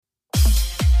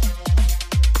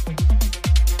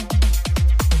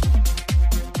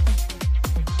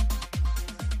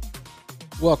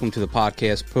Welcome to the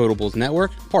podcast Potables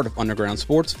Network, part of Underground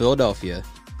Sports Philadelphia.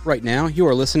 Right now, you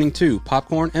are listening to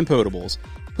Popcorn and Potables.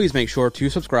 Please make sure to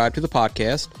subscribe to the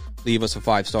podcast, leave us a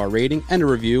 5-star rating and a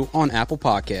review on Apple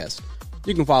Podcasts.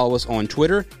 You can follow us on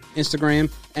Twitter,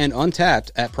 Instagram, and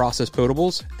Untapped at Process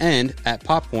Potables and at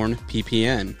Popcorn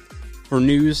PPN. For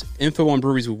news, info on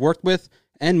breweries we've worked with,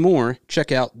 and more,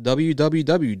 check out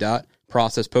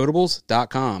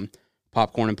www.processpotables.com.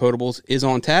 Popcorn and Potables is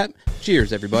on tap.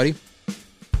 Cheers, everybody.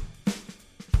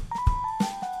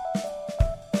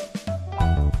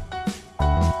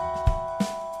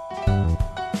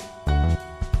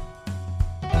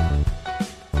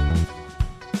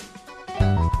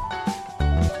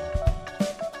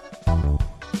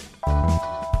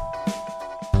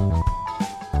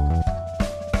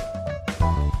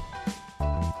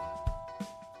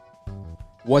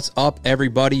 What's up,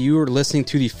 everybody? You are listening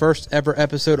to the first ever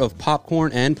episode of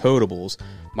Popcorn and Potables.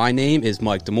 My name is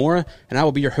Mike Demora, and I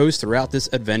will be your host throughout this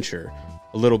adventure.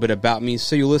 A little bit about me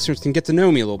so you listeners can get to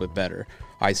know me a little bit better.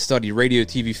 I studied radio,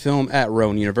 TV, film at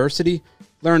Rowan University,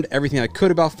 learned everything I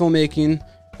could about filmmaking,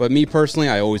 but me personally,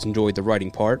 I always enjoyed the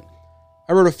writing part.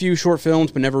 I wrote a few short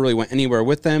films, but never really went anywhere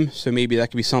with them, so maybe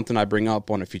that could be something I bring up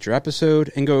on a future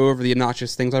episode and go over the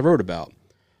obnoxious things I wrote about.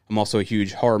 I'm also a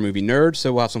huge horror movie nerd,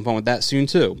 so we'll have some fun with that soon,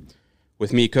 too.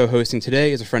 With me co-hosting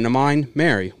today is a friend of mine,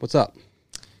 Mary. What's up?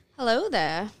 Hello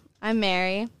there. I'm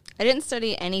Mary. I didn't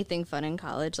study anything fun in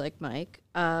college like Mike,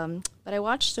 but I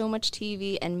watched so much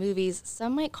TV and movies,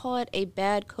 some might call it a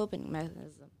bad coping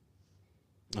mechanism.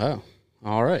 Oh,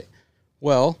 all right.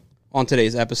 Well, on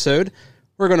today's episode,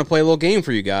 we're going to play a little game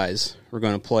for you guys. We're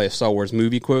going to play a Star Wars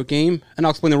movie quote game, and I'll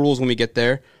explain the rules when we get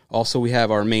there. Also, we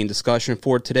have our main discussion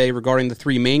for today regarding the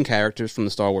three main characters from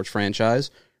the Star Wars franchise.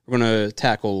 We're going to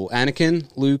tackle Anakin,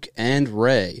 Luke, and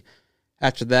Rey.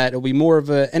 After that, it'll be more of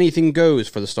a anything goes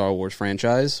for the Star Wars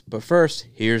franchise. But first,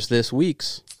 here's this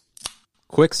week's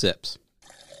Quick Sips.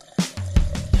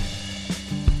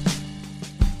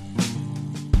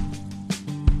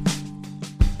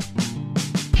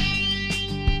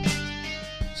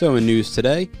 So in news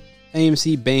today,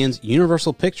 AMC bans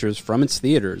Universal Pictures from its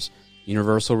theaters.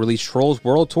 Universal released Trolls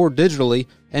World Tour digitally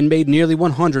and made nearly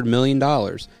 $100 million.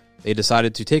 They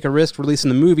decided to take a risk releasing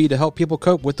the movie to help people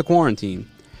cope with the quarantine.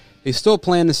 They still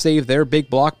plan to save their big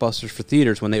blockbusters for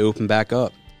theaters when they open back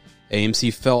up.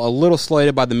 AMC felt a little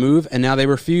slighted by the move, and now they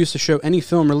refuse to show any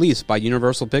film released by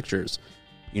Universal Pictures.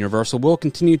 Universal will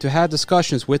continue to have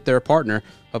discussions with their partner,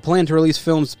 but plan to release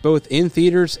films both in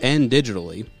theaters and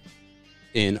digitally.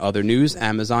 In other news,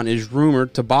 Amazon is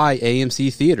rumored to buy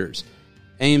AMC theaters.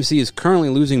 AMC is currently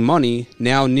losing money,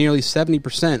 now nearly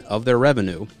 70% of their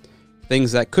revenue.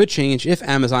 Things that could change if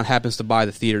Amazon happens to buy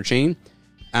the theater chain.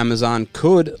 Amazon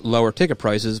could lower ticket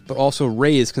prices, but also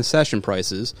raise concession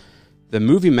prices. The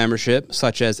movie membership,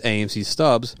 such as AMC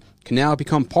Stubs, can now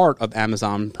become part of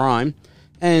Amazon Prime,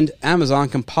 and Amazon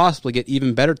can possibly get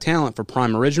even better talent for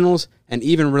Prime originals and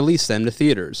even release them to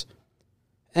theaters.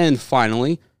 And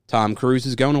finally, Tom Cruise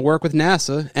is going to work with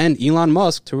NASA and Elon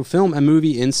Musk to film a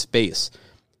movie in space.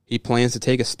 He plans to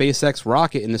take a SpaceX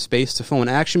rocket into space to film an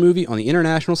action movie on the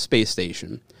International Space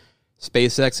Station.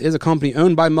 SpaceX is a company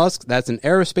owned by Musk that's an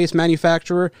aerospace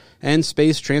manufacturer and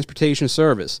space transportation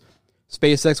service.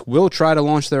 SpaceX will try to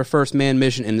launch their first manned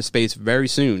mission into space very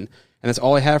soon. And that's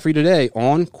all I have for you today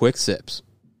on Quick Sips.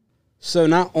 So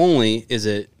not only is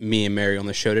it me and Mary on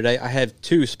the show today, I have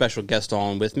two special guests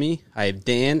on with me. I have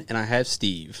Dan and I have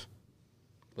Steve.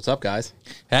 What's up, guys?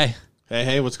 Hey.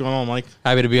 Hey, what's going on, Mike?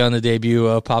 Happy to be on the debut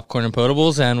of Popcorn and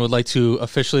Potables, and would like to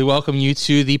officially welcome you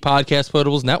to the Podcast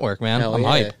Potables Network, man. Hell I'm yeah.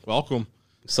 hyped. Welcome.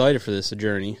 Excited for this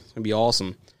journey. It's going to be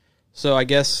awesome. So I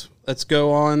guess let's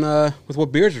go on with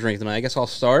what beers we're drinking tonight. I guess I'll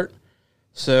start.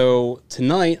 So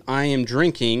tonight I am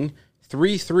drinking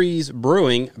 3 Threes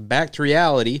Brewing Back to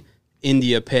Reality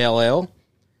India Pale Ale.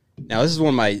 Now, this is one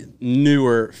of my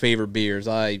newer favorite beers.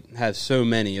 I have so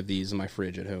many of these in my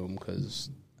fridge at home because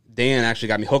Dan actually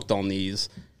got me hooked on these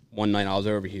one night I was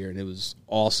over here, and it was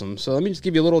awesome. So let me just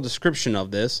give you a little description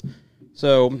of this.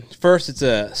 So first, it's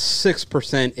a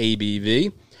 6%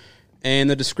 ABV, and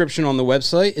the description on the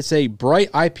website, it's a bright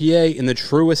IPA in the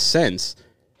truest sense.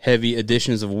 Heavy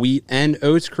additions of wheat and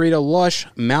oats create a lush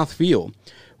mouthfeel.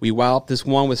 We wow up this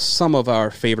one with some of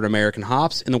our favorite American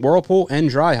hops in the Whirlpool and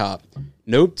Dry Hop.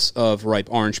 Notes of ripe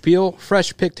orange peel,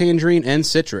 fresh picked tangerine, and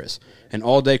citrus. An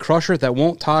all-day crusher that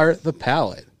won't tire the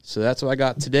palate. So that's what I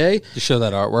got today. You show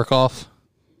that artwork off?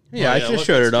 Yeah, I just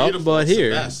showed it up, but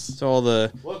here, it's all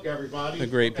Look, everybody. the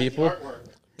great people.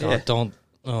 God, don't.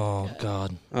 Oh,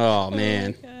 God. Oh,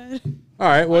 man. All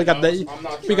right, well, we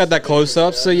got that close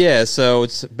up. So yeah, so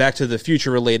it's Back to the Future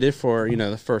related for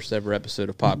the first ever episode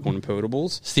of Popcorn and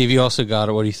Potables. Steve, you also got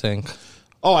it. What do you think?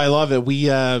 Oh, I love it.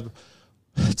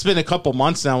 It's been a couple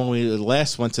months now when we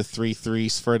last went to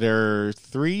 3-3s for their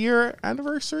 3-year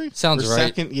anniversary. Sounds or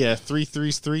right. Second,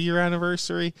 3-3's 3-year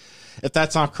anniversary. If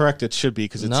that's not correct, it should be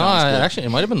because it No, sounds good. actually,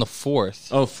 it might have been the 4th.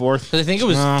 Oh, 4th. Because I think it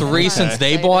was 3 since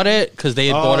they Later. bought it, because they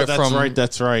had bought it that's from... right,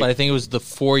 that's right. But I think it was the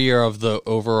 4-year of the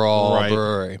overall Right.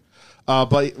 brewery.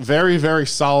 But very, very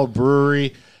solid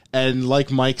brewery. And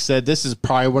like Mike said, this is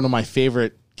probably one of my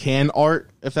favorite can art,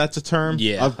 if that's a term,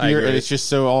 Yeah, of I beer. agree. And it's just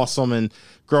so awesome. And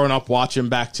growing up watching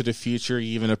Back to the Future,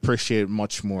 you even appreciate it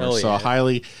much more. Hell So yeah.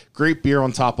 highly great beer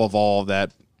on top of all of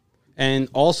that. And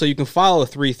also, you can follow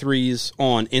 3-3s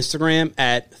on Instagram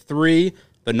at 3S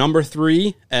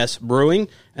Brewing,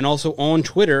 and also on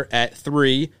Twitter at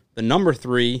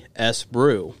 3S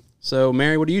Brew. So,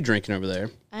 Mary, what are you drinking over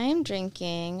there? I'm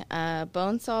drinking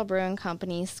Bonesaw Brewing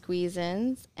Company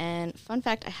Squeezins. And fun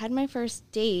fact, I had my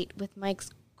first date with Mike's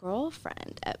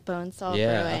girlfriend at Bonesaw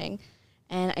Yeah. Brewing.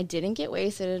 And I didn't get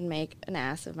wasted and make an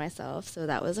ass of myself, so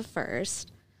that was a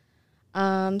first.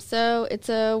 So it's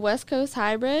a West Coast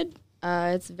hybrid.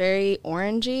 It's very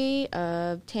orangey,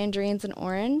 tangerines and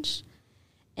orange.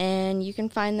 And you can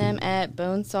find them at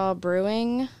Bonesaw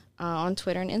Brewing on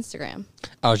Twitter and Instagram.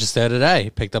 I was just there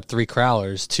today. Picked up 3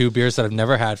 Crowlers, 2 beers that I've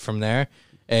never had from there.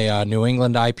 A New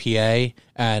England IPA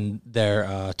and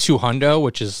their 2 Hundo,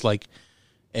 which is like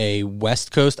a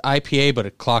West Coast IPA, but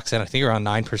it clocks in, I think, around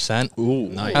 9%. Ooh,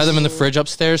 nice. I have them in the fridge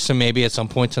upstairs, so maybe at some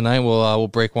point tonight we'll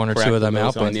break 1 or 2 of them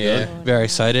out. those on, But yeah. very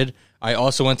excited. I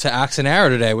also went to Axe and Arrow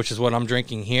today, which is what I'm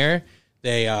drinking here.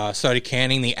 They started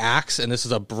canning the Axe, and this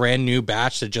is a brand new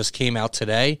batch that just came out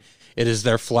today. It is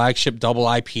their flagship double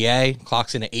IPA,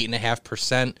 clocks in at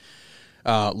 8.5%.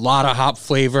 Lot of hop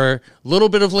flavor, a little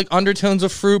bit of like undertones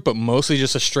of fruit, but mostly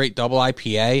just a straight double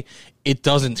IPA. It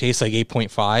doesn't taste like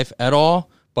 8.5 at all,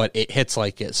 but it hits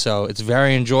like it. So it's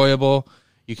very enjoyable.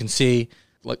 You can see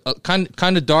like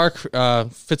kind of dark,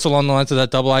 fits along the lines of that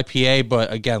double IPA,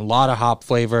 but again, a lot of hop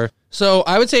flavor. So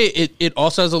I would say it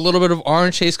also has a little bit of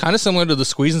orange taste, kind of similar to the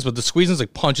Squeezins, but the Squeezins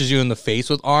like punches you in the face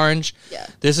with orange. Yeah.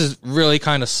 This is really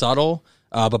kind of subtle,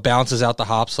 but balances out the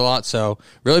hops a lot. So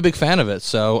really big fan of it.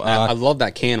 So I love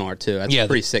that can art, too. That's a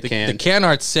pretty sick can. The can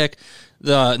art's sick.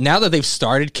 Now that they've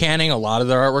started canning a lot of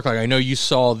their artwork, like I know you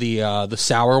saw the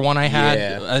sour one I had.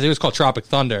 Yeah. I think it was called Tropic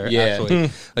Thunder. Yeah.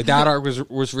 Actually, like that art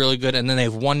was really good. And then they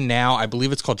have one now. I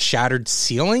believe it's called Shattered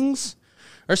Ceilings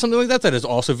or something like that. That is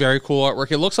also very cool artwork.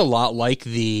 It looks a lot like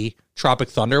the Tropic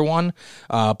Thunder one,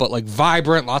 but like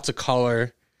vibrant, lots of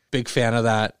color. Big fan of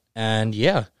that. And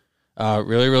yeah.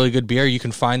 Really, really good beer. You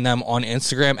can find them on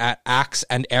Instagram at Axe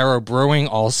and Arrow Brewing,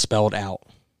 all spelled out.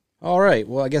 All right,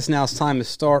 well, I guess now it's time to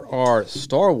start our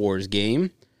Star Wars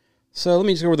game. So let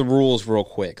me just go over the rules real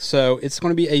quick. So it's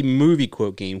going to be a movie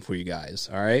quote game for you guys,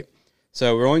 all right?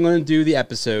 So we're only going to do the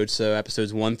episodes, so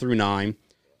episodes 1 through 9.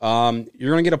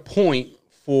 You're going to get a point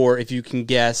for if you can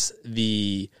guess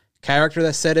the character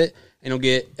that said it, and you'll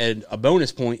get a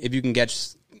bonus point if you can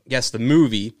guess the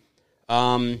movie.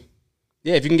 Yeah,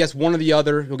 if you can guess one or the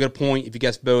other, you'll get a point. If you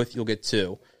guess both, you'll get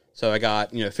 2. So I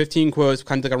got 15 quotes,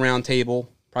 kind of like a round table.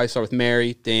 Probably start with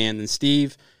Mary, Dan, and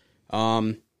Steve.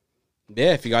 Yeah,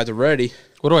 if you guys are ready,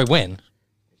 What do I win?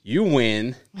 you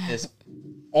win this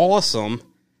awesome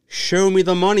Show Me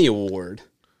the Money award.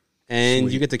 And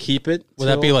you get to keep it. Would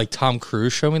that be till like Tom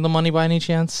Cruise Show Me the Money by any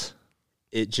chance?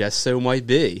 It just so might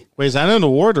be. Wait, is that an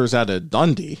award or is that a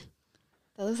Dundee?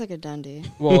 That looks like a Dundee.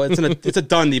 Well, it's a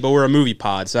Dundee, but we're a movie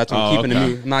pod, so that's why I'm keeping okay. the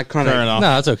movie. I'm not kind Fair of. enough. No,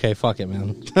 that's okay. Fuck it,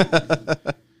 man.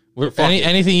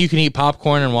 Anything you can eat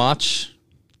popcorn and watch,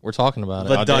 we're talking about it.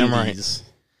 The Goddamn right. Dundies.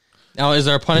 Now, is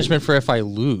there a punishment for if I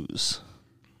lose?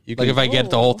 You Like can, if I get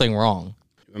the whole thing wrong?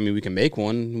 I mean, we can make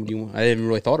one. What do you want? I didn't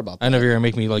really thought about that. I know you're gonna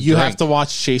make me like You drink. have to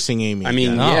watch Chasing Amy. I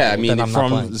mean, again. No, yeah. I mean, then I'm not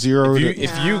from playing. 0 to...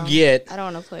 if you get I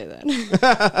don't want to play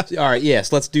that. all right,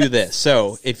 yes, let's do this.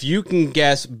 So if you can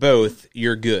guess both,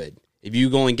 you're good. If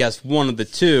you only guess one of the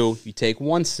two, you take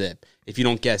 1 sip. If you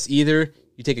don't guess either,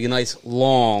 you take a nice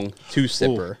long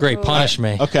 2-sipper. Great, punish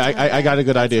me. Okay, I got a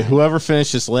good idea. Whoever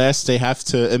finishes last, they have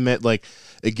to admit like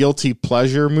a guilty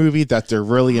pleasure movie that they're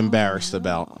really embarrassed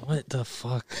about. What the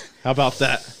fuck? How about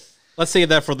that? Let's save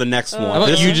that for the next one. How about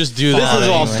This you is- just do This that? is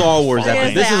all anyway? Star Wars. I was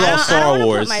Epic. This gonna is say, all I Star don't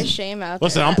Wars. Put my shame out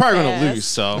Listen, there I'm that probably going to fast. lose,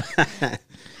 so...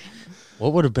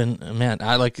 What would have been, man?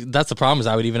 I like that's the problem is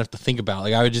I would even have to think about.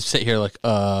 Like I would just sit here like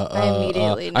I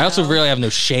immediately I also know. really have no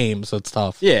shame, so it's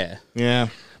tough. Yeah. Yeah.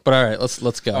 But all right,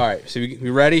 let's go. All right. So we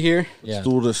ready here? Yeah.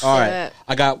 Do this. All right. Yeah.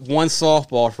 I got one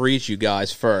softball for each you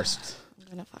guys first.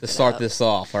 gonna fuck to it start up. this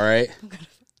off. All right.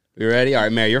 You ready? All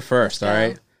right, Mary, you're first. All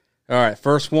right. All right.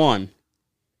 First one.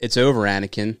 It's over,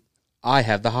 Anakin. I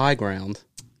have the high ground.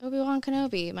 Obi-Wan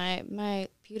Kenobi, my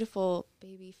beautiful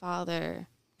baby father,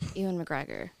 Ewan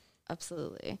McGregor.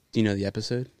 Absolutely. Do you know the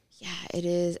episode? Yeah, it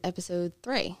is episode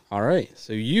 3. All right.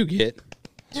 So you get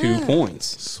 2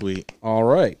 points. Sweet. All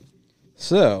right.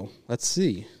 So let's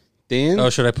see. Dan. Oh,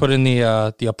 should I put in the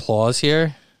applause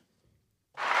here?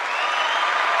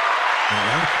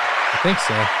 I think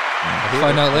so. I'll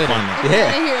find out later.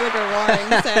 Yeah. I hear like a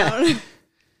roaring sound.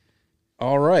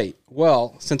 All right.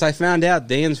 Well, since I found out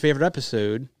Dan's favorite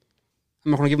episode,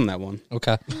 I'm not going to give him that one.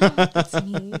 Okay. That's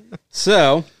me.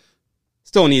 So,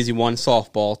 still an easy one.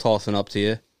 Softball tossing up to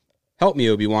you. Help me,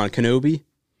 Obi-Wan Kenobi.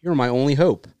 You're my only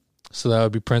hope. So that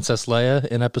would be Princess Leia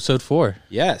in episode 4.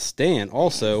 Yes, Dan.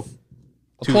 Also,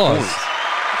 2 Applause. points.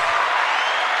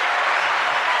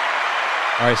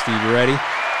 All right, Steve, you ready?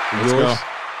 Let's Yours? go.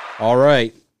 All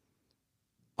right.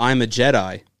 I'm a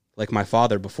Jedi, like my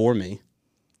father before me.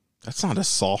 That's not a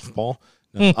softball.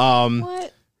 No.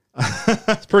 What?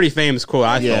 It's a pretty famous quote,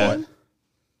 I Yeah. thought.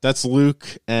 That's Luke,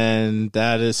 and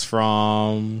that is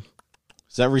from.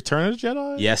 Is that Return of the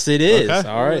Jedi? Yes, it is. Okay.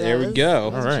 All right, there we go.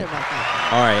 All right.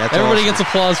 All right, that's Everybody awesome. gets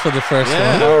applause for the first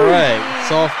Yeah. one. All right,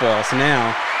 softball. So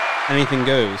now, anything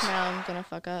goes. Now I'm gonna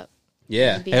fuck up.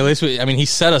 Yeah. Be- Hey, at least he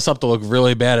set us up to look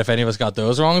really bad if any of us got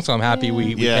those wrong, so I'm happy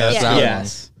we Yeah. passed Yeah. that one.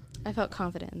 Yes. I felt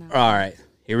confident in that. All right,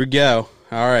 here we go.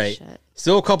 All right. Shit.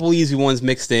 Still a couple easy ones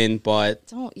mixed in, but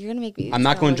You're gonna make me. I'm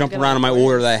not going to sound jump like around in my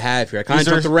order that I have here. I kind of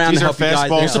These are- jumped around these to are help you guys. fastballs You're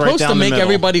out. right supposed down to the make middle.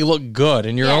 everybody look good,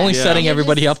 and you're Yeah. only Yeah. setting You're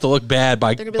everybody just- up to look bad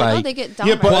by They're gonna be like, oh, by they get dumb.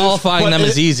 Yeah, but Qualifying them if-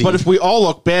 is easy. But if we all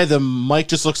look bad, then Mike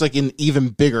just looks like an even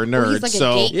bigger nerd. he's like a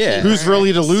so gatekeeper Yeah. who's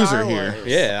really the in loser Star here? Wars.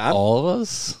 Yeah, all of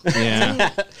us. Yeah,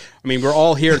 I mean, we're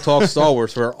all here to talk Star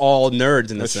Wars. We're all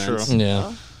nerds in a That's sense. true.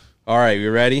 Yeah. All right,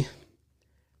 you ready?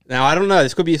 Now I don't know.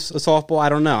 This could be a softball. I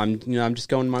don't know. I'm just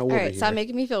going in my order. All right, here. stop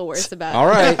making me feel worse about All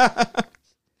it. right.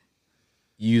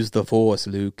 Use the Force,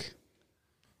 Luke.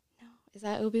 Is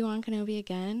that Obi-Wan Kenobi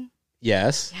again?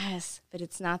 Yes. Yes, but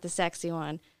it's not the sexy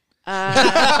one. You're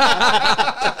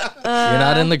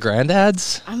not in the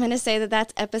granddads? I'm gonna say that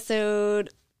that's episode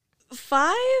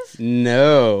 5.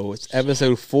 No, it's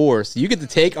episode 4. So you get to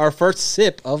take our first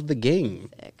sip of the game.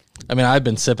 I mean, I've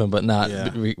been sipping, but not Yeah.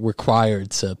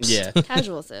 required sips. Yeah.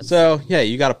 Casual sip. So yeah,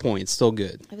 you got a point. It's still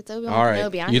good. If it's Obi-Wan All right.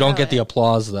 Kenobi, I You don't know get the it.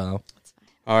 applause, though.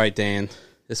 All right, Dan.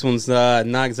 This one's not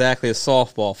exactly a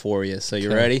softball for you. So you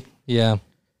Okay. ready? Yeah.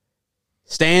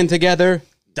 Stand together,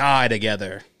 die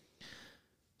together.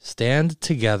 Stand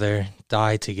together,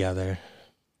 die together.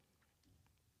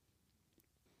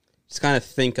 Just kind of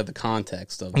think of the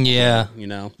context of Yeah. you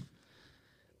know.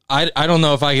 I don't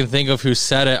know if I can think of who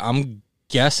said it. I'm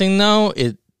guessing, though,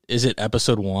 is it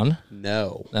episode 1?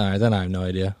 No. All right, then I have no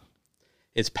idea.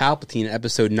 It's Palpatine,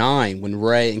 episode 9, when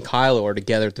Rey and Kylo are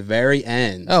together at the very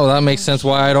end. Oh, that makes sense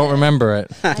why I don't remember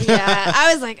it. Yeah,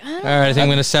 I was like, All right, I think I'm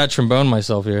going to sad trombone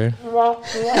myself here.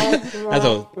 That's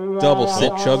a double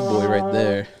sip chug boy right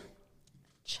there.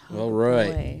 All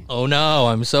right. boy. Oh, no,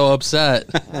 I'm so upset.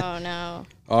 Oh no.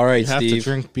 All right, you have to Steve.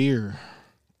 drink beer.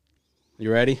 You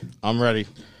ready? I'm ready.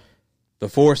 The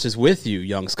Force is with you,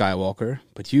 young Skywalker,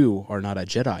 but you are not a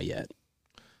Jedi yet.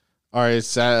 All right,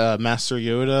 is that Master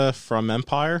Yoda from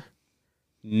Empire?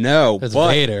 No, It's but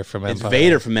Vader from it's Empire.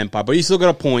 Vader from Empire, but you still got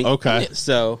a point. Okay.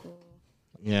 So,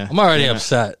 Yeah. I'm already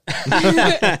upset.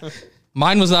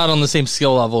 Mine was not on the same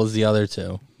skill level as the other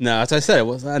two. no, as I said, it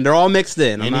was, and they're all mixed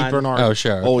in. I'm Andy not- Bernard Oh,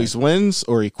 sure, okay. always wins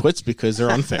or he quits because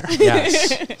they're unfair.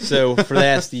 Yes. So for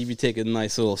that, Steve, you take a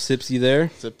nice little sipsy there.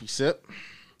 Sippy sip.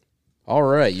 All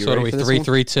right, you So what are ready we, for this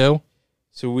one? 3-3-2?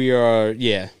 So we are,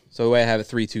 yeah. So the way I have it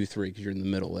 3-2-3 because you're in the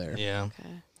middle there. Yeah. Okay.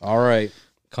 All right,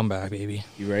 Come back, baby.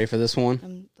 you ready for this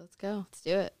one? Let's go. Let's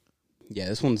do it. Yeah,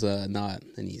 this one's not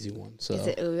an easy one. So Is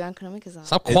it Obi-Wan Kenobi? Because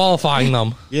Stop qualifying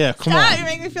them. Yeah, come you on.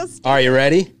 make me feel stupid. all right, you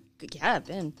ready? Yeah, I've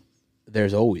been.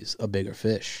 There's always a bigger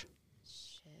fish.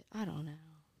 I don't know.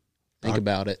 Think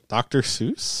about it. Dr.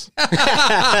 Seuss?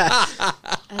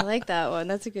 I like that one.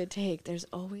 That's a good take. There's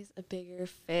always a bigger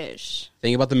fish.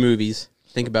 Think about the movies.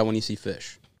 Think about when you see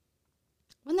fish.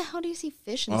 When the hell do you see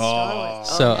fish in Star Wars?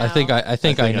 So Oh, I think no. I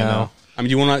think I know. I mean,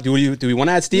 do you want to do we want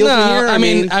to add steals No, in here? I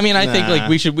mean, I think Nah. like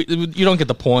we should. You don't get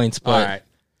the points, all but right.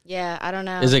 Yeah, I don't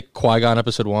know. is it Qui-Gon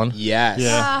episode 1? Yes.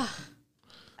 Yeah.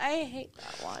 I hate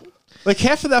that one. Like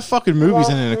half of that fucking movie's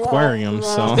in an aquarium.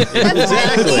 So That's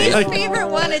my favorite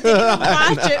one. I didn't even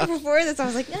watch it before this. I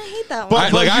was like, I hate that one.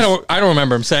 I don't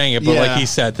remember him saying it, but Yeah. like he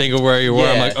said, think of where you were.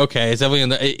 I'm Yeah. like, okay, it's definitely in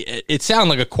the. It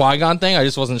sounded like a Qui-Gon thing. I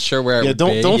just wasn't sure where it yeah, would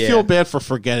don't be. don't Yeah. feel bad for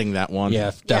forgetting that one. Yeah, Yeah,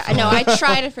 I definitely. know. I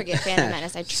try to forget Phantom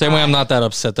Menace. I try. Same way I'm not that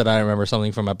upset that I remember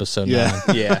something from episode Yeah.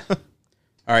 9. Yeah.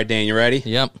 All right, Dan, you ready?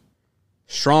 Yep.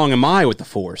 Strong am I with the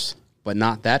Force, but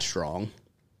not that strong.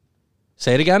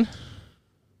 Say it again.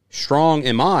 Strong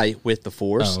am I with the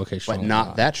Force, Oh, okay, strong but am not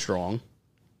I. that strong.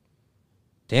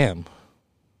 Damn.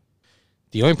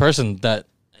 The only person that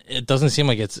it doesn't seem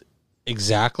like it's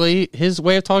exactly his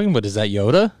way of talking, but is that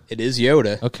Yoda? It is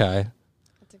Yoda. Okay.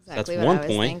 That's exactly That's what one I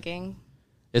was point. thinking.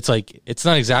 It's like it's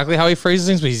not exactly how he phrases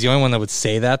things, but he's the only one that would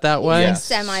say that way. Yes.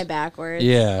 Semi backwards.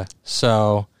 Yeah.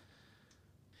 So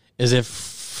is that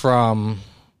from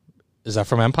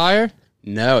Empire?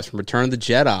 No, it's from Return of the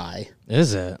Jedi.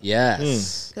 Is it?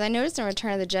 Yes. Because I noticed in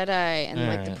Return of the Jedi and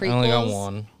like the Alright, prequels, I only got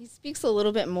one. he speaks a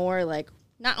little bit more like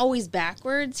not always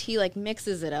backwards. He like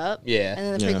mixes it up. Yeah. And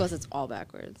then the Yeah. prequels, it's all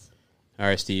backwards. All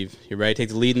right, Steve. You ready to take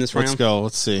the lead in this Let's round? go.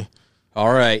 Let's see.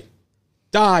 All right.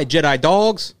 Die, Jedi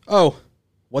dogs. Oh,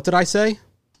 what did I say?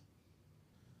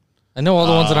 I know all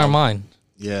the ones that aren't mine.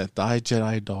 Yeah, die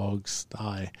Jedi dogs,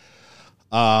 die.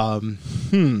 I'm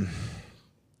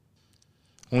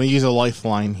gonna use a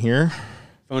lifeline here.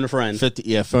 Phone a friend. 50.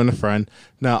 Yeah, phone a friend.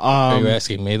 Now, Are you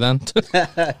asking me then?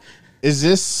 is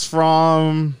this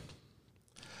from?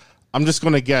 I'm just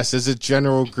gonna guess. Is it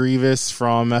General Grievous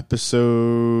from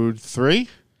Episode 3?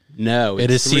 No.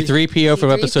 It is it's C3PO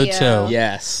from episode C3PO. 2.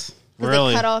 Yes. 'Cause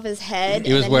Really? they cut off his head.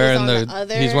 He was and then wearing he was on the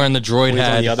other. he's wearing the droid He's on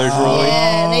head. the other droid.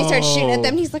 Yeah, and they start shooting at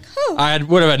them. And he's like, oh. I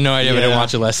would have had no idea if I didn't Yeah.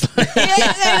 watch it last night. Yeah,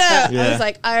 I know. Yeah. I was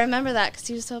like, I remember that because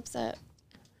he was so upset.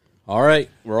 All right.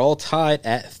 We're all tied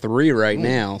at 3 right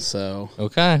now. So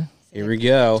Okay. here we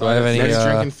go. Do I have any? Fred's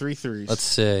drinking 3 threes. Let's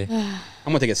see. I'm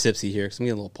going to take a sipsy here because I'm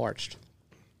getting a little parched.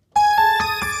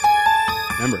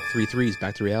 Remember, 3 threes,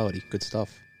 back to reality. Good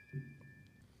stuff.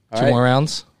 All Two right. more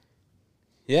rounds.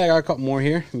 Yeah, I got a couple more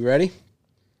here. You ready?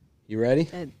 You ready?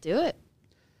 Do it.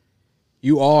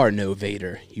 You are no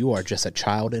Vader. You are just a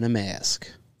child in a mask.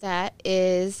 That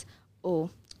is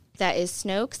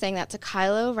Snoke saying that to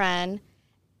Kylo Ren.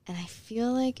 And I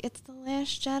feel like it's The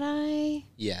Last Jedi.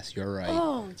 Yes, you're right.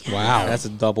 Oh, yeah. Wow. That's a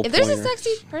double If there's a pointer.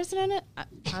 sexy person in it,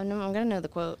 I'm going to know the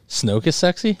quote. Snoke is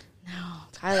sexy.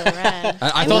 Kylo Ren.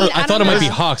 I mean, thought don't it might be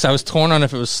know. Hux. I was torn on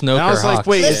if it was Snoke And I or was like, Hux.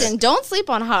 wait, Listen, don't sleep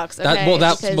on Hux, okay?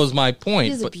 that Because was my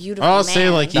point. He's a But beautiful I'll man. say,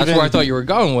 like, that's even- where I thought you were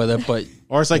going with it. But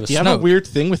Or it's like, was do you have a Snoke. weird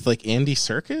thing with like Andy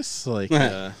Serkis? Like,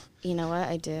 You know what?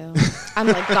 I do. I'm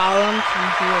like, Gollum,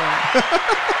 come here.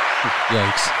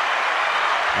 yikes.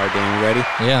 All right, Dan, you ready?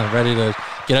 Yeah, ready to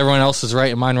get everyone else's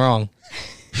right and mine wrong.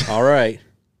 All right.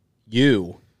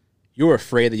 You're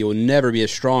afraid that you'll never be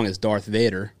as strong as Darth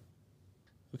Vader.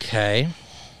 Okay.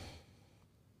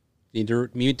 Need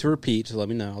to repeat, so let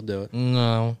me know. I'll do it.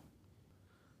 No.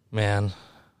 Man.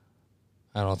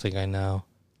 I don't think I know.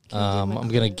 I'm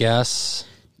going to guess.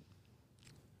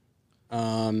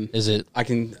 Is it? I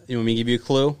can. You want me to give you a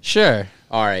clue? Sure.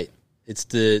 All right. It's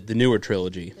the newer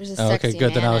trilogy. There's a Oh, sexy okay,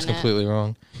 good. Then man I was in it. completely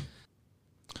wrong.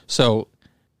 So,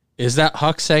 is that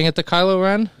Hux saying it to Kylo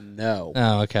Ren? No.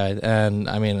 Oh, okay. And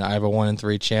I mean, I have a 1 in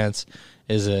 3 chance.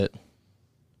 Is it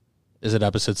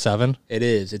episode 7? It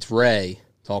is. It's Rey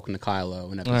talking to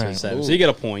Kylo in episode All right. 7. Ooh. So you get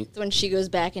a point. It's when she goes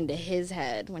back into his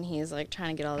head when he's like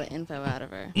trying to get all the info out of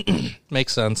her.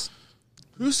 Makes sense.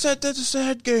 who said that just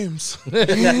had games?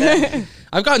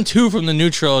 I've gotten 2 from the new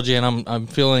trilogy, and I'm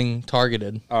feeling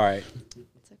targeted. All right.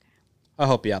 It's okay. I'll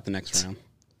help you out the next round,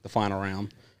 the final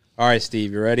round. All right,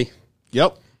 Steve, you ready?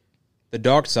 Yep. The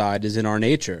dark side is in our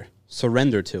nature.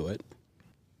 Surrender to it.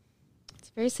 It's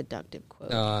a very seductive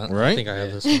quote. I Right? think I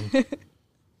have this one.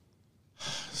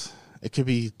 It could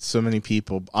be so many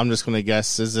people. I'm just gonna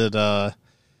guess. Is it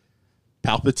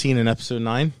Palpatine in episode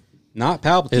 9? Not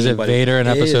Palpatine. Is it but Vader in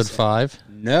episode is- 5?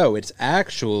 No, it's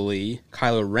actually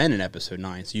Kylo Ren in episode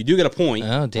 9. So you do get a point.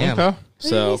 Oh, damn. Okay. Who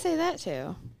so, did he say that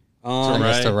to? I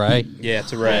guess to Ray. yeah,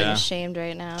 it's a I'm Rey. ashamed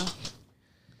right now.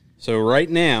 So right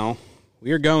now,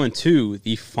 we are going to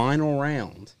the final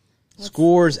round.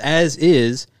 Scores as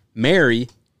is. Mary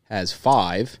has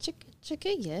 5.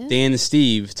 Chicka, yeah. Dan and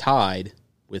Steve tied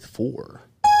with 4.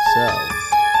 So,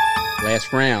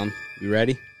 last round. You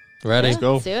ready? Ready?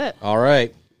 go. Let's do it. All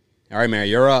right. All right, Mary,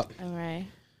 you're up. All right.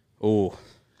 Oh,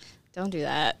 Don't do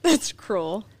that. That's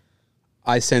cruel.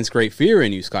 I sense great fear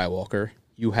in you, Skywalker.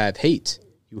 You have hate.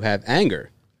 You have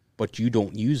anger. But you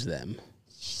don't use them.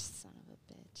 Son of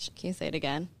a bitch. Can you say it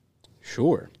again?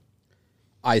 Sure.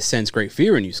 I sense great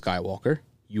fear in you, Skywalker.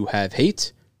 You have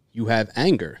hate. You have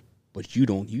anger, but you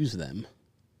don't use them.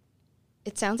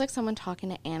 It sounds like someone talking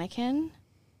to Anakin.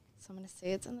 So I'm going to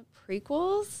say it's in the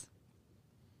prequels.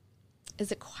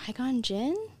 Is it Qui-Gon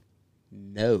Jinn?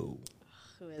 No.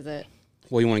 Who is it?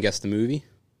 Well, you want to guess the movie?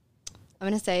 I'm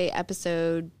going to say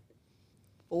episode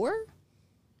 4?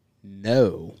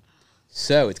 No.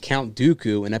 So it's Count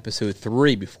Dooku in episode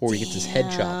 3 before he gets his head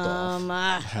chopped off.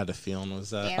 I had a feeling it was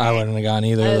that. I wouldn't have gone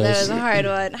either of That those. was a hard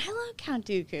one. I love Count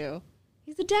Dooku.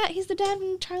 He's the dad. He's the dad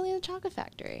from Charlie and the Chocolate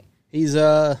Factory. He's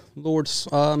Lord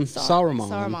Saruman.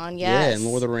 Saruman, Yeah, yes. in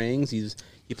Lord of the Rings.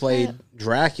 He played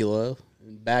Dracula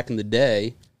back in the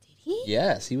day. Did he?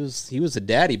 Yes, he was a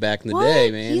daddy back in the What?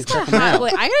 day, man. He's Check got a him hot out.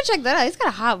 voice. I gotta check that out. He's got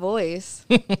a hot voice.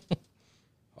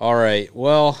 All right,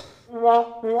 well, I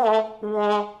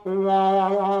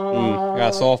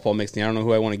got a softball mixed in. I don't know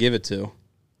who I want to give it to.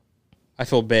 I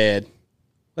feel bad.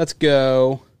 Let's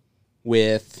go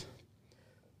with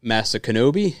Master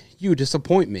Kenobi. You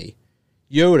disappoint me.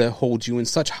 Yoda holds you in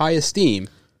such high esteem.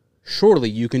 Surely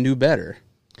you can do better.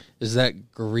 Is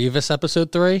that Grievous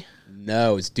episode 3?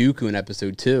 No, it's Dooku in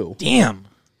episode 2. Damn.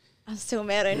 I'm so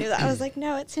mad I knew that. I was like,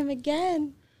 no, it's him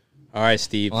again. All right,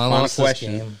 Steve. Well, I final lost this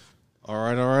question. game. All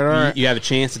right. You have a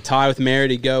chance to tie with Mary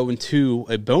to go into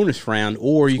a bonus round,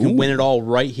 or you can win it all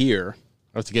right here.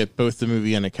 I have to get both the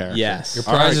movie and the character. Yes. Your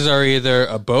All right. prizes are either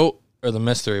a boat or the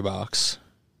mystery box.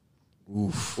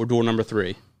 Or door number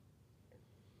 3.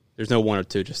 There's no 1 or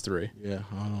 2, just 3. Yeah.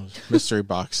 I don't know. Mystery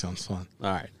box sounds fun.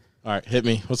 All right. All right, hit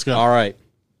me. Let's go. All right.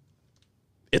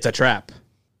 It's a trap.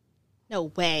 No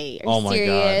way. Are you Oh my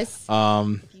serious?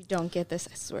 god. If you don't get this,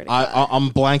 I swear to God. I'm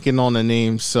blanking on the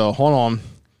name, so hold on.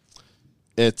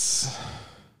 It's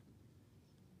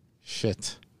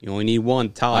shit. You only need 1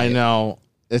 to tie. I know.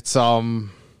 It's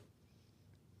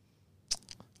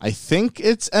I think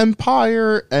it's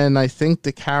Empire, and I think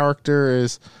the character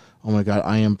is. Oh my god,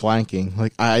 I am blanking.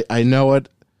 Like I know it.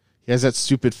 He has that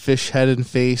stupid fish head and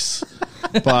face,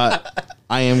 but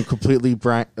I am completely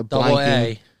blanking. Double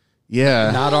A.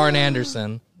 Yeah. Not Arn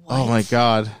Anderson. Oh my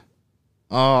god.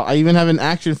 Oh, I even have an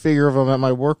action figure of him at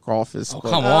my work office. Oh, but-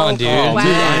 come on, dude. wow.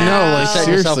 Dude, I know. Like Set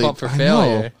seriously, yourself up for I know.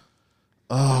 failure.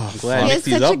 Oh, I'm glad He I has mixed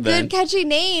these such a up good, then. catchy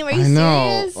name. Are you I know.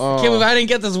 serious? Oh, Can't believe I didn't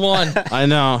get this one. I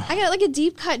know. I got like a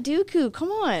deep cut Dooku. Come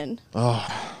on. Oh,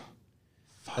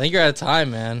 I think you're out of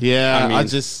time, man. yeah. I mean- I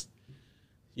just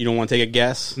You don't want to take a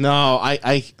guess? no.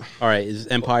 I All right. Is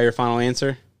Empire your final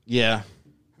answer? yeah.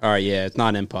 All right. Yeah, it's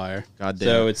not Empire. God damn.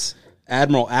 So it's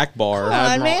Admiral Akbar Come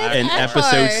on, man. in Akbar.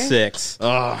 episode 6.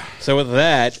 So with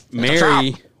that,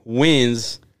 Mary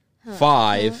wins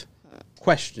 5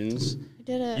 questions. I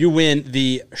did it. You win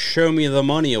the Show Me the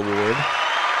Money award.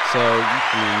 So you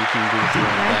can do what you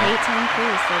want with I that. hate Tom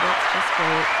Cruise, so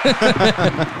that's just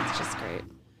great. It's just great.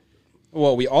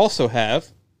 Well, we also have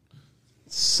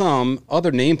some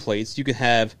other nameplates. You can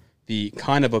have the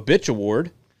Kind of a Bitch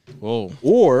award, Whoa.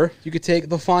 or you could take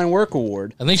the Fine Work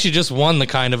award. I think she just won the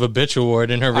kind of a bitch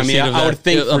award in her receipt mean, of I that, would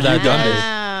think of for that you Gundam.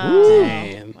 Wow.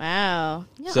 Damn. Wow.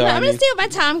 Yeah, So, I'm I going mean- to stay with my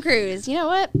Tom Cruise. You know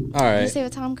what? All I'm going right. to stay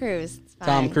with Tom Cruise. It's fine.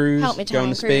 Tom Cruise Help me, Tom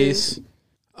going to Cruise. space.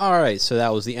 All right, so that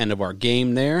was the end of our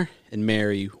game there, and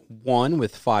Mary won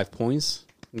with 5 points.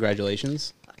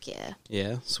 Congratulations. Fuck yeah.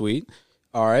 Yeah, sweet.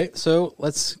 All right, so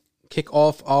let's kick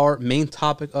off our main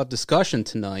topic of discussion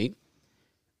tonight.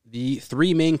 The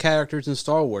 3 main characters in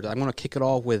Star Wars. I'm going to kick it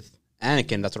off with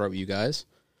Anakin. That's all right with you guys.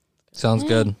 Sounds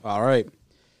good. All right.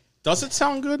 Does it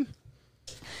sound good?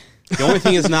 The only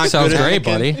thing is not Sounds good great, Anakin.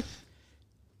 buddy.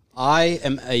 I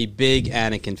am a big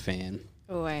Anakin fan.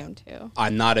 Oh, I am too.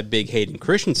 I'm not a big Hayden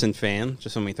Christensen fan.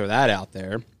 Just let me throw that out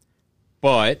there.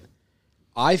 But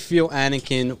I feel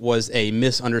Anakin was a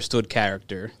misunderstood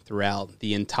character throughout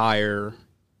the entire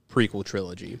prequel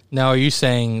trilogy. Now, are you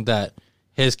saying that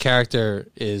his character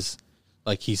is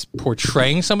like he's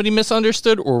portraying somebody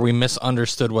misunderstood, or we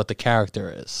misunderstood what the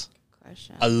character is?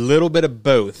 Question. A little bit of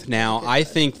both. Now, I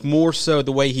think more so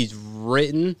the way he's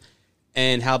written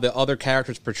and how the other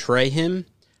characters portray him.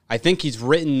 I think he's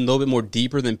written a little bit more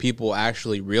deeper than people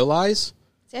actually realize.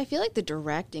 See, I feel like the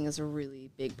directing is a really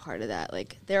big part of that.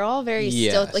 Like, they're all very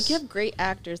Yes. still. Like, you have great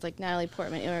actors like Natalie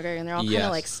Portman, Ewan McGregor, and they're all kind Yes.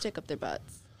 of like stick up their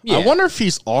butts. Yeah. I wonder if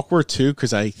he's awkward too,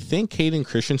 because I think Hayden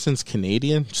Christensen's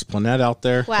Canadian. Just putting that out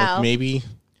there. Wow. Like maybe.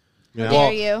 How Yeah.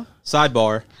 dare you?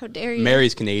 Sidebar. How dare you?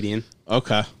 Mary's Canadian.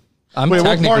 Okay. I'm Wait, what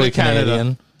part technically of Canada?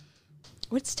 Canadian.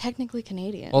 What's technically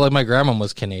Canadian? Well, like my grandma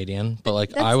was Canadian, but like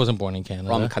That's- I wasn't born in Canada.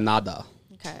 From Canada.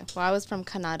 Okay. Well, I was from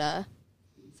Canada,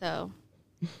 so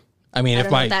I mean, I if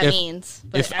don't know my what that if, means.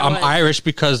 But if I I'm was. Irish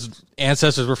because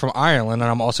ancestors were from Ireland, and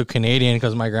I'm also Canadian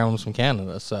because my grandma was from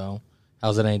Canada. So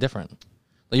how's it any different?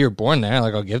 Like, you were born there.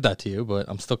 Like, I'll give that to you, but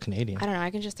I'm still Canadian. I don't know.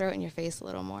 I can just throw it in your face a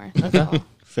little more.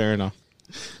 Fair enough.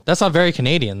 That's not very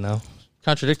Canadian, though.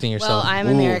 Contradicting yourself. Well, I'm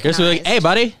American. You're like, hey,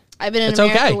 buddy. I've been in It's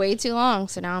America okay. way too long,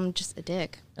 so now I'm just a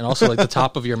dick. And also, like, the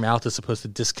top of your mouth is supposed to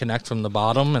disconnect from the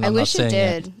bottom. And I I'm not wish it saying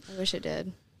did. I wish it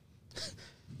did.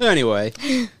 Anyway,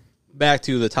 back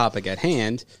to the topic at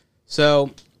hand. So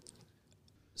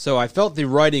I felt the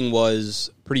writing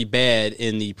was pretty bad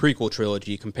in the prequel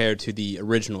trilogy compared to the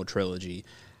original trilogy.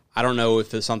 I don't know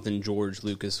if it's something George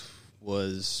Lucas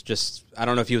was just, I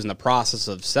don't know if he was in the process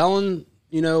of selling,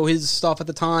 his stuff at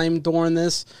the time during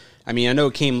this. I mean, I know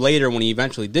it came later when he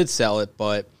eventually did sell it,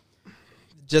 but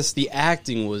just the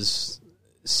acting was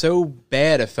so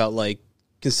bad, it felt like,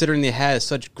 considering they had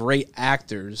such great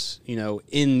actors,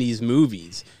 in these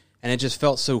movies. And it just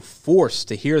felt so forced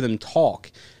to hear them talk.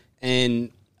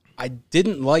 And I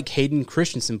didn't like Hayden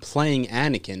Christensen playing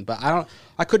Anakin, but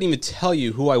I couldn't even tell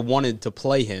you who I wanted to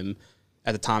play him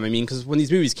at the time. I mean, because when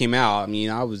these movies came out, I mean,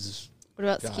 I was... What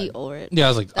about Skeet Ulrich? Yeah, I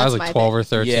was That's like my 12 or pick.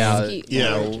 13.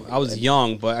 Yeah, I was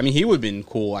young, but I mean, he would have been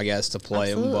cool, I guess, to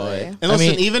play him. Absolutely. But And listen,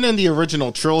 mean- even in the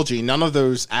original trilogy, none of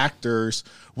those actors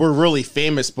were really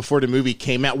famous before the movie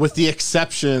came out, with the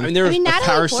exception there was, Natalie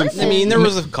Harrison Portman. I mean, there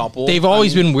was a couple. They've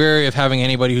always been wary of having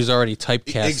anybody who's already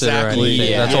typecasted Exactly, or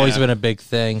anything. yeah. That's always been a big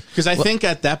thing. Because I think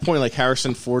at that point, like,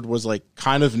 Harrison Ford was like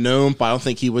kind of known, but I don't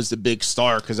think he was the big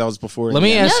star because that was before. Let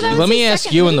me that ask. was Let me his ask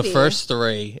second you in the movie. first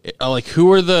three, like,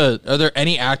 who are there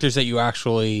any actors that you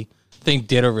actually think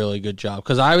did a really good job?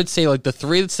 Because I would say, like, the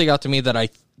three that stick out to me that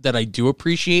I do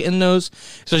appreciate in those,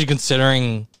 especially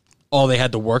considering all they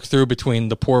had to work through between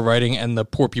the poor writing and the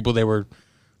poor people they were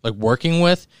like working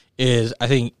with, is I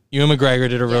think Ewan McGregor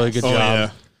did a really good Oh,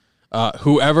 job.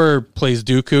 Whoever plays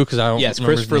Dooku, because I don't Yes,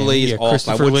 remember his Christopher name. Lee is Yeah, awesome. I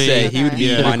Christopher would Lee say he would be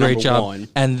did my a great number job. one.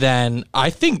 And then I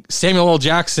think Samuel L.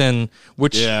 Jackson,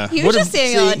 which Yeah. He was would've- just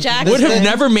Samuel L. Jackson. would have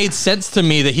never made sense to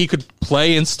me that he could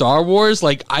play in Star Wars.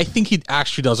 Like, I think he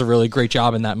actually does a really great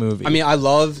job in that movie. I mean, I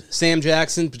love Sam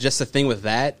Jackson, but just the thing with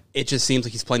that, it just seems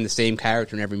like he's playing the same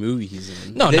character in every movie he's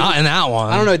in. no, It didn't- not in that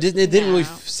one. I don't know. It didn't really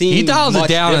seem. He dials it much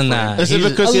down in different. that. Is it He's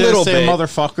because a he didn't little say bit.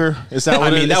 motherfucker? Is that what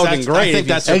I mean, it is? that would've been great I think if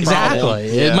that's he your said exactly. problem.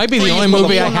 It might be the Please only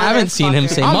movie I put the haven't seen him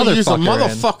say I'm gonna use a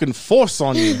motherfucker in. motherfucking force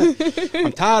on you.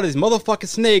 I'm tired of these motherfucking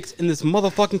snakes in this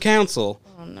motherfucking council.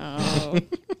 Oh, no.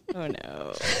 Oh,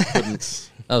 no.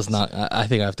 That was not. I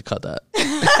think I have to cut that.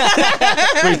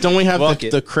 Wait, don't we have Fuck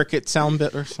it. the cricket sound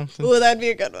bit or something? Ooh, that'd be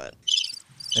a good one.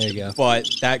 There you go. But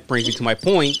that brings me to my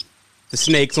point: the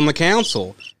snakes on the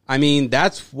council. I mean,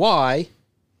 that's why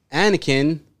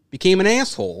Anakin became an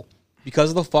asshole, because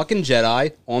of the fucking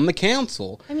Jedi on the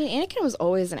council. I mean, Anakin was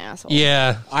always an asshole.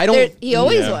 Yeah. I don't. He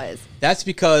always Yeah. was. That's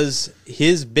because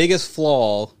his biggest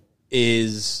flaw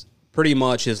is pretty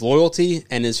much his loyalty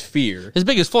and his fear. His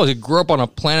biggest flaw is he grew up on a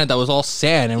planet that was all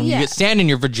sand, and when Yeah. you get sand in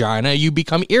your vagina, you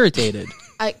become irritated.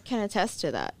 I can attest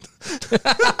to that.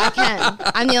 I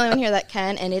can. I'm the only one here that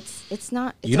can, and it's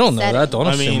not. It's You don't know upsetting. that. Don't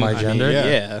assume my gender.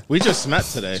 yeah. We just met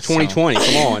today. 2020.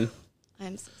 Come on.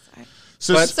 I'm so sorry.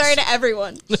 So, I'm sorry to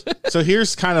everyone. so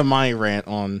here's kind of my rant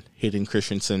on Hayden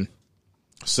Christensen.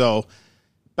 So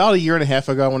about a year and a half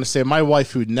ago, I want to say, my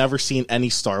wife, who'd never seen any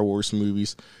Star Wars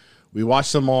movies, we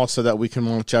watched them all so that we can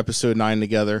watch episode 9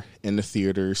 together in the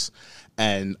theaters.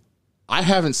 And I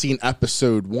haven't seen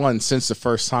episode 1 since the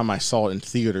first time I saw it in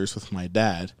theaters with my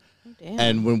dad. Damn.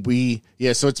 And when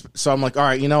so I'm like, all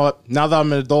right, you know what? Now that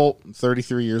I'm an adult, I'm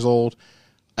 33 years old,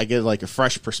 I get like a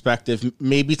fresh perspective.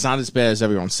 Maybe it's not as bad as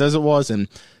everyone says it was, and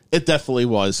it definitely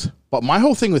was. But my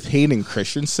whole thing with Hayden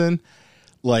Christensen,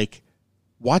 like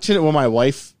watching it with my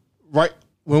wife, right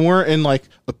when we're in like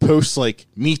a post like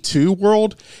Me Too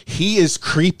world, he is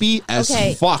creepy as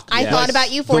fuck. I thought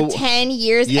about you for 10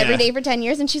 years, Yeah. every day for 10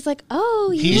 years, and she's like, "Oh,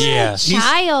 He's- you're Yeah. a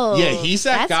child." Yeah, he's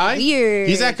that That's guy. Weird.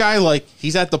 He's that guy. Like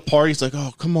he's at the party. He's like,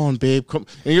 "Oh, come on, babe, come."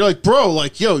 And you're like, "Bro,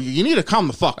 like, yo, you need to calm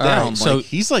the fuck down." right, so- like,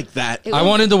 he's like that. It I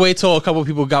wanted to wait till a couple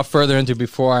people got further into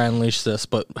before I unleashed this,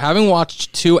 but having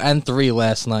watched 2 and 3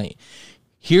 last night,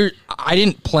 here I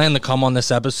didn't plan to come on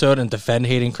this episode and defend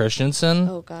Hayden Christensen.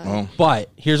 Oh God. But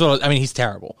here's what I mean. He's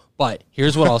terrible. But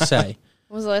here's what I'll say: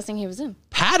 When was the last thing he was in?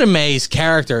 Padme's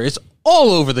character is all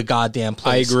over the goddamn I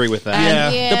place. agree with that.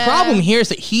 And Yeah. the problem here is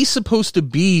that he's supposed to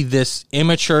be this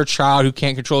immature child who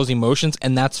can't control his emotions,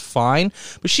 and that's fine.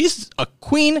 But she's a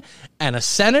queen and a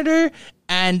senator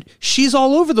and she's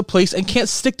all over the place and can't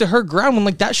stick to her ground when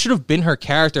like that should have been her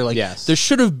character. Like Yes. there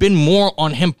should have been more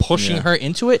on him pushing her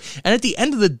into it. And at the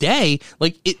end of the day,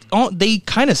 like they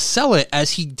kind of sell it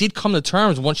as he did come to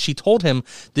terms once she told him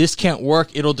this can't work,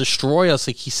 it'll destroy us.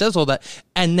 Like he says all that,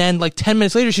 and then like 10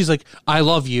 minutes later she's like, I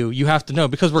love you, you have to know,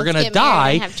 because we're Let's gonna get married die.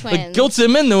 and have Like twins. guilts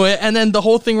him into it, and then the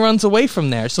whole thing runs away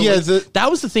from there. So Yeah, like,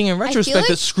 that was the thing in retrospect like-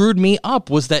 that screwed me up,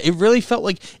 was that it really felt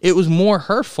like it was more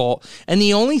her fault. And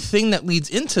the only thing that leads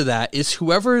into that is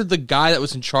whoever the guy that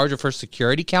was in charge of her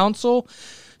security council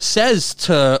says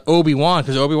to Obi-Wan,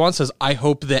 because Obi-Wan says, I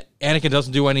hope that Anakin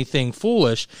doesn't do anything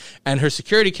foolish, and her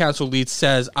security council lead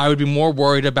says, I would be more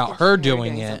worried about her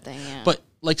doing it. something, yeah. But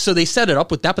like, so they set it up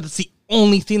with that, but that's the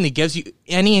only thing that gives you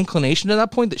any inclination to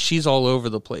that point that she's all over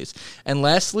the place. And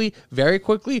lastly, very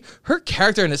quickly, her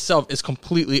character in itself is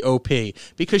completely OP,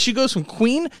 because she goes from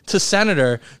queen to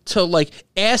senator to like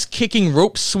ass kicking,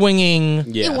 rope swinging,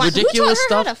 Yeah. Who ridiculous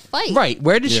taught her stuff. how to fight? Right?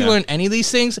 Where did she Yeah. learn any of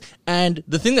these things? And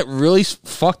the thing that really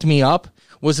fucked me up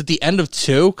was at the end of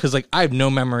 2, because like I have no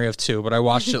memory of 2, but I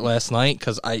watched it last night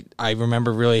because I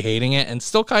remember really hating it, and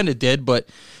still kind of did, but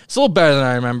it's a little better than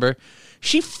I remember.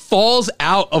 She falls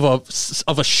out of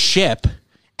a ship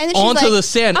And then she's onto like, the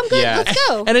sand. I'm good. Yeah. Let's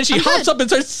go. And then she I'm hops good. up and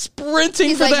starts sprinting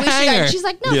He's for like, the we should go. hangar. She's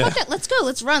like, no, Yeah. fuck that. Let's go.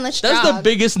 Let's run. Let's That's jog. the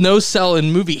biggest no sell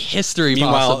in movie history.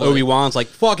 Meanwhile, possibly. Obi-Wan's like,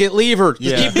 fuck it, leave her. Just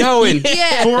Yeah. keep going.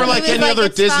 Yeah. For He like was any other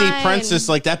 "It's Disney fine." princess,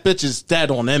 like that bitch is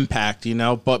dead on impact, you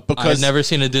know. But because I've never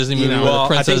seen a Disney movie know, where Well,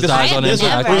 the I think princess this, dies on this was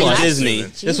impact. Never. pre-Disney.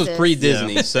 Jesus. This was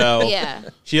pre-Disney, so Yeah.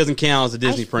 she doesn't count as a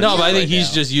Disney princess. No, but I think right he's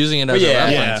now. just using it as Yeah.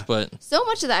 a Yeah. reference. But So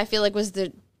much of that I feel like was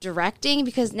the directing,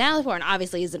 because Natalie Portman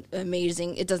obviously is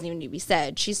amazing. It doesn't even need to be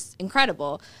said. She's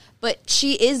incredible. But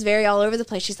she is very all over the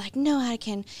place. She's like, no,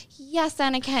 Anakin. Yes,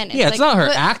 Anakin. yeah, it's not her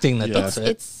but acting that does it.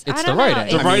 it's- I the don't know. writing. the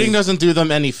It's- writing doesn't do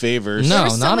them any favors. No. There were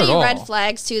so not at many all. red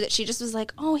flags too that she just was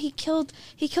like, oh, he killed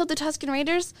the Tusken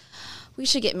Raiders. We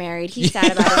should get married. He's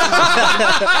sad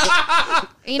about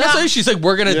it. You know, That's why she's like,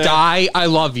 we're gonna Yeah. die. I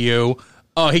love you.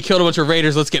 Oh, he killed a bunch of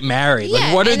raiders. Let's get married. yeah.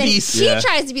 Like, what are and then these? He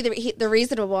tries to be the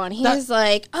reasonable one. He's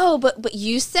like, oh, but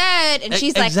you said, and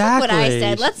she's like, fuck what I Exactly.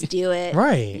 said. Let's do it.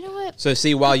 Right. You know what? So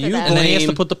see, while Good for you that. And then he has to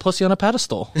blame, put the pussy on a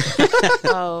pedestal.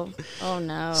 Oh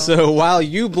no. so while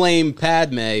you blame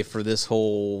Padme for this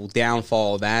whole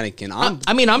downfall of Anakin,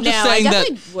 I mean, I'm just No, I saying that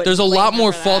definitely wouldn't there's a blame lot her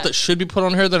more for fault that. that should be put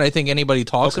on her than I think anybody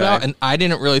talks Okay. about, and I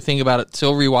didn't really think about it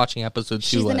till rewatching episode 2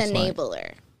 She's an last night.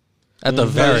 enabler. At the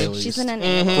very least. She's an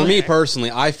enabler. for me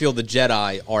personally, I feel the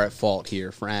Jedi are at fault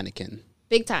here for Anakin.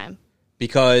 Big time.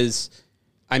 Because,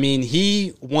 I mean,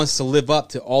 he wants to live up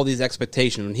to all these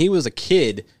expectations. When he was a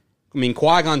kid, I mean,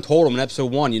 Qui-Gon told him in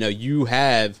episode 1, you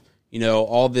have,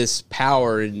 all this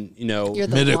power and, You're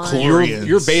the Midichlorians. one.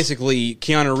 you're basically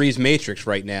Keanu Reeves' Matrix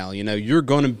right now. You're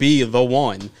going to be the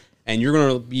one, and you're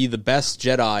going to be the best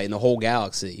Jedi in the whole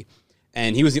galaxy.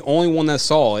 And he was the only one that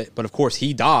saw it, but of course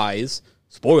he dies.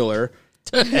 Spoiler.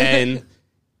 And,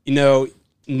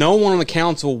 no one on the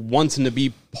council wants him to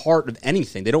be part of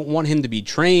anything. They don't want him to be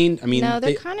trained. I mean, No, they're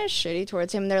they- kind of shitty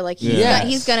towards him. They're like, Yes.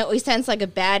 he sense like a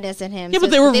badness in him. Yeah, so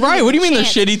but they were don't right. give What do you him mean a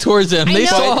they're chance. shitty towards him? I They know,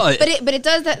 saw it. but it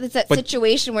does that. It's that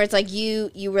situation where it's like you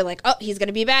were like, oh, he's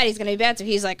gonna be bad. He's gonna be bad. So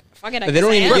he's like, fuck it. I But they guess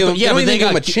don't I even am. give him- they don't even give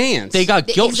him a gu- chance. They got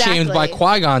guilt shamed by Exactly.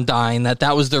 Qui-Gon dying.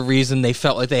 That was the reason they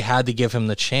felt like they had to give him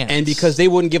the chance. And because they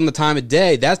wouldn't give him the time of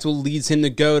day, that's what leads him to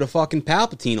go to fucking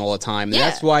Palpatine all the time. And Yeah.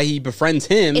 that's why he befriends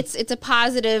him. It's a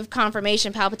positive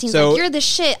confirmation. Palpatine's So- like, you're the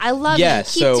shit. I love yeah, you.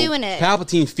 Keep so doing it.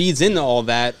 Palpatine feeds into all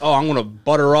that. Oh, I'm going to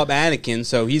butter up Anakin,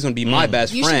 so he's going to be my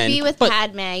best you friend. should be with But-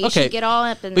 Padme. You okay. should get all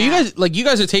up in But that. you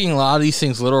guys are taking a lot of these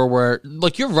things literal where,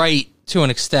 like, you're right to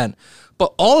an extent.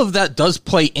 But all of that does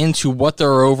play into what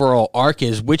their overall arc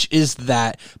is, which is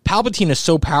that Palpatine is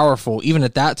so powerful, even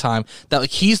at that time, that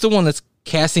like he's the one that's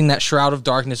casting that shroud of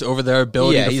darkness over their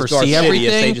ability Yeah, to he's foresee Darth Sidious,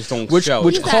 everything, they just don't which show it.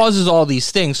 which He's that- causes all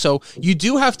these things. So you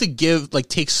do have to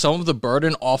take some of the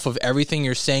burden off of everything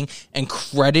you're saying and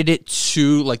credit it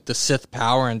to like the Sith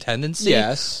power and tendency.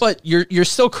 Yes. but you're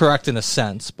still correct in a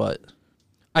sense. But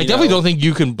I definitely don't think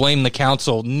you can blame the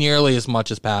council nearly as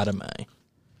much as Padme.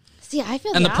 See, I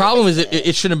feel And the the problem is opposite.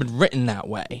 it shouldn't have been written that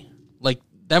way. Like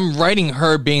them writing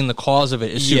her being the cause of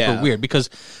it is super Yeah. weird because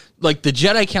like the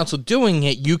Jedi Council doing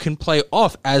it, you can play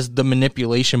off as the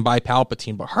manipulation by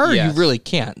Palpatine, but her Yes. you really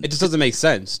can't. It just doesn't make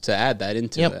sense to add that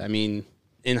into Yep. it. I mean,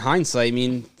 in hindsight,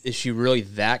 is she really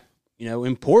that,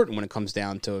 important when it comes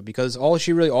down to it? Because all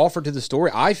she really offered to the story,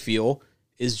 I feel,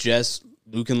 is just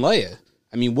Luke and Leia.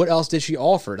 I mean, what else did she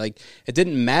offer? Like, it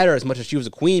didn't matter as much as she was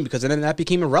a queen because then that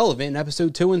became irrelevant in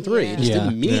episode 2 and 3. It just Yeah.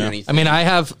 didn't mean anything. I mean,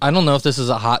 I don't know if this is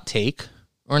a hot take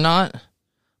or not,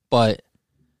 but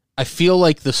I feel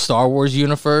like the Star Wars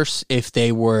universe, if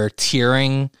they were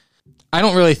tiering, I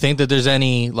don't really think that there's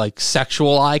any like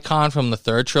sexual icon from the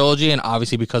third trilogy, and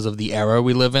obviously because of the era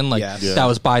we live in, like that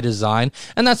was by design,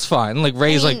 and that's fine. Like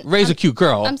Rey's a cute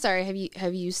girl. I'm sorry.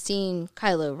 Have you seen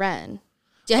Kylo Ren?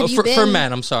 Have you for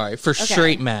men, I'm sorry, for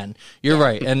straight men. You're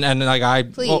right, and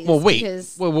like Please, well wait,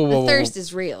 because whoa, the thirst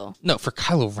is real. no, for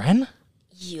Kylo Ren.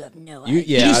 You have no idea.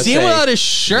 Did you see him without his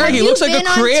shirt? Have He you looks like a been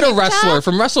on creator TikTok? wrestler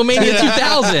from WrestleMania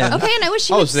 2000. Okay, and I wish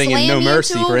he I would was thinking slam No you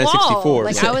Mercy into for a wall. N64.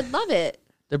 Like, I would love it.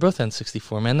 They're both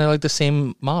N64, man. They're like the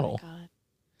same model. God.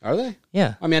 Are they?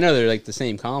 Yeah. I mean, I know they're like the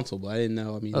same console, but I didn't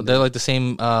know. I mean, They're like the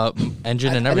same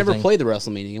engine and I everything. never played the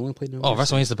WrestleMania. I only played No Oh,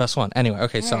 Mercy. WrestleMania's the best one. Anyway,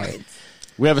 okay, sorry.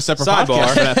 We have a separate Sidebar. podcast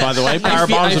for that, by the way. Power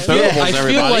bombs and pokeballs, I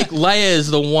everybody. feel like Leia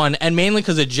is the one, and mainly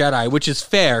because of Jedi, which is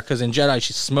fair, because in Jedi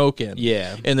she's smoking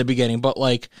Yeah. in the beginning. But,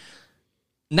 like,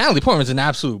 Natalie Portman's an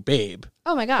absolute babe.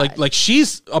 Oh my God. Like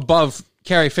she's above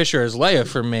Carrie Fisher as Leia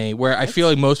for me, where I feel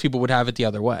like most people would have it the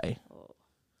other way.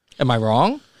 Am I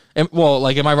wrong? Am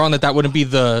I wrong that wouldn't be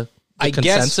the I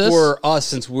consensus? guess for us,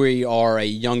 since we are a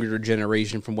younger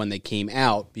generation from when they came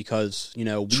out, because we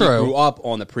True. grew up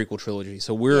on the prequel trilogy,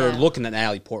 so we're Yeah. looking at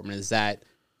Natalie Portman as that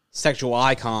sexual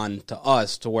icon to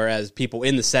us. To whereas people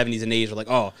in the 70s and 80s are like,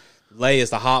 "Oh,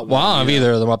 Leia's the hot Well, one." I don't have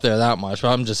either of them up there that much, but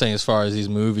I'm just saying as far as these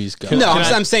movies go. No,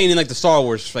 I'm saying in like the Star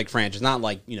Wars like franchise, not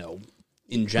like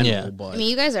in general. Yeah. But I mean,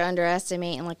 you guys are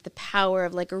underestimating like the power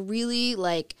of like a really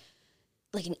like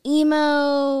an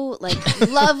emo, like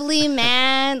lovely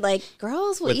man. Like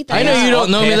girls will eat that. I know up. you don't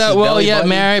know me Past that his well belly yet, button.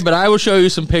 Mary, but I will show you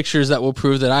some pictures that will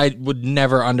prove that I would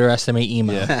never underestimate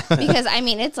emo. Because I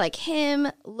mean, it's like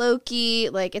him, Loki,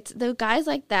 like it's the guys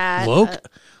like that. Loki?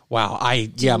 Wow,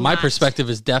 my not. perspective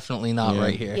is definitely not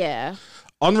right here. Yeah.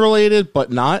 Unrelated,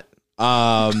 but not.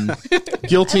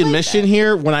 Guilty admission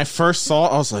here. When I first saw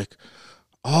it, I was like,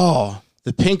 oh,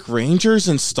 the Pink Rangers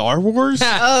in Star Wars?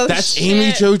 Oh, That's shit.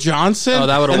 Amy Jo Johnson? Oh,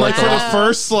 that would've And like worked for a the lot.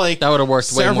 first like That would've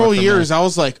worked way more several for years, me. I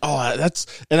was like, oh, that's,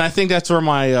 and I think that's where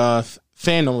my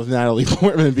fandom of Natalie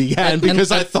Portman began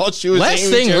because I thought she was Last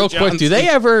Amy thing, Jo real quick, do they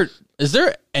Johnson. ever? Is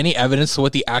there any evidence to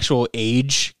what the actual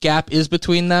age gap is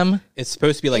between them? it's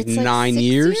supposed to be like It's like 9 6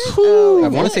 years. Oh, I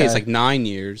want to say it's okay. like 9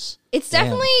 years. It's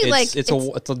definitely like It's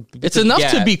It's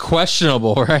enough to be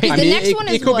questionable, right? I The mean, next one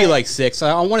is it could be what? like 6.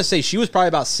 I want to say she was probably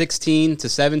about 16 to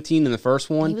 17 in the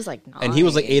first one. He was like and he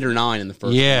was like 9. 8 or 9 in the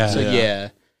first Yeah. one. So Yeah.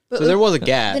 But so there was a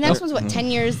gap. the next one's what 10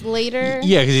 years later.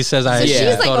 Yeah, because he says I. So Yeah.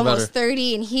 she's like thought about almost her.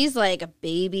 30, and he's like a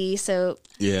baby. So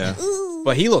Yeah.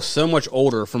 But he looks so much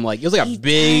older from like, it was like He a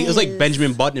big, it was like does.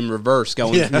 Benjamin Button in reverse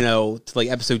going, to like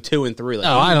episode 2 and 3. Like,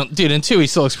 Oh, I don't, dude. In 2, he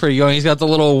still looks pretty young. He's got the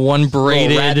little one little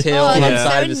braided. rat tail oh, on the that's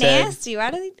side of so his head. nasty.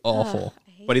 Why do they? Awful.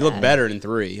 I hate But he looked that. better in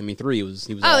 3. I mean, 3 he was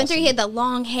Oh, awesome. and 3 he had the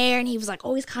long hair, and he was like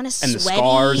always kind of And sweaty. the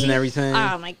scars and everything.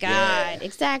 Oh my god,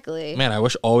 exactly. Man, I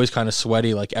wish always kind of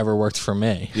sweaty like ever worked for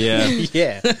me. Yeah.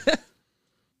 Yeah.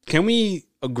 Can we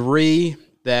agree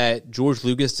that George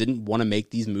Lucas didn't want to make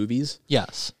these movies?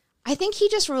 Yes. I think he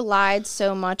just relied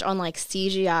so much on like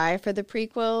CGI for the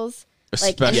prequels.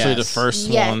 Especially Yes. the first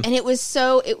Yeah, one. and it was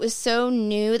so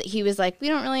new that he was like, we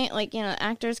don't really like,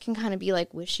 actors can kind of be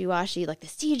like wishy-washy, like the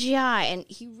CGI, and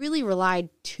he really relied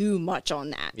too much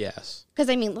on that. Yes. Because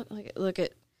I mean, look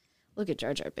at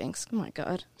Jar Jar Binks. Oh my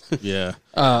god. Yeah.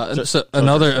 So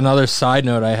another side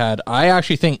note I had, I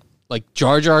actually think like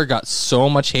Jar Jar got so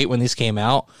much hate when these came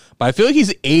out, but I feel like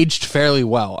he's aged fairly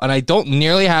well, and I don't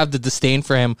nearly have the disdain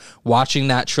for him watching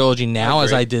that trilogy now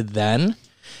as I did then.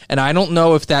 And I don't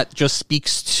know if that just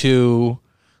speaks to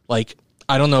like,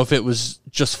 I don't know if it was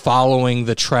just following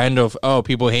the trend of, oh,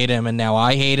 people hate him and now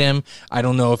I hate him. I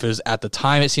don't know if it was at the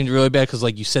time it seemed really bad because,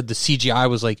 like you said, the CGI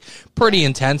was like pretty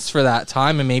intense for that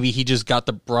time, and maybe he just got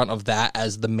the brunt of that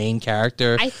as the main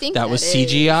character. I think that was that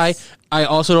CGI. is. I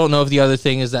also don't know if the other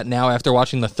thing is that now after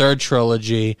watching the third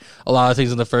trilogy, a lot of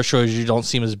things in the first trilogy don't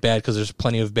seem as bad because there's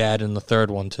plenty of bad in the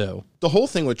third one too. The whole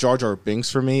thing with Jar Jar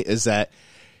Binks for me is that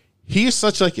he is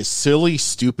such like a silly,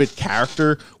 stupid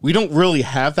character. We don't really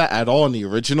have that at all in the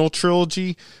original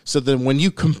trilogy. So then when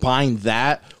you combine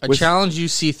that I with challenge you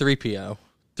C-3PO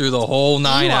through the whole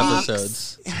 9 Ewoks.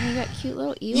 episodes. And you got cute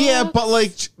little Ewoks. yeah, but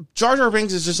like Jar Jar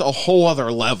Binks is just a whole other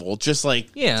level, just like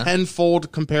Yeah.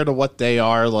 tenfold compared to what they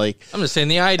are. Like, I'm just saying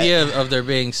the idea of their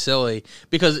being silly,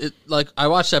 because it, like I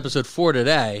watched episode 4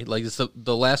 today, like it's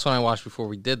the last one I watched before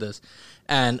we did this,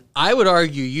 and I would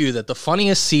argue that the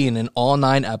funniest scene in all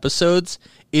 9 episodes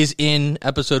is in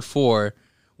episode 4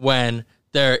 when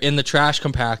they're in the trash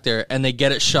compactor and they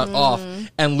get it shut off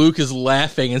and Luke is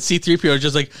laughing and C-3PO is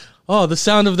just like, oh, the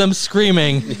sound of them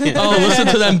screaming. Oh, listen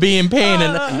to them be in pain.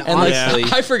 And like, Honestly.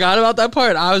 I forgot about that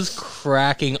part. I was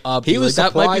cracking up. He was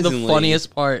that might be the surprisingly-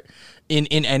 funniest part in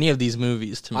any of these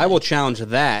movies to me. I will challenge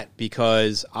that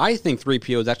because I think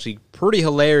 3PO is actually pretty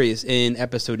hilarious in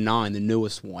episode 9, the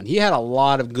newest one. He had a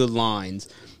lot of good lines.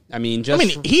 I mean,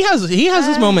 he has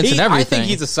his moments and everything. I think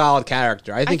he's a solid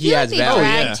character. I think he feel adds like they value.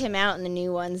 dragged him out in the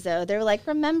new ones, though. They were like,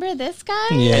 "Remember this guy?"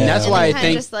 Yeah. And that's why I kinda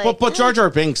think- just like, But Jar Jar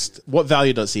Binks, what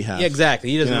value does he have? Yeah, exactly.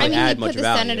 He doesn't Yeah. I really mean, he add put much the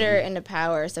value. senator into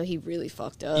power, so he really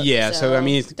fucked up. Yeah, so, I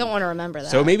mean, don't want to remember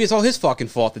that. So maybe it's all his fucking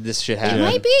fault that this shit it happened.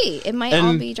 might be. It might all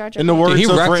And be Jar Jar. in the Binks. words Dude,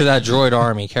 he of wrecked Ra- that droid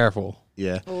army. Careful.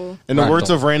 Yeah. Ooh. In the Right. words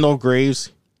of Randall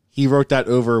Graves, he wrote that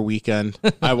over a weekend.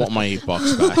 I want my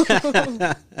 $8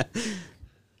 back.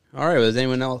 All right, well, does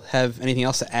anyone else have anything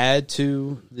else to add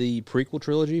to the prequel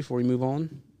trilogy before we move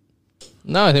on?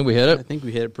 No, I think we hit I it. think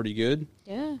we hit it pretty good.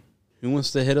 Yeah, Who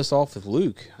wants to hit us off with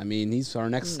Luke? I mean, he's our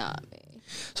next... not me.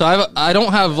 So I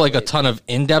don't have like a ton of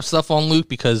in-depth stuff on Luke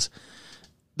because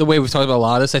the way we've talked about a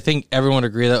lot of this, I think everyone would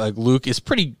agree that like Luke is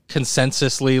pretty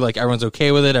consensusly like everyone's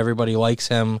okay with it. Everybody likes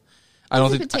him. I don't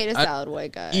He's a think potato salad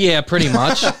white guy. Yeah, pretty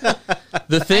much.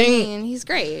 The I thing mean, he's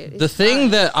great. the He's thing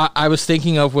fine. that I was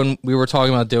thinking of when we were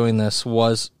talking about doing this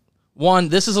was one,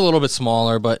 this is a little bit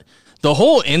smaller, but the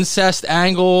whole incest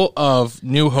angle of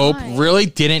New Hope Why? really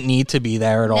didn't need to be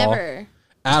there at all. Never.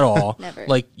 At all. Never.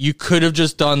 Like, you could have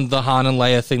just done the Han and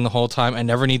Leia thing the whole time and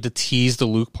never need to tease the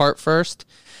Luke part first.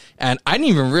 And I didn't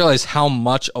even realize how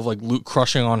much of, like, Luke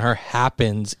crushing on her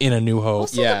happens in A New Hope.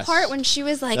 Also, Yes. the part when she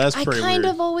was like, That's "I pretty kind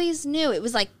weird. of always knew." It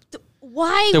was like,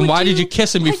 why? Then would why did you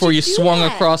kiss him why'd before you do swung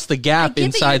that? across the I gap get that you're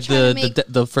inside trying to make-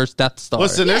 the first Death Star?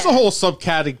 Listen, there's a Yeah. whole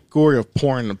subcategory of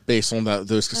porn based on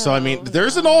those. So, I mean,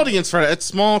 there's an audience for it. It's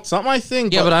small. It's not my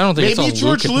thing. Yeah, but I don't think maybe it's on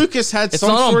George Lucas. Lucas had It's some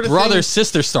not sort on of brother thing.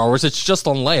 sister Star Wars. It's just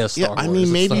on Leia Star Yeah, Wars. I mean,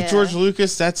 It's maybe not- Yeah. George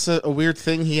Lucas. That's a weird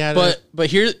thing he had. But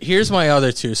here's my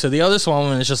other two. So the other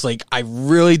one is just like I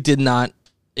really did not.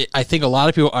 I think a lot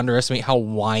of people underestimate how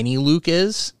whiny Luke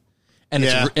is, and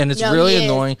Yeah. it's No, really he is.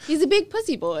 annoying. He's a big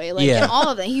pussy boy, like Yeah. in all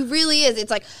of them. He really is. It's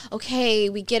like, okay,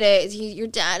 we get it. Your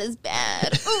dad is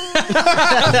bad.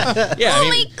 Yeah, Oh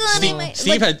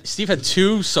my God, Steve had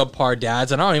two subpar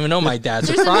dads, and I don't even know my dad.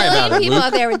 So There's a cry about million it, people Luke.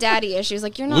 out there with daddy issues.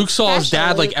 Like you're not. Luke saw his special,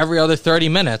 dad like Luke. every other 30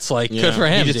 minutes. Like Yeah. good for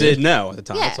him. He just dude. didn't know at the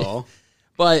time, Yeah. that's all.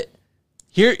 But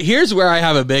here's where I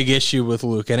have a big issue with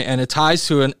Luke, and it ties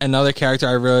to another character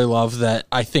I really love that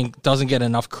I think doesn't get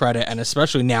enough credit, and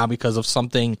especially now because of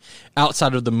something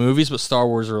outside of the movies but Star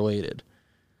Wars related.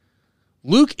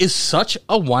 Luke is such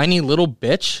a whiny little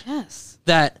bitch Yes.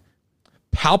 that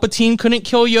Palpatine couldn't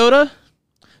kill Yoda,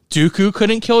 Dooku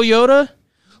couldn't kill Yoda,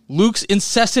 Luke's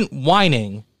incessant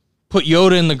whining put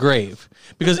Yoda in the grave.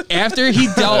 Because after he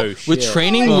dealt with shit.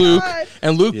 training Oh my Luke God.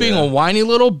 and Luke being a whiny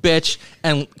little bitch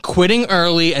and quitting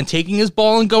early and taking his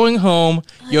ball and going home,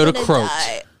 Yoda croaked.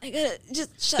 I gotta just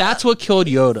shut That's up. what killed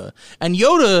Yoda. And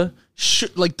Yoda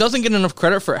doesn't get enough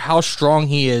credit for how strong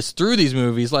he is through these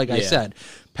movies. Like I Yeah. said,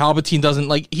 Palpatine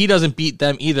doesn't beat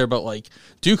them either, but like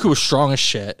Dooku was strong as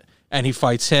shit and he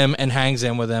fights him and hangs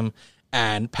in with him.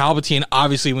 And Palpatine,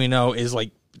 obviously we know, is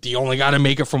like the only guy to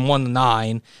make it from 1 to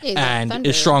 9 Yeah, he's like and Thunder.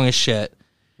 is strong as shit.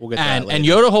 We'll get to that And later.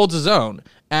 Yoda holds his own.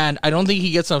 And I don't think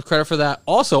he gets enough credit for that.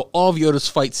 Also, all of Yoda's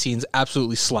fight scenes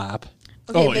absolutely slap.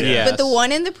 Okay, Oh, but, yes. but the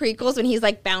one in the prequels when he's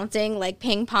like bouncing, like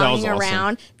ping That was ponging awesome.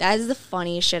 around, that is the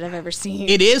funniest shit I've ever seen.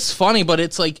 It is funny, but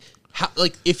it's like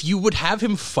if you would have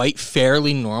him fight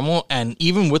fairly normal, and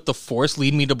even with the Force,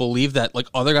 lead me to believe that like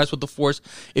other guys with the Force,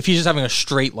 if he's just having a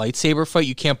straight lightsaber fight,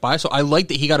 you can't buy. So I like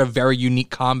that he got a very unique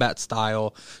combat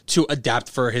style to adapt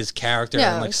for his character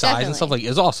Yeah, and like size and definitely. stuff. Like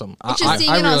it's awesome. Just seeing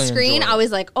it on really screen, enjoy it. I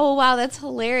was like, oh wow, that's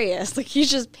hilarious. Like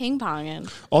he's just ping ponging.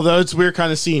 although it's weird,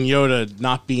 kind of seeing Yoda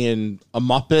not being a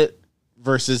Muppet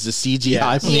versus the CGI.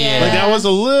 Yeah. Like that was a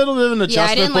little bit of an Yeah,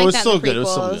 I adjustment, didn't but like it was that still in the good. It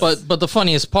was still prequels. good. But the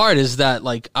funniest part is that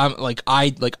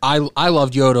I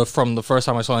loved Yoda from the first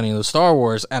time I saw any of the Star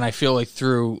Wars, and I feel like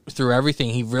through everything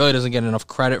he really doesn't get enough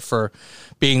credit for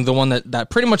being the one that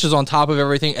pretty much is on top of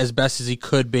everything as best as he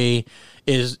could be.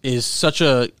 Is such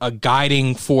a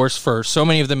guiding force for so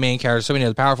many of the main characters, so many of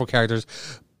the powerful characters,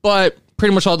 but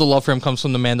pretty much all the love for him comes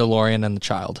from the Mandalorian and the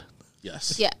child.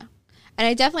 Yes. Yeah.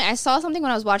 And I saw something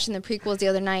when I was watching the prequels the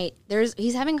other night.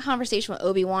 He's having a conversation with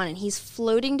Obi-Wan and he's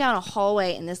floating down a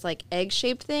hallway in this like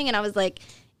egg-shaped thing and I was like,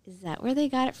 is that where they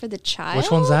got it for the child? Which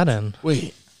one's that in?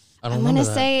 Wait. I don't I'm remember gonna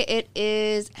that. say it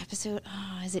is episode.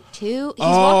 Oh, is it 2? He's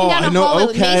Oh, walking down a I know. hallway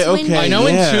with Okay, Mace okay. Windu. I know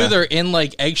Yeah. in 2 they're in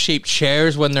like egg-shaped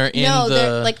chairs when they're in No, the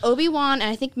they're like Obi-Wan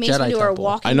and I think Mace Jedi Windu are Temple.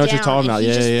 walking I know what down, you're talking and about. he's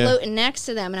Yeah, just yeah. floating next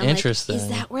to them, and I'm Interesting. like, is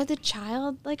that where the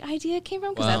child like idea came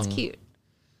from? Because that's cute.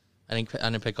 I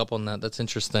didn't pick up on that. That's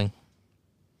interesting.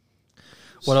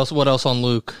 What else on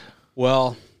Luke?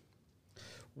 Well,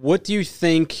 what do you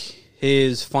think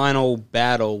his final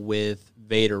battle with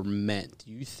Vader meant?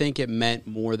 Do you think it meant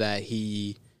more that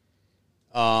he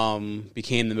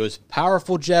became the most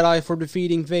powerful Jedi for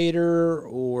defeating Vader,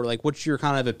 or like what's your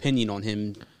kind of opinion on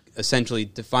him essentially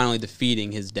finally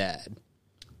defeating his dad?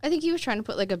 I think he was trying to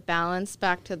put like a balance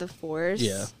back to the Force.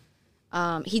 Yeah.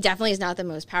 He definitely is not the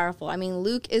most powerful. I mean,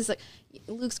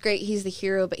 Luke's great. He's the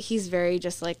hero, but he's very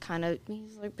just like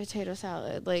he's like potato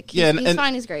salad. Like he's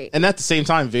fine. He's great. And at the same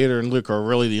time, Vader and Luke are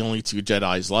really the only two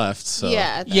Jedis left. So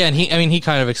Yeah, and he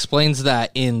kind of explains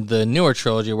that in the newer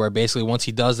trilogy, where basically once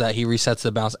he does that, he resets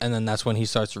the balance, and then that's when he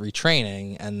starts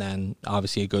retraining, and then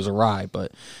obviously it goes awry.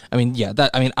 But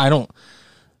I don't.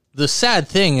 The sad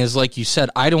thing is, like you said,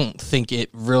 I don't think it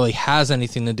really has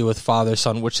anything to do with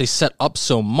father-son, which they set up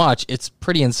so much. It's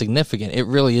pretty insignificant. It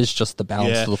really is just the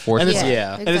balance of the Force. And it's,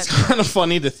 exactly. and it's kind of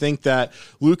funny to think that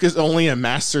Luke is only a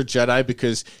master Jedi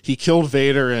because he killed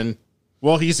Vader and,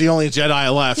 well, he's the only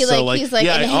Jedi left. He's I'm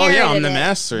inherited the it.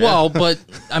 master. Well, but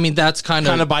I mean, that's kind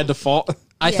of by default.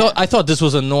 I thought this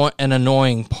was an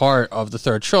annoying part of the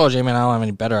third trilogy. I mean, I don't have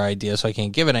any better idea, so I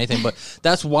can't give it anything. But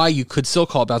that's why you could still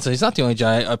call it balance. He's not the only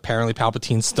Jedi. Apparently,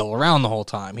 Palpatine's still around the whole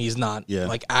time. He's not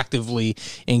like actively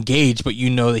engaged, but you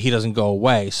know that he doesn't go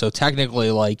away. So technically,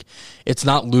 like, it's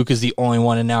not Luke is the only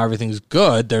one, and now everything's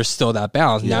good. There's still that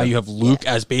balance. Now you have Luke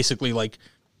as basically like.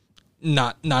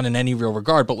 Not in any real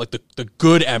regard, but like the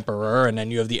good emperor, and then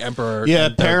you have the emperor. Yeah,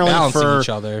 apparently balancing for each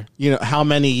other. How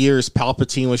many years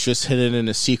Palpatine was just hidden in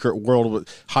a secret world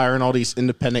with hiring all these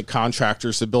independent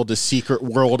contractors to build a secret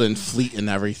world and fleet and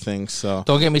everything. So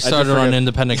don't get me started on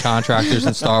independent contractors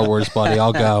in Star Wars, buddy.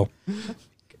 I'll go.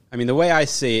 I mean, the way I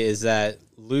see it is that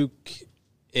Luke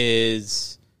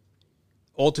is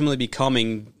ultimately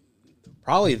becoming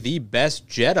probably the best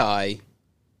Jedi.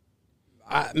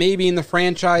 Maybe in the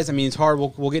franchise. I mean, it's hard.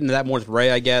 We'll get into that more with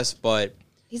Rey, I guess. But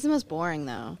he's the most boring,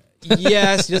 though.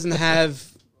 Yes, he doesn't have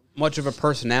much of a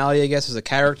personality, I guess, as a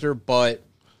character. But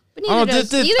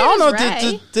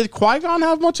did Qui-Gon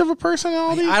have much of a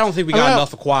personality? I don't think we got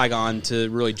enough of Qui-Gon to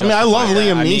really justify I love that.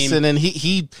 Liam Neeson, and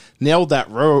he nailed that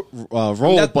role,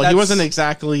 but he wasn't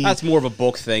exactly... That's more of a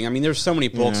book thing. I mean, there's so many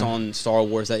books on Star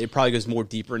Wars that it probably goes more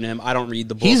deeper in him. I don't read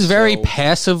the books. He's very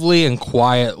passively and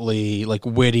quietly, like,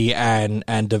 witty and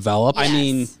developed. Yes. I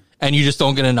mean... And you just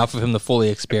don't get enough of him to fully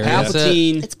experience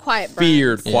Palpatine It's quiet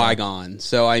feared burns. Qui-Gon.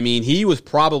 So, I mean, he was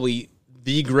probably...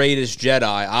 the greatest Jedi,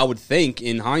 I would think,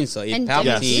 in hindsight. And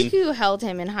Palpatine, Dooku held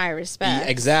him in high respect.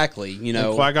 Exactly.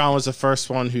 And Qui-Gon was the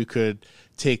first one who could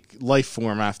take life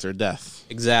form after death.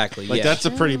 Exactly. Like, that's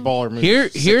a pretty baller move.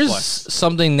 Here's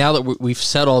something, now that we've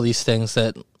said all these things,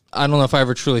 that I don't know if I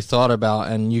ever truly thought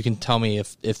about, and you can tell me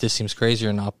if this seems crazy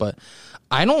or not, but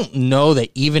I don't know that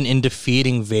even in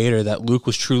defeating Vader that Luke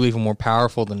was truly even more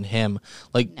powerful than him.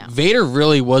 Like, no. Vader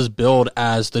really was billed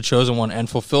as the chosen one and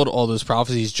fulfilled all those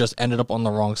prophecies, just ended up on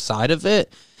the wrong side of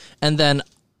it. And then,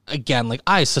 again, like,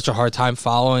 I have such a hard time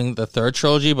following the third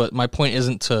trilogy, but my point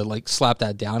isn't to, like, slap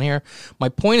that down here. My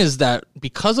point is that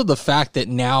because of the fact that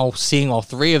now seeing all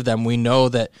three of them, we know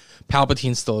that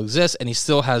Palpatine still exists and he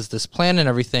still has this plan and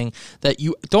everything, that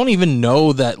you don't even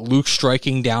know that Luke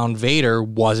striking down Vader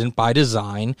wasn't by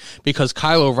design, because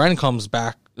Kylo Ren comes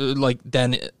back, like,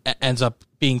 then ends up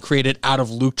being created out of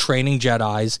Luke training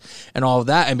Jedis and all of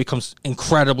that, and becomes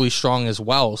incredibly strong as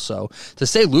well. So to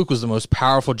say Luke was the most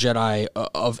powerful Jedi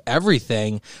of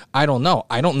everything, I don't know.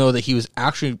 I don't know that he was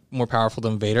actually more powerful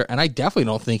than Vader, and I definitely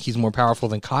don't think he's more powerful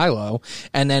than Kylo.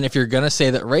 And then if you're going to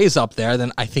say that Rey's up there,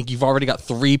 then I think you've already got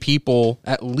three people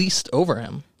at least over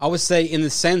him. I would say in the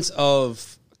sense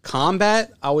of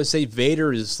combat, I would say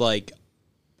Vader is like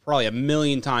probably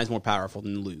 1,000,000 times more powerful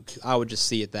than Luke. I would just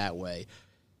see it that way.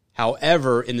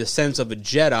 However, in the sense of a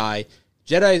Jedi,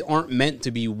 Jedi aren't meant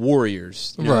to be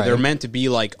warriors. Right. They're meant to be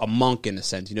like a monk in a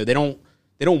sense. They don't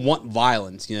want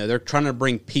violence. They're trying to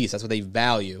bring peace. That's what they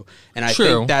value. And I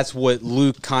think that's what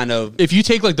Luke kind of... If you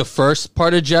take like the first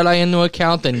part of Jedi into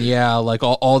account, then like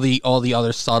all the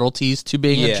other subtleties to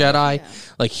being a Jedi,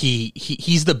 like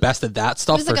he's the best at that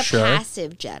stuff for sure. He's like a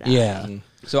passive Jedi. Yeah.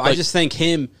 So I just think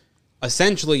him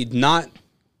essentially not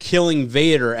killing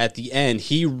Vader at the end,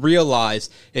 he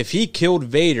realized if he killed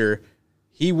Vader,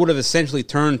 he would have essentially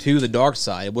turned to the dark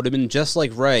side. It would have been just like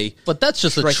Rey. But that's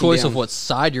just a choice of what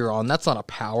side you're on. That's not a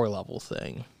power level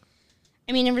thing.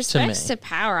 I mean, in respects to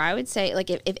power, I would say,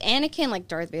 like, if Anakin, like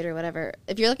Darth Vader, whatever,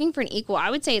 if you're looking for an equal, I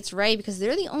would say it's Rey, because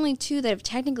they're the only two that have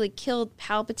technically killed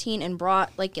Palpatine and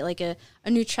brought like a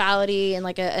neutrality and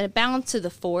like a balance to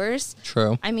the Force.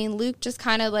 True. I mean, Luke just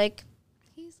kind of like...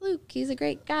 Luke. He's a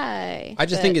great guy. I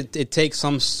just think it takes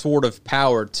some sort of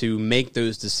power to make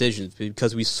those decisions,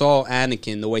 because we saw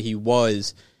Anakin the way he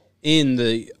was in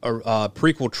the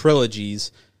prequel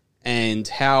trilogies, and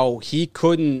how he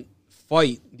couldn't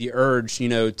fight the urge,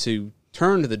 to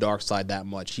turn to the dark side that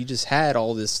much. He just had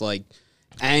all this like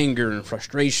anger and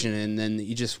frustration, and then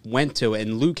he just went to it.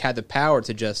 And Luke had the power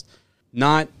to just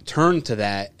not turn to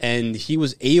that, and he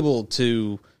was able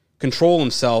to control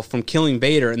himself from killing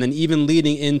Vader. And then even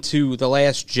leading into The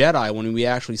Last Jedi, when we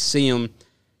actually see him,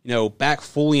 back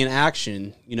fully in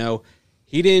action,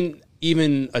 he didn't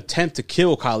even attempt to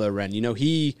kill Kylo Ren.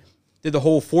 He did the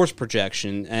whole force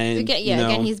projection, and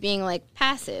again, he's being like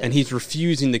passive, and he's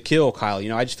refusing to kill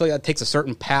Kylo. I just feel like that takes a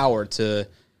certain power to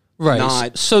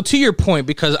not. So to your point,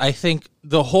 because I think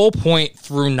the whole point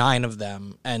through 9 of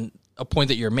them, and a point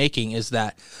that you're making, is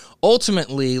that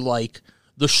ultimately, like,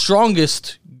 the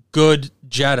strongest good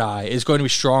Jedi is going to be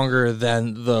stronger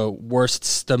than the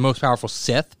most powerful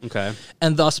Sith. Okay.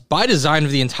 And thus, by design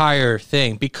of the entire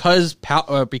thing, because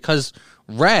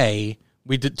Rey,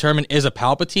 we determine, is a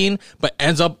Palpatine, but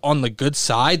ends up on the good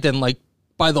side, then, like,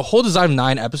 by the whole design of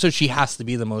 9 episodes, she has to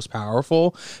be the most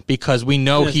powerful, because we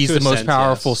know he's the most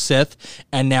powerful Sith,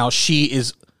 and now she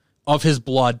is of his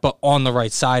blood, but on the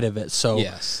right side of it. So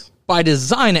yes, by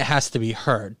design, it has to be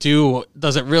her.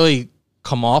 Does it really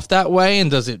come off that way, and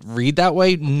does it read that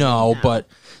way? No, but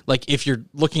like, if you're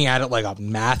looking at it like a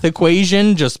math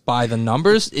equation, just by the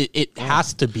numbers, it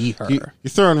has to be her. You're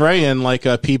throwing Ray in like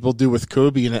people do with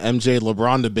Kobe in an MJ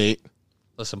LeBron debate.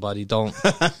 Listen, buddy, don't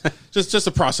just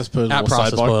a process potable at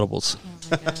process sidebar. potables. Oh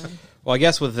my God. Well, I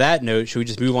guess with that note, should we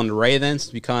just move on to Rey then?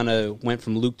 Since we kind of went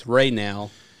from Luke to Rey now.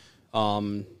 He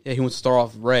wants to start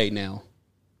off with Rey now.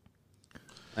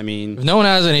 I mean, If no one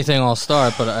has anything, I'll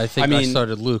start, but I think I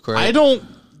started Luke, right?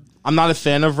 I'm not a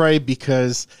fan of Rey,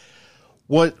 because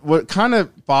what kind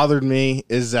of bothered me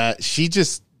is that she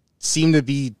just seemed to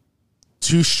be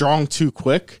too strong too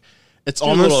quick. It's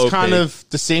almost kind of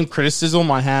the same criticism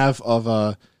I have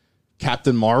of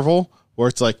Captain Marvel, where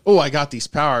it's like, oh, I got these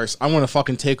powers, I'm going to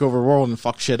fucking take over the world and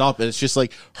fuck shit up. And it's just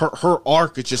like her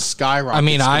arc is just skyrocketing. I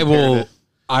mean,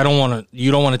 I don't want to.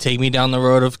 You don't want to take me down the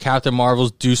road of Captain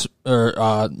Marvel's Deuce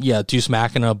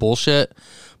Machina bullshit,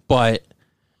 but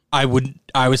I would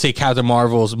say Captain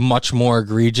Marvel is much more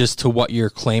egregious to what you're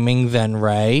claiming than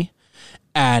Rey,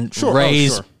 and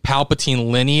Rey's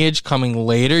Palpatine lineage coming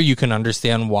later. You can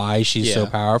understand why she's so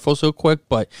powerful so quick,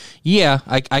 but yeah,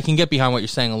 I can get behind what you're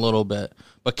saying a little bit.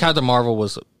 But Captain Marvel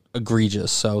was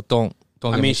egregious, so don't.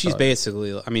 I mean, she's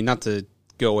basically. I mean, not to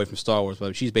go away from Star Wars,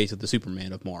 but she's basically the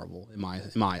Superman of Marvel in my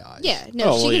eyes. Yeah,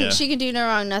 no, she can do no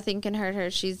wrong. Nothing can hurt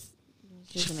her. She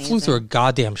amazing. Flew through a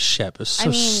goddamn ship. It's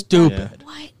so stupid.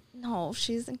 What? No,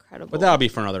 she's incredible. But that'll be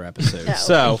for another episode. No,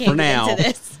 so we can't for get now, into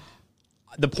this.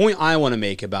 the point I want to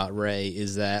make about Rey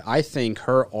is that I think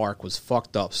her arc was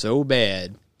fucked up so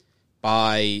bad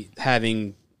by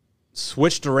having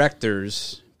switched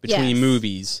directors between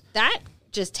movies. That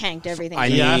just tanked everything.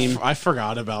 I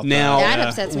forgot about now, that. That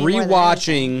upsets me more than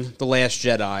rewatching The Last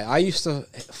Jedi, I used to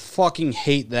fucking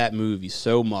hate that movie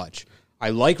so much. I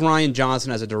like Rian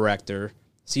Johnson as a director.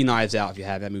 See Knives Out if you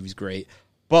have. That movie's great.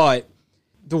 But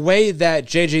the way that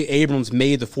J.J. Abrams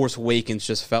made The Force Awakens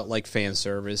just felt like fan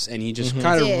service, and he just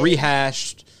kind of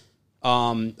rehashed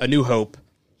A New Hope.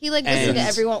 He listened to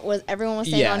everyone was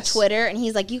saying on Twitter, and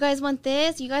he's like, "You guys want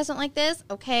this? You guys don't like this?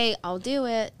 Okay, I'll do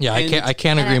it." Yeah, I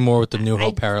can't agree more with the New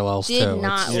Hope parallels too.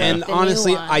 And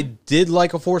honestly, I did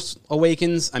like A Force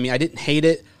Awakens. I mean, I didn't hate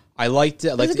it. I liked it.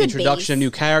 I liked the introduction of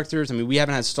new characters. I mean, we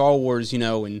haven't had Star Wars,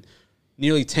 in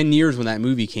nearly 10 years when that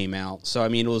movie came out. So, I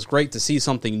mean, it was great to see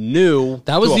something new.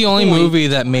 That was the only movie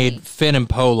that made Finn and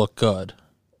Poe look good.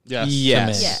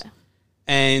 Yes. Yeah.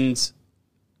 And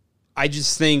I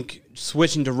just think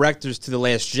switching directors to The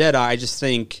Last Jedi, I just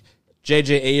think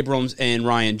J.J. Abrams and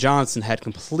Rian Johnson had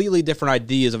completely different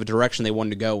ideas of a direction they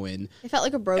wanted to go in. It felt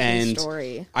like a broken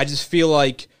story. I just feel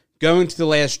like going to The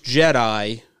Last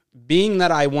Jedi, being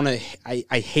that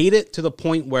I hate it to the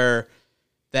point where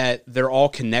that they're all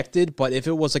connected, but if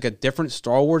it was like a different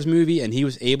Star Wars movie and he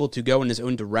was able to go in his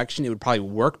own direction, it would probably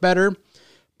work better.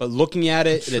 But looking at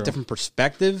it in a different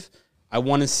perspective, I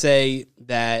want to say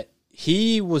that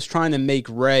he was trying to make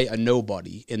Rey a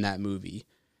nobody in that movie.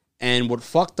 And what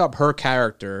fucked up her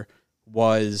character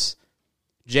was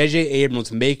J.J.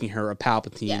 Abrams making her a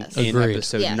Palpatine in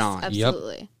episode 9.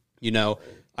 Absolutely.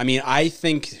 I mean, I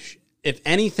think, if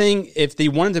anything, if they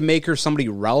wanted to make her somebody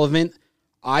relevant,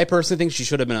 I personally think she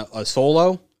should have been a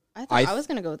Solo. I thought I was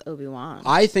going to go with Obi-Wan.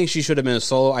 I think she should have been a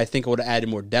Solo. I think it would have added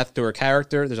more depth to her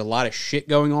character. There's a lot of shit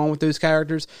going on with those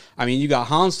characters. I mean, you got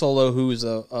Han Solo, who's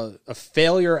a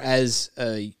failure as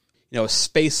a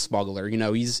space smuggler.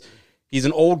 He's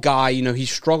an old guy. He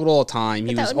struggled all the time.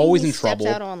 He was always in trouble.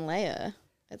 Stepped out on Leia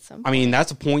at some point. I mean,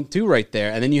 that's a point too, right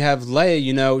there. And then you have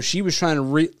Leia. She was trying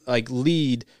to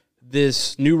lead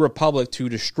this new republic to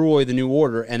destroy the New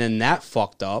Order, and then that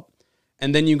fucked up.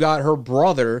 And then you got her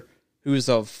brother, who's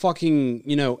a fucking,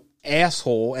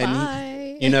 asshole.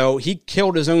 And, he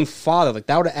killed his own father. Like,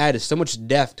 that would have added so much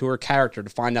depth to her character to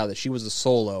find out that she was a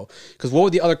Solo. Because what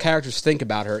would the other characters think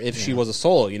about her if she was a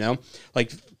Solo,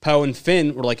 Like, Poe and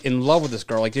Finn were, in love with this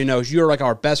girl. Like, you're,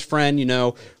 our best friend,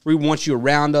 we want you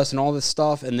around us and all this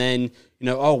stuff. And then,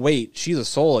 oh, wait, she's a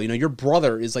Solo. Your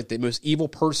brother is, the most evil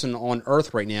person on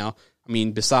Earth right now. I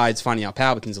mean, besides finding out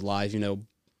Palpatine's alive,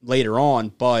 later on.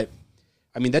 But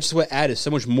I mean, that's just what added so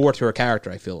much more to her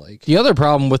character, I feel like. The other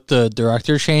problem with the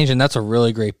director change, and that's a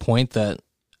really great point that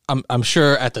I'm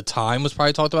sure at the time was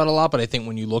probably talked about a lot, but I think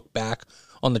when you look back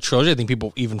on the trilogy, I think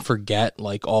people even forget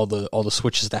all the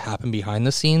switches that happen behind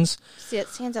the scenes. See, it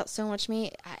stands out so much to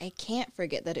me. I can't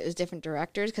forget that it was different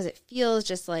directors because it feels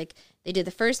just like they did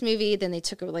the first movie, then they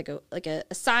took a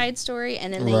side story,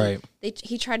 and then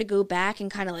he tried to go back and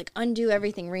kind of undo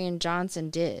everything Rian Johnson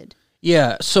did.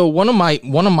 Yeah, so one of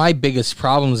my biggest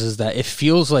problems is that it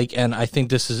feels like, and I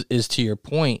think this is to your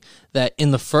point, that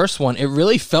in the first one, it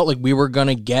really felt like we were going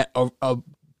to get a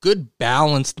good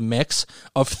balanced mix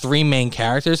of three main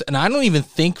characters, and I don't even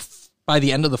think by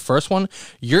the end of the first one,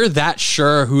 you're that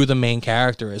sure who the main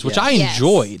character is, which I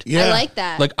enjoyed. Yeah. I like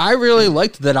that. I really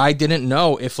liked that I didn't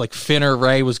know if Finn or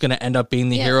Rey was going to end up being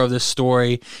the hero of this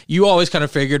story. You always kind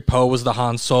of figured Poe was the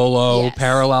Han Solo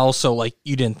parallel, so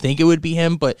you didn't think it would be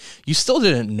him, but you still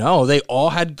didn't know. They all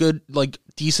had good,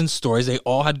 decent stories. They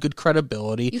all had good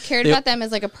credibility. You cared about them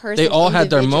as a person. They all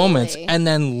had their moments, and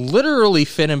then literally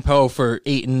Finn and Poe for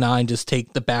 8 and 9 just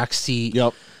take the back seat.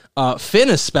 Yep. Finn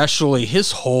especially,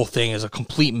 his whole thing is a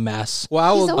complete mess.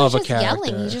 Well, he's always just character.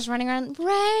 yelling. He's just running around. Ray.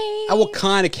 I will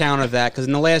kind of counter that because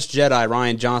in The Last Jedi,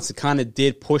 Rian Johnson kind of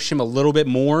did push him a little bit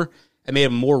more and made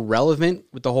him more relevant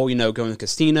with the whole, going to the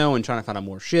casino and trying to find out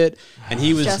more shit. And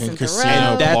he was Justin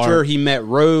and that's where he met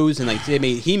Rose, and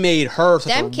he made her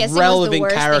such a relevant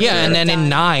character. Yeah, and then in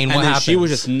 9, what happened? She was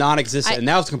just non-existent, and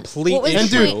that was a complete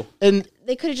issue. And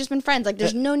they could have just been friends.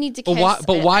 There's no need to.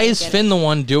 But why is Finn the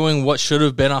one doing what should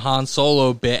have been a Han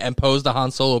Solo bit and posed the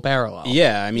Han Solo parallel?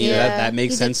 Yeah, I mean that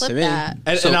makes sense to me.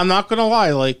 And I'm not gonna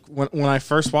lie, when I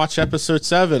first watched Episode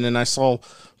 7 and I saw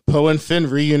Poe and Finn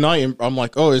reunite, and I'm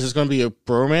like, oh, is this going to be a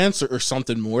bromance or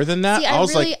something more than that? See, I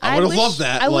was like, I would have loved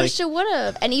that. I wish it would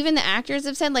have. And even the actors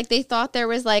have said they thought there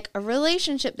was a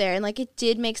relationship there, and it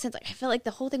did make sense. I feel like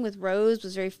the whole thing with Rose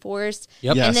was very forced.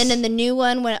 Yep. And then in the new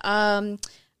one when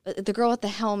the girl with the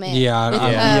helmet. Yeah,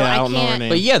 I don't know her name.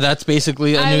 But yeah, that's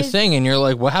basically a new thing, and you're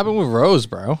like, what happened with Rose,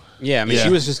 bro? Yeah, I mean, she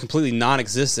was just completely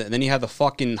non-existent, and then you have the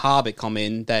fucking Hobbit come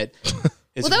in that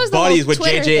is that was the buddies whole with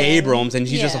Twitter J.J. thing. Abrams, and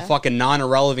he's just a fucking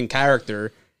non-irrelevant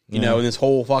character, in this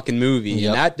whole fucking movie.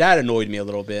 And that annoyed me a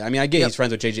little bit. I mean, I get he's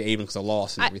friends with J.J. Abrams because of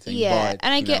Lost and everything. But,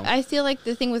 I feel like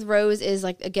the thing with Rose is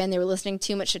again, they were listening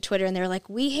too much to Twitter, and they're like,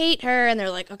 we hate her, and they're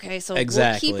like, okay, so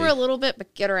we'll keep her a little bit,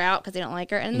 but get her out because they don't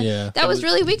like her. And that was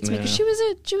really weak to me because she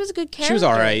was a good character. She was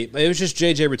all right. It was just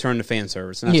J.J. returned to fan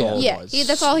service, and that's all it was.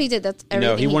 That's all he did. That's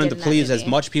everything he wanted to did please as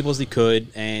much people as he could,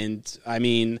 and I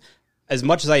mean, as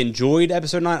much as I enjoyed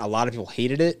Episode 9, a lot of people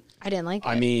hated it. I didn't like it.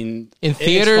 I mean, in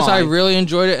theaters, I really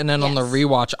enjoyed it, and then on the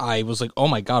rewatch, I was like, "Oh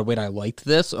my god, wait, I liked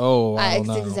this." Oh, that's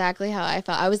exactly how I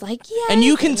felt. I was like, "Yeah." And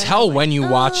you can tell when you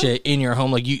watch it in your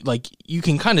home, you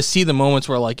can kind of see the moments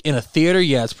where, in a theater,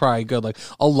 it's probably good.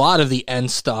 A lot of the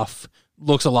end stuff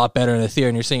looks a lot better in a theater,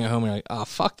 and you're sitting at home and you're like, oh,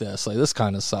 fuck this. This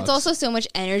kind of sucks. It's also so much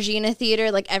energy in a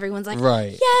theater. Everyone's like,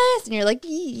 right. Yes. And you're like,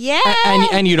 yeah.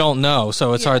 And you don't know.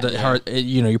 So it's hard,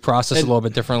 you process it a little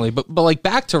bit differently. But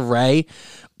back to Rey,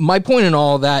 my point in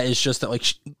all of that is just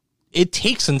that, it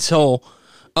takes until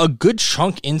a good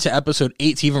chunk into Episode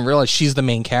 8 to even realize she's the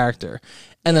main character.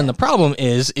 And then the problem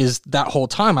is that whole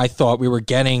time I thought we were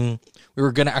going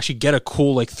to actually get a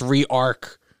cool,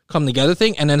 3-arc come together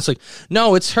thing, and then it's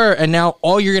no, it's her, and now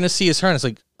all you're gonna see is her, and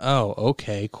it's oh,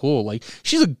 okay, cool.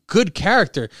 She's a good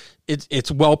character.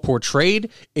 It's well portrayed.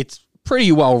 It's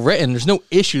pretty well written. There's no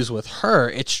issues with her.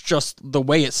 It's just the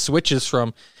way it switches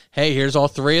from, hey, here's all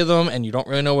 3 of them, and you don't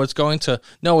really know what's going to,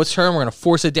 no, it's her, and we're gonna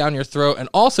force it down your throat, and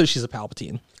also she's a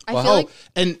Palpatine. I feel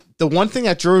and the one thing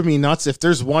that drove me nuts, if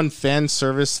there's one fan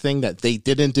service thing that they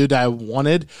didn't do that I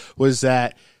wanted, was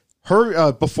that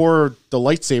her before the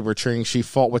lightsaber training, she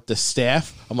fought with the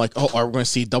staff. I'm like, oh, are we going to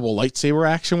see double lightsaber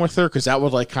action with her? Because that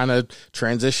would like kind of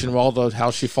transition well to how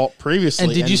she fought previously.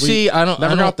 And did you see? I don't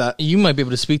got that. You might be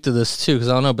able to speak to this too, because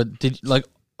I don't know. But did like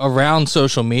around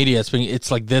social media?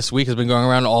 It's like this week has been going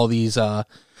around all these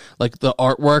like the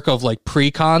artwork of like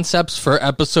pre-concepts for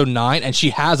episode 9, and she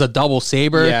has a double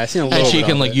saber. Yeah, I seen a little and she bit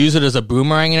can of like it. use it as a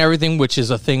boomerang and everything, which is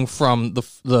a thing from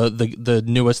the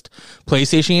newest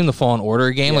PlayStation game, the Fallen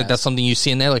Order game. Like Yes. that's something you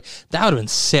see in there. Like that would have been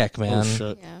sick, man. Oh,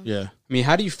 shit. Yeah. I mean,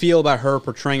 how do you feel about her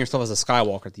portraying herself as a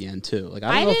Skywalker at the end too? Like,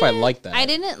 I don't know if I like that. I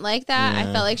didn't like that. I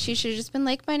felt like she should have just been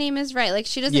like, my name is right. Like,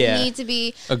 she doesn't Yeah. need to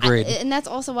be. Agreed. And that's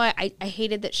also why I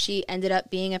hated that she ended up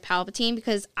being a Palpatine,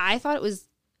 because I thought it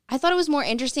was more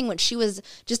interesting when she was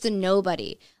just a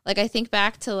nobody. Like, I think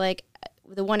back to like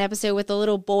the one episode with the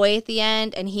little boy at the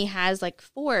end, and he has like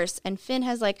Force, and Finn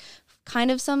has like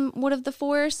kind of somewhat of the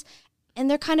Force. And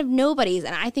they're kind of nobodies,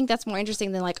 and I think that's more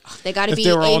interesting than like, oh, they got to If be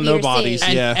they were A, all B, or nobodies,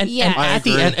 C. yeah. And I at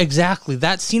the agree. end, exactly.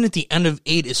 That scene at the end of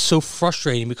 8 is so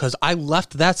frustrating because I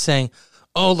left that saying,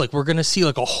 oh, like we're going to see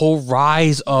like a whole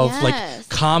rise of Yes. like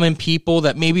common people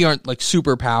that maybe aren't like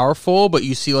super powerful, but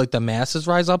you see like the masses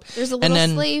rise up. There's a and little then,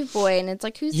 slave boy, and it's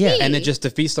like, who's Yeah, he? And it just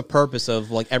defeats the purpose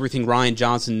of like everything Ryan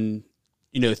Johnson,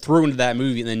 threw into that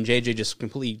movie, and then JJ just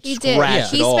completely He did.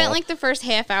 scratched He it all. spent like the first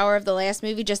half hour of the last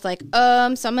movie just like, so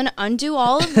I'm gonna undo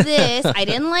all of this. I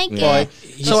didn't like But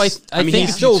it, So I mean, think he if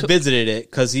still you took- visited it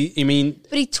because but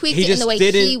he tweaked it in the way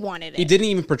he wanted it. He didn't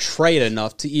even portray it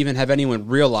enough to even have anyone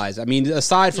realize. I mean,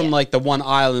 aside from Yeah. like the one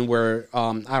island where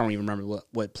I don't even remember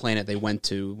what planet they went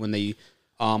to when they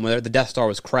where the Death Star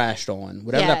was crashed on,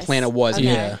 whatever that Yes. planet was. Okay.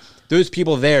 Yeah. Those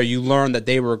people there, you learn that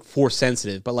they were Force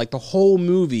sensitive, but like the whole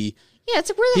movie. Yeah, it's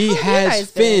like, where the He hell have you has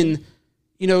guys been? Finn,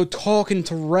 talking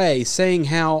to Rey, saying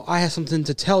how I have something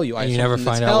to tell you. I have And you never something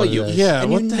to find out tell what it you. is. Yeah,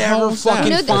 and what you the never hell is that?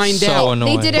 fucking You know, find that's so out.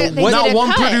 annoying. They did But a Not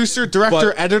one cut. producer, director,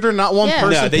 But- editor, not one No,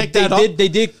 person they picked that up.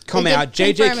 did come They did out.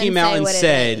 JJ confirm came and out say and what it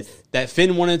said is. that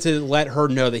Finn wanted to let her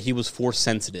know that he was Force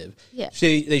sensitive. Yeah.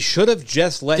 They should have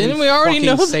just let Didn't him we already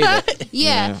fucking know say that?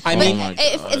 Yeah, I but mean,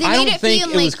 if they I made don't it think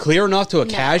feel it was like, clear enough to a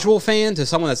No. casual fan, to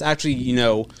someone that's actually,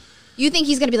 you think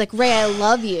he's gonna be like, Ray, I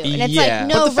love you, and it's Yeah. like,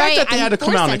 no, But the fact Ray, that they I'm had to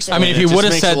come out and Force explain I mean, if it he just would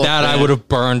have makes it said look that, I bad. would have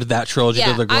burned that trilogy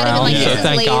yeah, to the I'd have been ground. like, So this is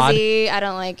thank God. lazy. I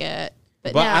don't like it.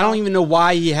 But But no. I don't even know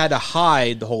why he had to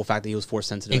hide the whole fact that he was Force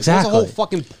sensitive. Exactly. That's the whole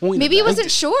fucking point. Maybe he of that.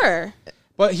 wasn't sure.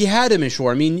 But he had him in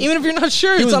shore. I mean, Even if you're not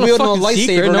sure, he it's was not a wielding a fucking lightsaber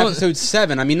secret. in No, episode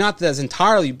 7. I mean, not that that's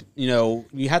entirely,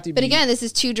 you have to. But again, this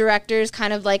is two directors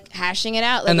kind of like hashing it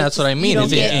out. Like, and it's that's what just- I you mean. don't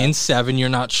Is it get- in 7? You're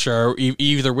not sure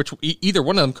either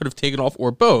one of them could have taken off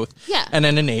or both. Yeah. And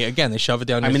then in 8, again, they shove it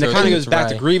down. I your mean, that throat kind of and goes it's back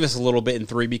to Rey. Grievous a little bit in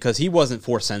 3 because he wasn't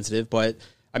Force sensitive, but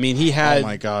I mean, he had. Oh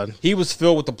my God. He was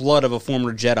filled with the blood of a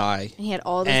former Jedi. And he had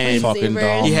all these And fucking lightsabers.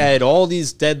 dumb. He had all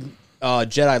these dead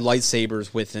Jedi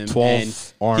lightsabers with him. 12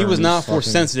 and he was arms, not Force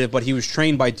fucking- sensitive, but he was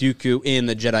trained by Dooku in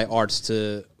the Jedi arts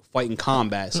to fight in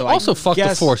combat. So Also, I fuck the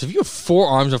guess- Force. If you have 4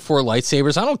 arms and 4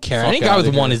 lightsabers, I don't care. Any guy outta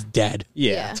with here. one is dead.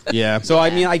 Yeah. Yeah. So I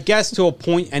mean, I guess to a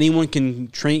point, anyone can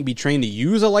be trained to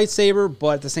use a lightsaber,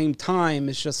 but at the same time,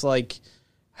 it's just like,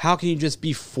 how can you just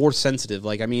be Force sensitive?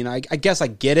 Like, I mean, I guess I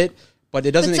get it, but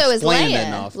it doesn't But so is explain it Leia.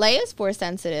 enough. Leia's Force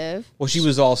sensitive. Well, she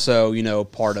was also,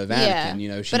 part of Yeah.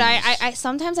 Anakin. She but was- I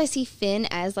sometimes I see Finn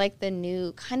as like the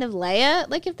new kind of Leia,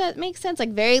 like if that makes sense,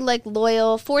 like very like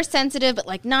loyal, Force sensitive, but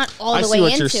like not all I the see way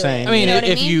what into you're saying. it. I mean, you know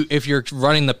what if you're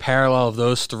running the parallel of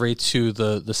those 3 to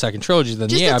the second trilogy, then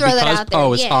Just to yeah, throw that because out there,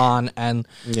 Poe is yeah. Han and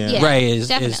Yeah. Rey is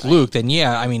definitely. Luke, then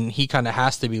yeah, I mean, he kind of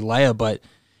has to be Leia, but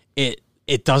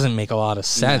it doesn't make a lot of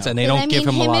sense, and they But don't I give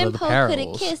mean, him a lot and of the Poe could have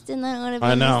parallels. kissed, and that would have I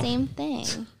been know. the same thing.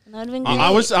 And that would have been great.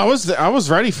 I was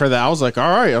ready for that. I was like, all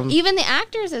right. Even the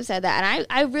actors have said that, and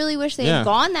I really wish they Yeah. had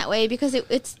gone that way because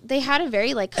they had a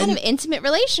very like kind of intimate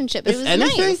relationship. It if was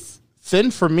anything, nice.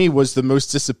 Finn for me was the most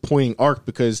disappointing arc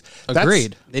because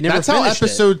Agreed. They never that's how finished it.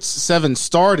 episode 7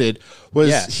 started. Was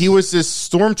Yes. he was this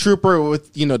stormtrooper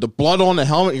with the blood on the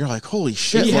helmet? You're like, holy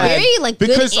shit! He like- had- Very like good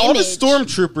because all the image.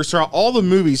 stormtroopers throughout all the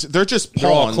movies, they're just They're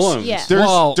all pawns. clones. Yeah.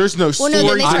 There's no Well, story. no,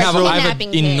 then they I start have an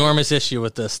kidnapping Finn. enormous issue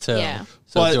with this too. Yeah.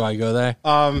 So But- do I go there?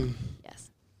 Yes.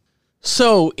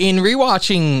 So in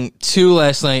rewatching 2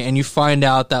 last night, and you find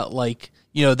out that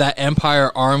that Empire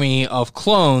army of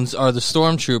clones are the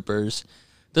stormtroopers,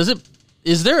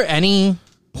 is there any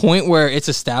point where it's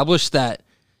established that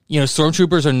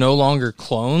stormtroopers are no longer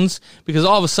clones, because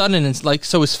all of a sudden it's like,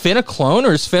 so is Finn a clone,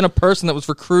 or is Finn a person that was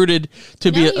recruited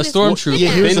to be No, a he was stormtrooper? Yeah,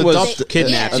 he was Finn was adopted.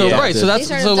 kidnapped. So Yeah. right, so that's They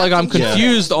started so like I'm adopting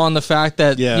confused on the fact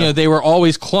that Yeah. they were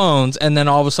always clones, and then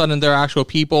all of a sudden they're actual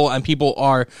people, and people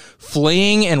are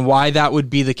fleeing, and why that would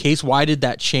be the case? Why did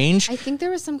that change? I think there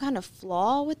was some kind of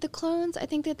flaw with the clones. I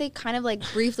think that they kind of like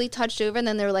briefly touched over, and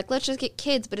then they were like, "Let's just get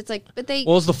kids." But it's like,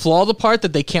 Well, is the flaw the part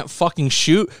that they can't fucking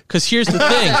shoot? Because here's the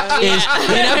thing: is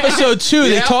in episode 2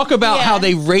 they talk about how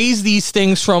they raise these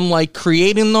things from like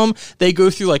creating them. They go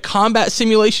through like combat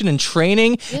simulation and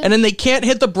training, and then they can't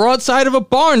hit the broadside of a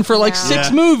barn for like No. 6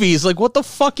 Yeah. movies. Like, what the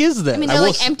fuck is this? I mean, I they're will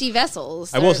like s- empty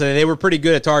vessels. I will say they were pretty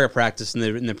good at target practice in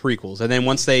the prequels, and then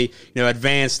once they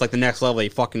advanced like the next level, they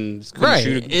fucking couldn't Right.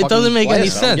 shoot a It fucking doesn't make any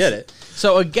blast. I don't sense. Get it?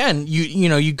 So again,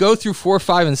 you go through 4,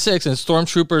 5, and 6, and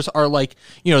stormtroopers are like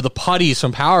the putties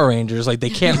from Power Rangers. Like they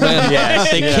can't land,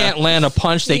 can't land a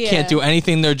punch. They can't do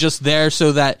anything. They're just there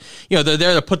so that they're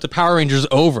there to put the Power Rangers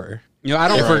over. I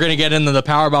don't. If we're gonna get into the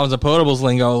power bombs and potables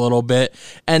lingo a little bit,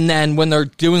 and then when they're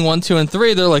doing 1, 2, and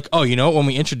 3, they're like, oh, when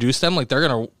we introduce them, like they're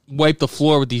gonna wipe the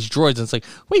floor with these droids, and it's like,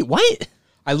 wait, what?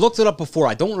 I looked it up before.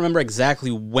 I don't remember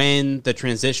exactly when the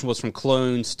transition was from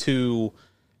clones to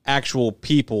actual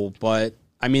people, but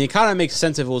I mean, it kind of makes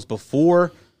sense if it was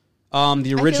before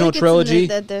the original trilogy.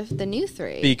 the new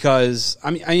 3. Because I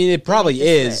mean, it probably the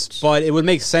is, switch. but it would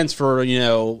make sense for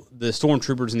the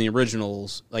stormtroopers in the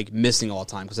originals like missing all the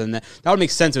time, because then that would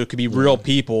make sense. It could be real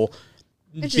people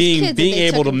just being kids that being they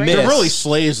able took to and miss. bring They're really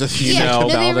slaves if you yeah, know no,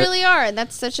 they about it. really are, and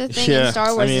that's such a thing Yeah, in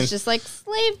Star Wars. I mean- It's just like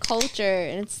slave culture,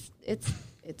 and it's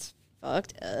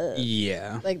fucked up.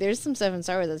 Yeah, Like there's some stuff in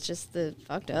Star Wars that's just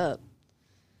fucked up.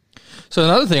 So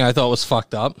another thing I thought was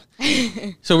fucked up.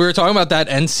 So we were talking about that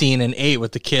end scene in 8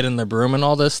 with the kid and the broom and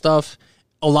all this stuff.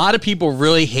 A lot of people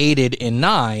really hated in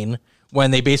 9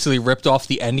 when they basically ripped off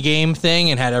the Endgame thing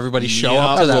and had everybody show Yeah, up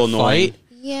that to was a that little annoying. fight.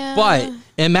 Yeah, But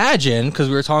imagine, because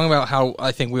we were talking about how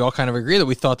I think we all kind of agree that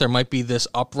we thought there might be this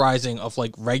uprising of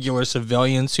like regular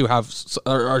civilians who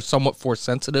are somewhat force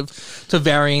sensitive to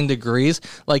varying degrees.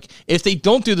 Like if they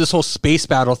don't do this whole space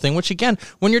battle thing, which again,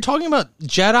 when you're talking about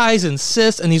Jedis and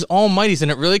Siths and these almighties, and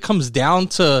it really comes down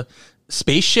to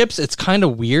spaceships, it's kind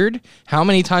of weird how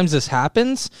many times this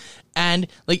happens. And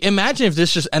like, imagine if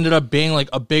this just ended up being like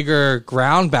a bigger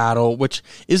ground battle, which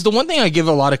is the one thing I give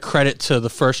a lot of credit to the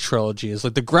first trilogy. Is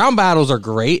like the ground battles are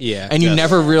great, Yeah, and you yes.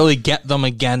 never really get them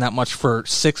again that much for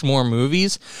 6 more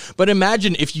movies. But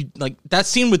imagine if you like that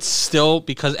scene would still,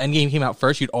 because Endgame came out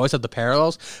first, you'd always have the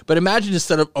parallels. But imagine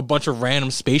instead of a bunch of random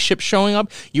spaceships showing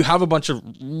up, you have a bunch of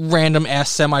random ass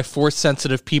semi force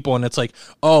sensitive people, and it's like,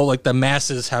 oh, like the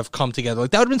masses have come together.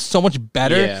 Like that would have been so much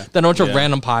better Yeah. than a bunch of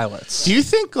random pilots. Do you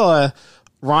think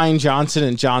Ryan Johnson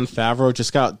and Jon Favreau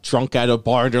just got drunk at a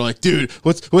bar and they're like, dude,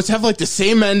 let's have like the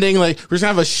same ending. Like we're just gonna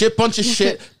have a shit bunch of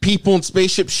shit people and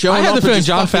spaceships showing I up. had the and feeling just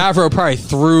Jon fucking- Favreau probably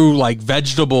threw like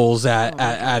vegetables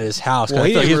at his house. 'Cause Well, I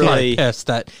he feel like he's didn't probably really- pissed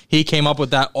that he came up with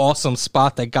that awesome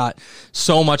spot that got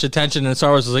so much attention, and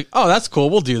Star Wars was like, "Oh, that's cool,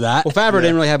 we'll do that." Well, Favreau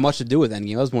didn't really have much to do with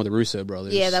Endgame. That was more the Russo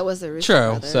brothers. yeah, that was the Russo True.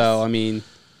 brothers. So I mean,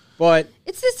 but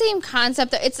It's the same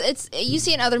concept. It's you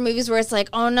see in other movies where it's like,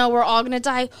 oh no, we're all gonna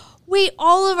die. Wait,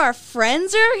 all of our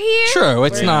friends are here. True,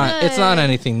 it's We're not good.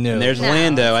 anything new. there's No,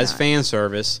 Lando it's as not. fan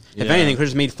service. If Yeah. anything, could have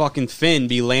just made fucking Finn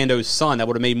be Lando's son. That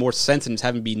would have made more sense than just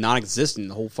having him be non-existent in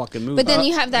the whole fucking movie. But then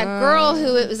you have that girl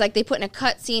who it was like they put in a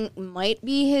cutscene might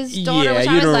be his daughter. Yeah, which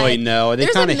you I was don't really like, know. They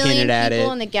there's kinda a million hinted at people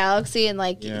it. in the galaxy, and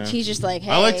like Yeah. she's just like,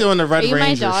 hey, I liked it when the are Red you my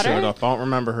Ranger daughter? showed up. I don't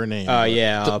remember her name.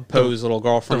 Poe's little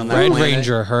girlfriend the on that Red planet.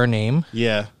 Ranger, her name.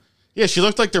 Yeah. Yeah, she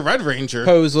looked like the Red Ranger.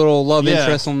 Poe's little love Yeah.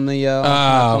 interest on the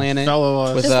planet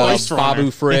Fellow with Just Spice Babu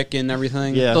Runner. Frick and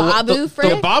everything. Yeah. Babu Frick.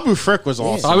 The Babu Frick was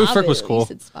awesome. Babu Frick was cool.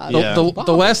 You said Babu. The, Yeah.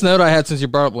 the last note I had since you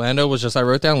brought up Lando was just I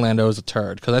wrote down Lando as a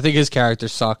turd because I think his character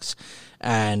sucks,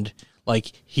 and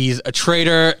like he's a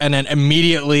traitor, and then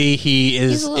immediately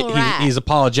He's a little rat. he's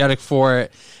apologetic for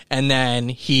it, and then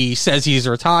he says he's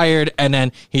retired, and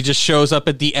then he just shows up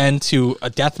at the end to a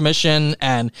death mission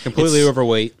and Completely it's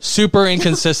overweight. super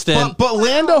inconsistent. But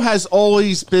Lando has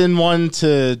always been one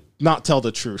to not tell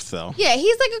the truth, though. Yeah,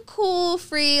 he's like a cool,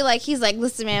 free, like he's like,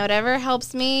 listen, man, whatever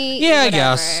helps me. Yeah, I whatever.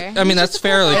 guess. I mean, He's that's just a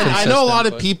cool fairly guy. And I know a lot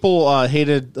of but- people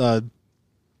hated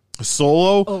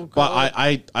Solo, Oh, but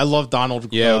God. I love Donald.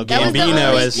 Yeah, That was the Gambino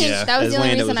only, as- thing- yeah, that was as the only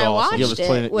Lando reason was I awesome. watched Yeah, was it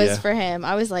playing- was yeah. for him.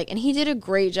 I was like, and he did a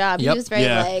great job. Yep. He was very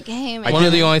Yeah. like, hey, man. One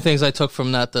of the only things I took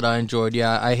from that I enjoyed,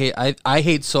 I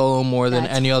hate Solo more than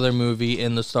That's- any other movie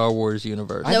in the Star Wars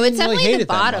universe. I No, didn't it's really definitely hate the it that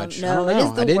bottom. much. I No, don't it know. is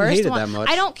I the didn't worst hate it one. that much.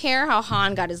 I don't care how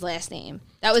Han got his last name.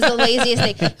 That was the laziest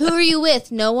thing. Who are you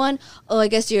with? No one? Oh, I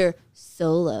guess you're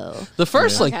Solo. The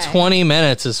first like Okay. 20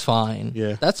 minutes is fine.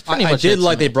 Yeah. That's pretty I much did it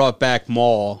like to they me. brought back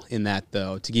Maul in that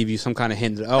though to give you some kind of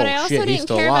hint. That, oh But I also shit, he's didn't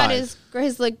still care alive. about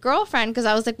his like girlfriend because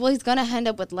I was like, well, he's gonna end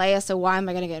up with Leia, so why am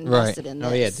I gonna get invested in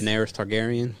this? Oh yeah, Daenerys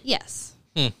Targaryen. Yes.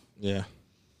 Yeah.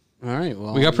 All right,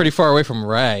 well We got pretty far away from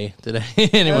Rey. Did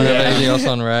anyone have anything else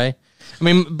on Rey? I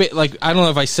mean, like, I don't know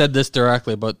if I said this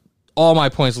directly, but all my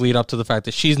points lead up to the fact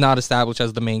that she's not established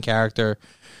as the main character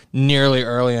nearly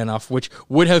early enough, which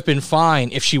would have been fine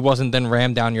if she wasn't then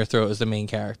rammed down your throat as the main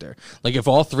character. Like, if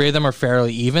all three of them are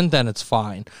fairly even, then it's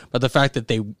fine. But the fact that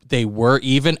they were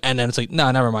even, and then it's like, no,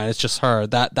 never mind, it's just her.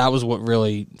 That was what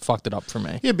really fucked it up for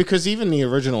me. Yeah, because even the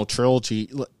original trilogy,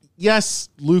 yes,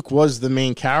 Luke was the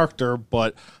main character,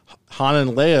 but Han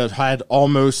and Leia had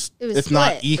almost, It was if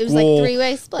not split. equal, It was like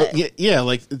three-way split. Yeah,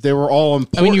 like they were all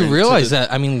important. I mean, you to realize the-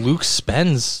 that. I mean, Luke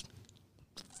spends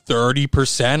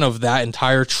 30% of that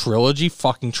entire trilogy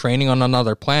fucking training on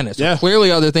another planet. So Yeah.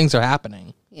 clearly other things are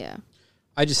happening. Yeah.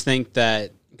 I just think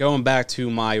that going back to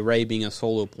my Rey being a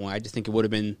solo point, I just think it would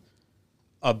have been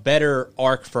a better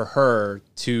arc for her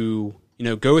to,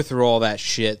 go through all that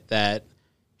shit that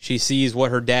she sees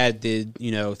what her dad did,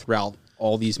 throughout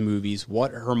all these movies,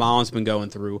 what her mom's been going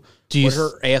through, what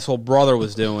her asshole brother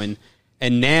was doing,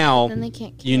 and now, Then they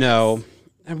can't kiss.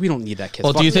 we don't need that kiss.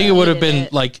 Well, do you Fuck think that. it would have Needed been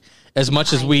it. like, as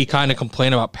much as we kind of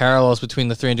complain about parallels between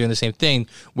the three and doing the same thing,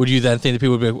 would you then think that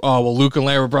people would be like, oh, well, Luke and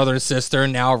Leia were brother and sister,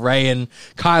 and now Rey and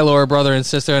Kylo are brother and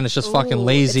sister, and it's just fucking Ooh,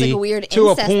 lazy? It's like a weird To a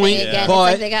incest point, thing again. but-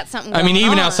 It's like they got something I mean, going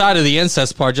even on. outside of the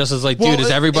incest part, just as like, Well, dude,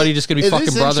 is everybody just going to be it fucking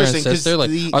is brother and interesting 'cause sister? Like,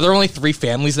 the- are there only three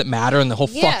families that matter in the whole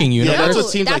fucking Yeah, universe? that's no, what it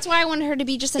seems that's like. why I wanted her to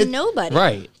be just a nobody.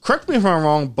 Right. Correct me if I'm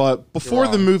wrong, but before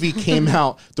the movie came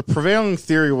out, the prevailing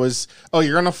theory was, oh,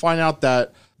 you're going to find out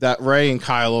that Rey and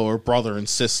Kylo are brother and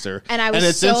sister. And I was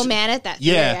it's so mad at that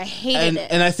theory. Yeah. I hated it.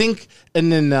 And I think,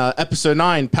 and then episode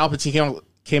 9, Palpatine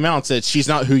came out and said, she's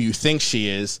not who you think she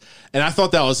is. And I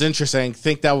thought that was interesting. I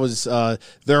think that was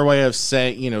their way of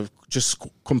saying, just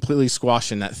completely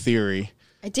squashing that theory.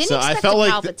 I didn't So expect I felt a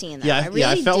like Palpatine, though. yeah, I yeah,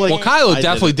 I really felt didn't. like- Well, Kylo I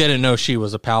definitely didn't. didn't know she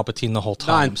was a Palpatine the whole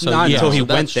time. Not, So not yeah, until he so went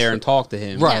that's there and true. talked to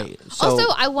him. Right. So, Also,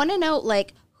 I want to know,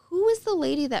 like, who was the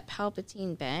lady that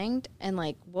Palpatine banged, and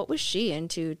like, what was she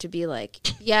into to be like,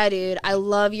 yeah, dude, I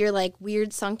love your like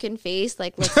weird sunken face.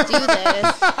 Like, let's do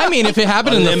this. I mean, if it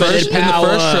happened in the Unlimited first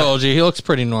power. trilogy, he looks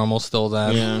pretty normal still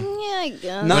then. Yeah. Yeah, I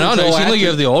guess. No, I don't know. You Until seem like you after-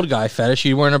 have the old guy fetish.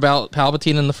 You weren't about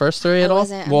Palpatine in the first three at all?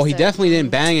 wasn't. I'm Well, he so- definitely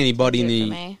didn't bang anybody in do it for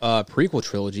the me. prequel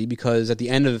trilogy because at the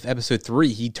end of episode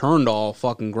 3, he turned all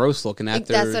fucking gross looking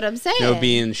after That's what I'm saying.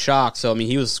 being shocked. So I mean,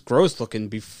 he was gross looking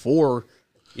before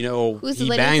Who's the he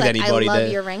lady banged that's like, anybody. I love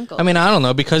that, your wrinkles. I mean, I don't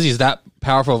know. Because he's that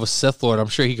powerful of a Sith Lord, I'm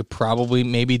sure he could probably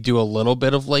maybe do a little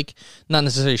bit of, like, not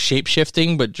necessarily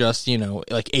shape-shifting, but just,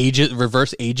 like,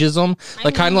 reverse ageism.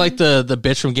 Like, kind of like the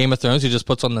bitch from Game of Thrones who just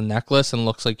puts on the necklace and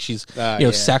looks like she's,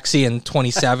 yeah. sexy and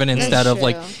 27 instead of,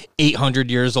 like, true.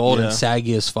 800 years old Yeah. and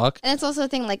saggy as fuck. And it's also a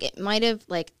thing, like, it might have,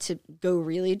 like, to go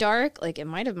really dark, like, it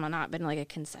might have not been, like, a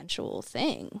consensual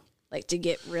thing. Like, to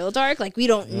get real dark. Like, we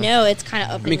don't know. It's kind of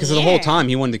up I mean, because the whole time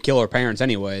he wanted to kill her parents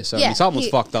anyway. So I Yeah, mean, something was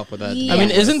he- fucked up with that. Yeah. I mean,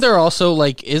 Yes. isn't there also,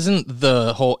 like, isn't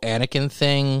the whole Anakin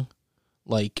thing,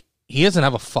 like, he doesn't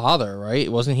have a father,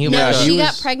 right? Wasn't he? No, like Yeah, she he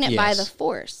got was- pregnant by yes. the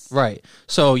Force. Right.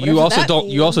 So you Whatever also that don't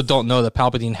you also means. don't know that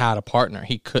Palpatine had a partner.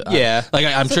 He could. Yeah.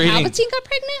 I'm So sure he Palpatine didn't. got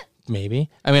pregnant? Maybe.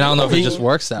 I mean, I don't know if it just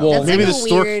works that Well, way. That's maybe like the a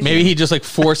stork- weird... Maybe he just like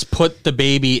force put the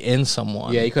baby in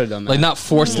someone. Yeah, he could have done that. Like not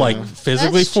forced, like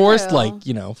physically That's forced, true.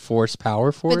 like force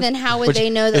power force. But then how would Which- they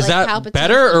know that, is like, that Palpatine...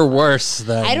 better or worse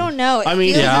than? I don't know. It I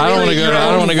mean, feels Yeah, I don't really wanna go gross. down- I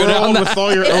don't wanna go down World that. with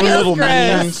all your It own feels little gross.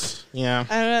 minions.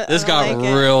 Yeah. This I got don't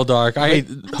like it. real dark.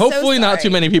 Hopefully not sorry. too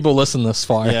many people listen this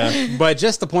far. Yeah. But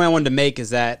just the point I wanted to make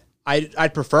is that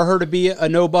I'd prefer her to be a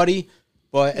nobody,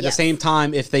 but at the Yes. same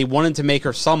time, if they wanted to make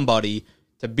her somebody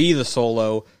to be the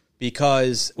Solo,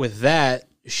 because with that,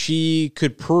 she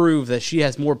could prove that she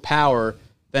has more power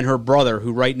than her brother,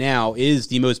 who right now is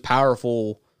the most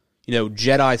powerful,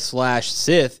 Jedi /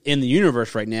 Sith in the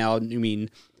universe right now. I mean,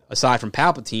 aside from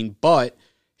Palpatine, but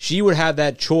she would have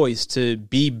that choice to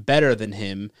be better than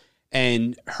him,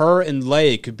 and her and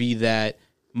Leia could be that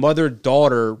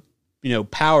mother-daughter,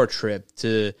 power trip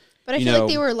to. But I feel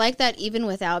like they were like that even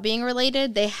without being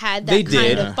related. They had that They kind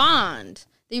did. of bond.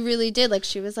 They really did. Like,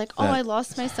 she was like, oh, I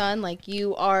lost my son. Like,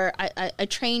 you are, I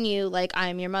train you like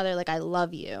I'm your mother. Like, I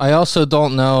love you. I also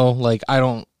don't know. Like, I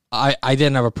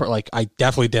didn't have I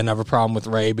definitely didn't have a problem with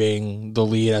Rey being the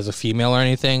lead as a female or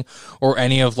anything, or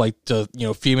any of like the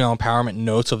female empowerment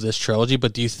notes of this trilogy.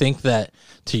 But do you think that,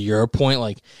 to your point,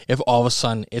 like if all of a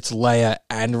sudden it's Leia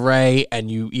and Rey, and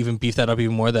you even beef that up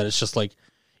even more, that it's just like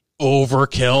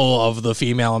overkill of the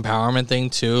female empowerment thing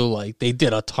too. Like they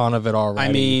did a ton of it already.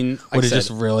 I mean, like would I it said, just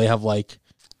really have like?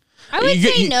 I would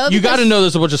say no. You got to because- know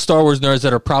there's a bunch of Star Wars nerds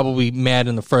that are probably mad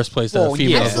in the first place that Well, a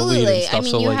female is the lead and Absolutely. stuff. I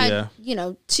mean, so you like, had, yeah. you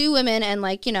know, 2 women and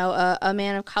like, you know, a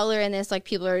man of color in this. Like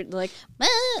people are like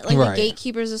the Right.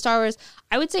 gatekeepers of Star Wars.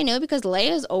 I would say no because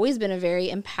Leia has always been a very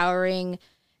empowering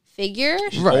figure.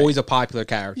 she's Right. always a popular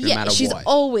character, no Yeah, matter she's what.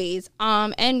 always.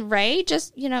 And Rey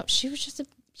just, you know, she was a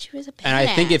And I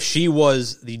think if badass. she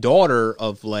was the daughter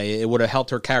of Leia, it would have helped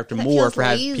her character That more feels for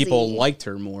lazy. people liked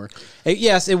her more.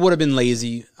 Yes, it would have been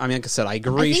lazy. I mean, like I said, I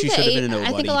agree. She should have been a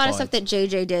nobody. I think a lot of but- stuff that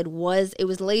JJ did was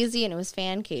lazy and it was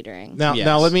fan catering. Now, Yes.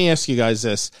 now let me ask you guys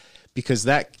this, because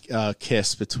that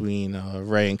kiss between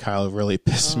Rey and Kylo really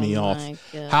pissed me Oh off. my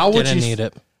God. How would didn't you need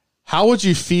it. How would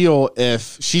you feel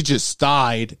if she just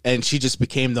died and she just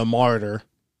became the martyr?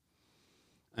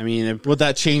 I mean, Would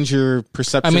that change your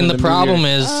perception? I mean, of the movie? problem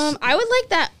is I would like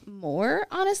that more,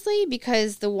 honestly,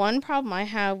 because the one problem I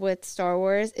have with Star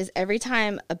Wars is every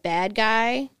time a bad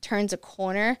guy turns a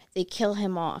corner, they kill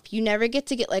him off. You never get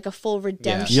to get like a full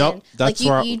redemption. Yep, that's like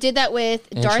where you did that with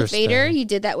Darth Interesting. Vader. You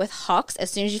did that with Hux. As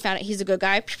soon as you found out he's a good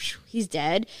guy, he's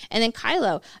dead. And then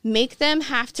Kylo, make them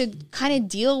have to kind of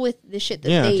deal with the shit that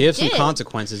they give some did.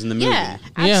 consequences in the movie. Yeah,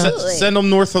 Yeah. absolutely. Send them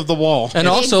north of the wall. And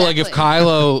also, like, if Exactly.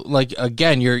 Kylo, like,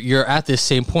 again, you're at this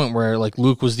same point where, like,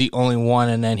 Luke was the only one,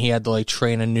 and then he had to, like,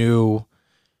 train a new,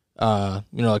 a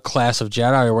class of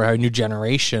Jedi or whatever, a new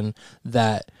generation.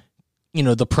 That,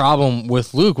 the problem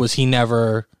with Luke was he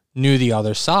never knew the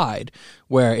other side.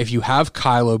 Where if you have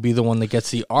Kylo be the one that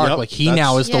gets the arc, Yep, like, he that's-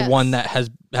 now is the Yes. one that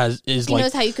is he like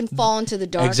knows how you can fall into the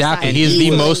dark exactly. side. He's the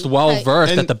easily. most well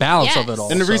versed And- at the balance of Yes. it all.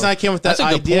 And the reason So I came with that that's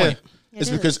a good idea point. is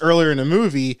It because earlier in the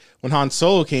movie, when Han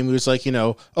Solo came, he was like,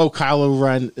 oh, Kylo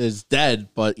Ren is dead,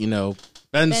 but,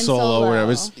 Ben Solo or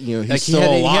whatever, he's Like still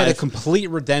he alive. had a complete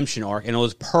redemption arc, and it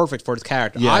was perfect for his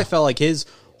character. Yeah. I felt like his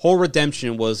whole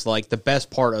redemption was like the best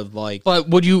part of like. But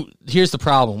here's the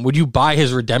problem. Would you buy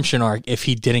his redemption arc if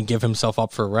he didn't give himself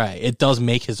up for Rey? It does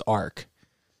make his arc.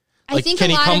 I Like, think can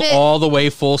a he lot come of it, all the way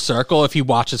full circle if he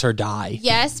watches her die?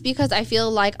 Yes, because I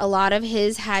feel like a lot of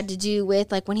his had to do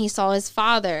with like when he saw his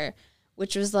father,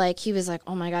 which was like he was like,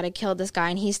 "Oh my god, I killed this guy,"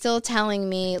 and he's still telling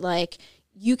me like,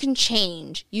 "You can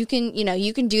change. You can,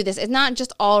 you can do this." It's not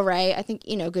just all right. I think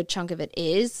a good chunk of it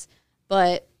is,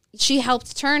 but she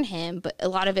helped turn him. But a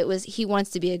lot of it was he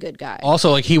wants to be a good guy.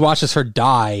 Also, like, he watches her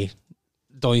die.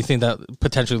 Don't you think that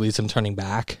potentially leads him turning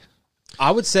back?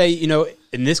 I would say,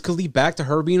 and this could lead back to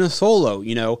her being a Solo.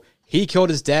 He killed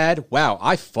his dad. Wow,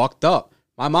 I fucked up.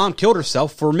 My mom killed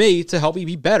herself for me to help me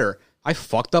be better. I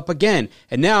fucked up again.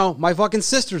 And now my fucking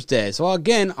sister's dead. So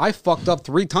again, I fucked up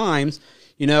 3 times.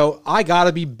 I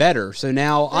gotta be better. So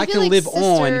now I feel can like live on.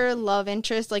 sister, love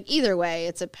interest, like either way,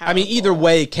 it's a powerful. I mean, either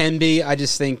way it can be. I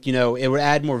just think, it would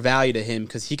add more value to him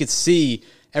because he could see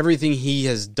everything he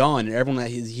has done and everyone that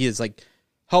he has, like,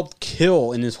 helped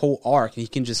kill in his whole arc. And he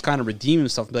can just kind of redeem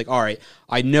himself and be like, all right,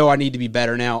 I know I need to be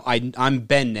better now. I'm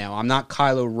Ben now. I'm not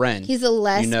Kylo Ren. He's a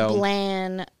less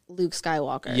bland Luke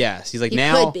Skywalker. Yes. He's like, He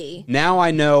now, could be. now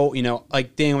I know,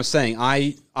 like Dan was saying,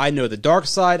 I know the dark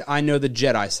side. I know the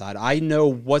Jedi side. I know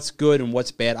what's good and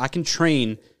what's bad. I can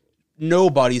train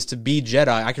nobodies to be Jedi.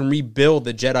 I can rebuild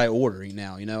the Jedi Order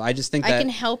now. I just think that I can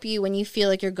help you when you feel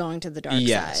like you're going to the dark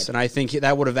yes, side. and I think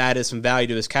that would have added some value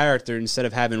to his character instead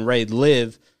of having Rey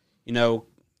live.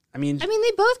 I mean, they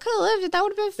both could have lived. That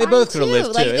would have been fine. They both could have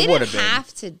lived, Like too. It they would didn't have been.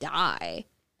 have to die.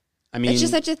 it's It's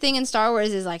just such a thing in Star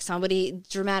Wars is like somebody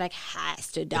dramatic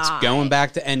has to die. It's going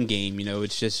back to Endgame.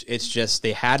 It's just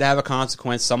they had to have a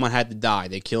consequence. Someone had to die.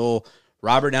 They kill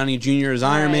Robert Downey Jr. as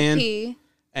Iron Man, R.I.P..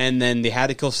 and then they had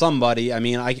to kill somebody. I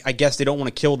mean, I guess they don't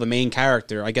want to kill the main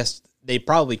character. I guess they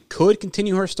probably could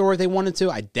continue her story if they wanted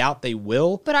to. I doubt they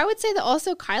will. But I would say that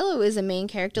also Kylo is a main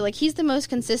character. Like he's the most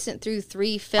consistent through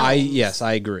 3 films. Yes,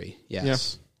 I agree.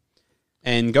 Yes.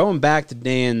 And going back to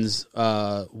Dan's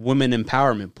women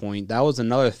empowerment point, that was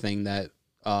another thing that,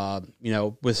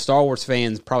 with Star Wars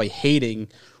fans probably hating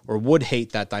or would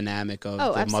hate that dynamic of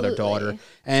the mother-daughter. absolutely.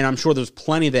 And I'm sure there's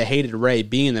plenty that hated Rey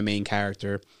being the main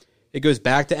character. It goes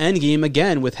back to Endgame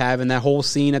again with having that whole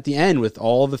scene at the end with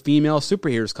all the female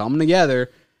superheroes coming together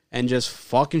and just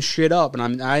fucking shit up.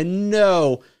 And I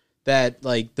know that,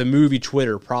 like, the movie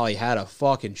Twitter probably had a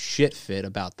fucking shit fit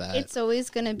about that. It's always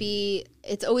gonna be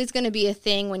a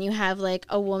thing when you have like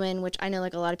a woman, which I know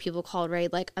like a lot of people called Rey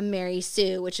like a Mary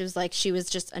Sue, which is like she was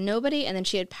just a nobody and then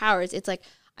she had powers. It's like,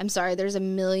 I'm sorry, there's a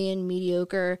million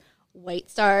mediocre white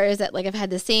stars that like have had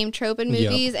the same trope in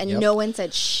movies, and no one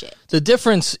said shit. The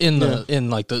difference in the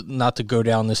not to go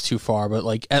down this too far, but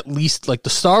like at least like the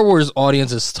Star Wars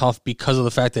audience is tough because of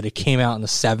the fact that it came out in the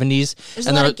 70s. There's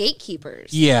and a lot of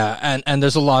gatekeepers. Yeah, and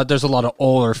there's a lot of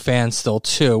older fans still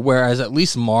too. Whereas at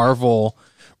least Marvel,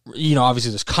 you know,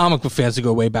 obviously there's comic book fans that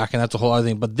go way back, and that's a whole other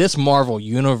thing. But this Marvel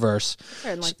universe,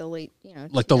 In like the late,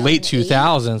 like the late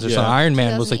 2000s or something. Iron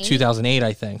Man was like 2008,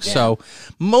 I think. Yeah. So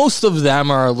most of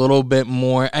them are a little bit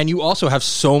more, and you also have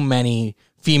so many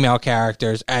female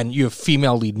characters, and you have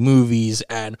female lead movies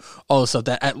and all this stuff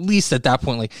that at least at that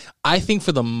point, like I think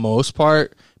for the most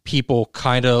part, people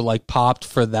kind of like popped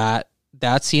for that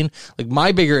scene. Like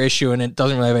my bigger issue, and it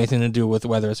doesn't really have anything to do with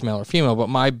whether it's male or female, but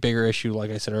my bigger issue,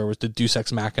 like I said earlier, was the Deus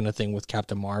Ex Machina thing with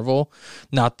Captain Marvel,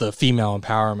 not the female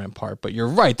empowerment part. But you're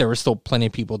right, there were still plenty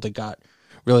of people that got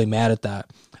really mad at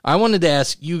that. I wanted to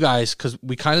ask you guys, because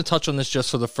we kind of touched on this just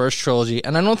for the first trilogy,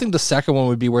 and I don't think the second one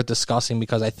would be worth discussing,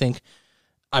 because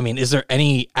is there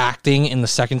any acting in the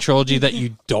second trilogy that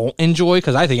you don't enjoy?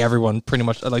 Because I think everyone pretty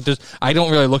much like I don't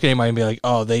really look at anybody and be like,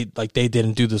 oh, they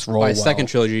didn't do this role. By well. second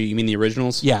trilogy, you mean the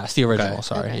originals? Yeah, it's the original. Okay.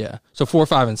 Sorry, Okay. yeah. So 4,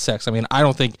 5, and 6. I mean, I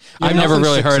don't think I've I never think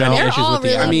really 6 heard and any They're issues all with the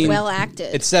really acting. I mean, well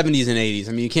acted. It's 70s and 80s.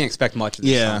 I mean, you can't expect much of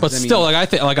this. Yeah. But I mean, still, like I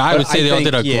think, like I would but say I they all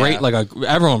think, did a yeah. great,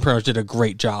 everyone pretty much did a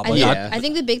great job. Like, Yeah. I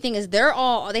think the big thing is they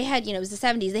had, it was the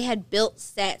 70s, they had built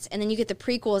sets, and then you get the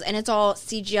prequels, and it's all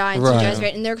CGI, and Right. CGI is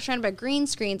great, and they're trying to buy green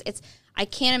screens. I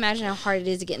can't imagine how hard it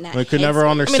is to get in that. I could headspace. never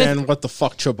understand what the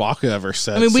fuck Chewbacca ever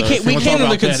said. I mean, we so came if you wanna talk to the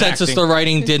about bad consensus acting- the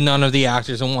writing did none of the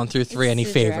actors in 1 through 3 any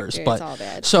the favors. director, But it's all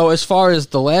bad. so as far as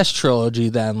the last trilogy,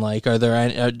 then like, are there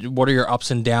any, what are your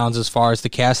ups and downs as far as the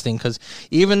casting? Because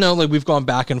even though like we've gone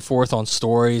back and forth on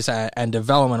stories and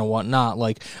development and whatnot,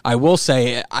 like I will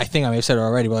say, I think I may have said it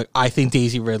already, but like I think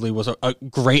Daisy Ridley was a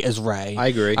great as Rey. I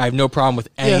agree. I have no problem with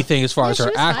anything as far as she her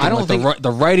was acting. fine. I don't Like,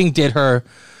 the writing did her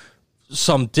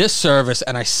some disservice,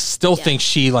 and I still think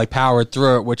she like powered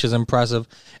through it, which is impressive.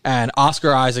 And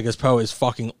Oscar Isaac as Poe is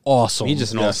fucking awesome. He's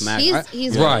just an awesome actor.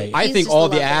 He's Right. I he's think just all a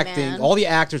the lovely acting, man. all the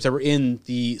actors that were in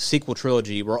the sequel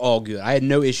trilogy were all good. I had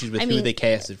no issues with who mean, they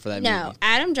casted for that No, movie.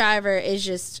 Adam Driver is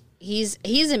just he's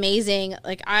amazing.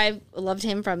 Like I loved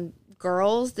him from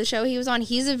Girls, the show he was on.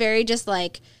 He's a very just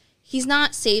like he's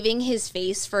not saving his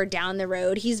face for down the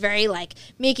road. He's very like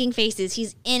making faces.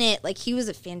 He's in it. Like he was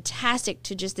a fantastic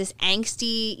to just this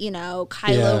angsty, Kylo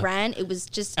Yeah. Ren. It was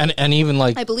just and even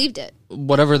like I believed it.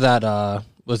 whatever that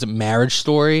was it Marriage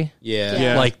Story. Yeah.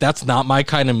 Yeah. Like that's not my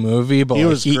kind of movie, but He like,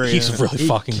 was great he's in it. really He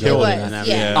fucking good. killed It it was, in that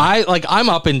yeah. movie. I'm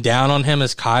up and down on him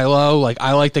as Kylo. Like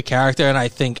I like the character, and I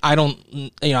think I don't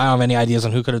have any ideas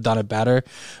on who could have done it better.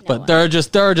 But there are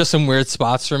just some weird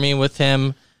spots for me with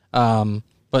him.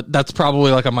 But that's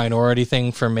probably like a minority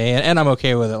thing for me, and I'm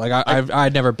okay with it. Like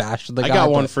I've never bashed the guy. I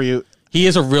got one but for you. he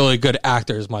is a really good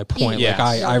actor. Is my point. Yes.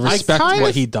 Like I respect kind what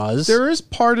of- he does. There is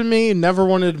part of me, never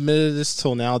wanted to admit this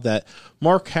till now, that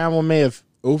Mark Hamill may have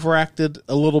overacted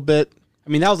a little bit. I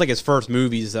mean, that was like his first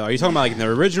movies, though. Are you talking about like in the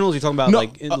originals? Are you talking about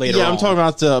like later yeah, on? I'm talking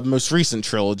about the most recent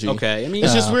trilogy. Okay, I mean,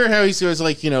 It's just weird how he goes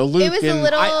like, Luke It was a and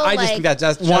little I just like, think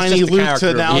that's whiny just the Luke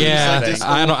character. to now he's Yeah, like this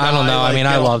I don't- old I don't guy, know. I like, mean,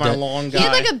 I get off loved my it. lawn he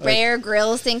had like guy. a Bear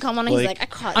Grylls thing come on. And he's like- like,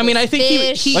 I caught. I mean, this I think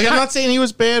fish. he Like, I'm not saying he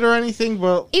was bad or anything,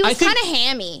 but He was I think- kind of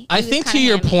hammy. I He was think to kinda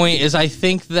your hammy. point is I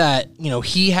think that,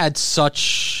 he had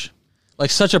such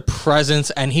a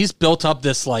presence, and he's built up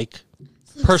this like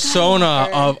persona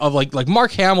of like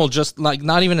Mark Hamill, just like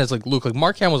not even as like Luke, like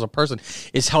Mark Hamill as a person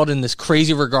is held in this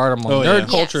crazy regard among nerd yeah.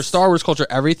 culture, Yes. Star Wars culture,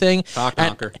 everything. Cock And-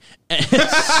 knocker.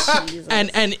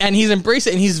 and he's embraced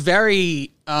it, and he's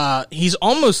very he's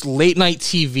almost late night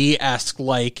TV-esque,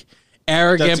 like That's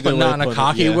arrogant a but good not way in to a put it,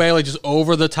 cocky yeah. way, like just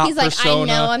over the top He's like,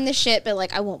 persona. I know I'm the shit, but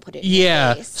like I won't put it. In Yeah.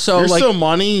 your face. So there's like still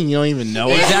money and you don't even know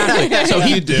it. exactly. So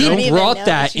he, You do. he don't even brought know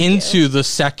that what you do. into the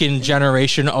second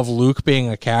generation of Luke being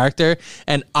a character,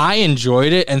 and I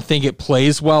enjoyed it and think it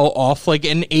plays well off like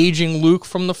an aging Luke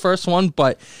from the first one,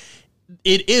 but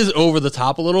it is over the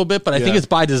top a little bit, but I think Yeah. it's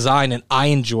by design and I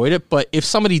enjoyed it. But if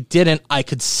somebody didn't, I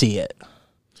could see it.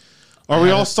 Are we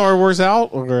all Star Wars out?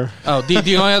 Or Oh, the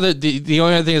only other the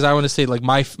only other thing is I want to say like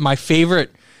my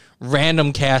favorite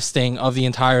random casting of the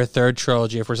entire third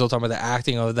trilogy, if we're still talking about the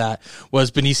acting of that, was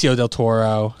Benicio del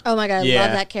Toro. Oh my god, I Yeah.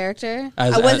 love that character.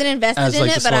 As- I wasn't as- invested as, in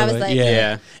like, it, the but I was Solo- like, yeah.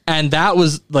 Yeah. And that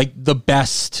was like the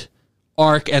best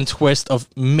arc and twist of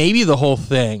maybe the whole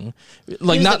thing.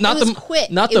 Like It was not it was quick.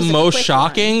 not It the was a most quick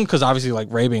shocking, because obviously like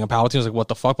Rey being a Palpatine was like what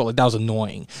the fuck, but like that was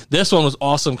annoying. This one was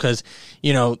awesome because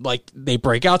like they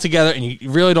break out together and you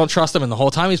really don't trust him, and the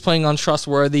whole time he's playing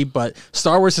untrustworthy. But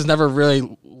Star Wars has never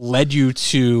really led you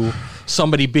to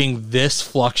somebody being this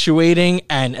fluctuating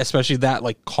and especially that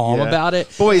like calm Yeah. about it.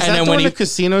 Boy, is and that then during when the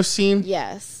casino scene?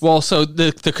 Yes. well, so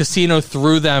the casino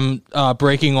through them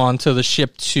breaking onto the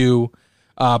ship to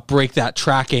break that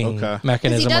tracking Okay. Because he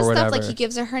mechanism does or whatever. stuff like he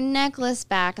gives her necklace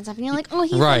back and stuff, and you're like, oh,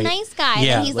 he's Right. a nice guy.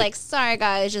 Yeah, And he's like- like, sorry,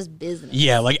 guys, it's just business.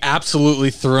 Yeah, like absolutely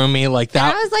threw me like And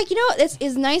that. I was like, this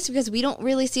is nice because we don't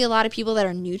really see a lot of people that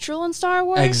are neutral in Star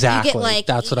Wars. Exactly. You get like,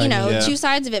 That's what I mean. Yeah. two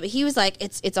sides of it. But he was like,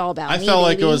 it's all about I me, felt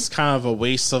like it baby. was kind of a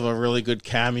waste of a really good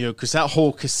cameo because that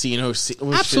whole casino scene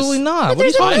was Absolutely just, not. But What are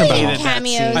you there's a talking million about?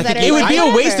 cameos I that think are It would be a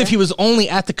like, waste whatever. if he was only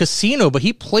at the casino, but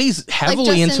he plays heavily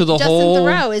Justin, into the Justin whole.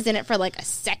 Theroux is in it for like a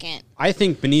second. I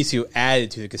think Benicio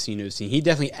added to the casino scene. He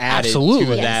definitely added Absolutely.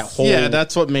 to that Yes. whole Yeah,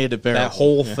 that's what made it better. that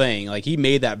whole thing. Like he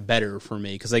made that better for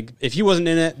me because like if he wasn't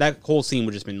in it, that whole scene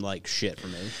would just been like shit for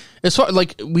me. It's hard,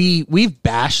 like we've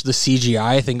bashed the CGI,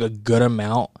 I think, a good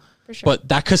amount. For sure. But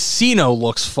that casino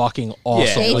looks fucking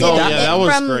awesome. They Like, Oh, that, yeah, that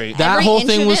was great. that every whole inch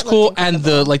thing of was it cool, looked and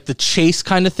incredible. the chase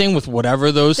kind of thing with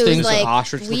whatever those Those, things. like,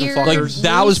 ostrich-looking weird fuckers. Like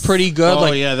that was pretty good. Oh,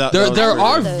 like yeah, that there was there pretty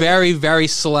are good. very very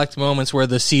select moments where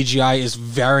the CGI is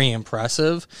very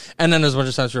impressive, and then there's a bunch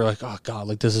of times where you're like, oh god,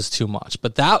 like this is too much.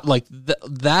 But that like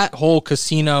that whole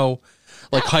casino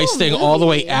like That heist whole thing all the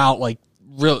way movie. out like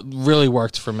really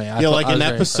worked for me. Yeah, like in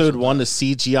episode 1, the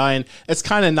CGI, and it's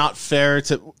kind of not fair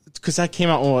to because that came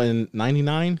out in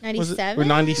 99, 97? or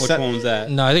 97. Which one was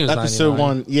that? No, I think it was Episode 99.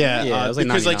 1, yeah, Yeah, it was like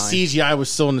because like 99. CGI was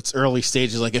still in its early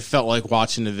stages. Like it felt like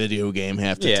watching a video game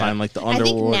half the Yeah. time, like the I think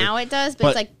underworld. now it does, but, But-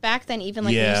 it's like back then, even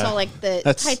like when Yeah. you saw like the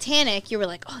That's- Titanic, you were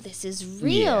like, oh, this is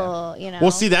real. You know. Well,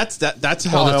 see, that's how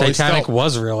Well, I the always Titanic felt.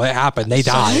 was real. It happened. They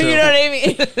died. you know what I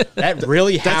mean? That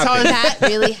really That's how happened. that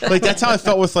really happened. Like that's how I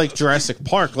felt with like Jurassic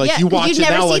Park. Like Yeah, you 'cause watch you've it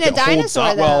never now, seen like a it holds dinosaur,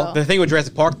 up. though. Well, the thing with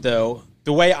Jurassic Park though,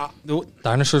 the way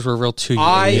Dinosaurs were real too.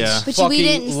 I Yeah. But we fucking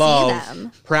didn't see love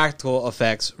them. practical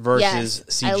effects versus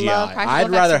Yes, I CGI. love practical I'd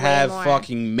effects rather way have more.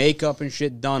 fucking makeup and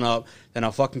shit done up than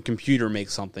a fucking computer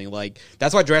make something. Like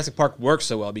that's why Jurassic Park works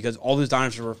so well because all those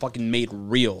dinosaurs were fucking made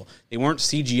real. They weren't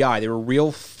CGI. They were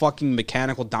real fucking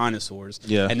mechanical dinosaurs.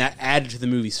 Yeah. And that added to the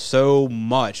movie so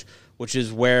much, which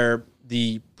is where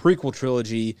the prequel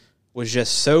trilogy was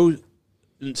just so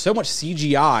much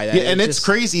CGI. That Yeah, and it it's just,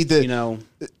 crazy that you know.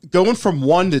 going from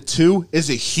 1 to 2 is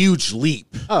a huge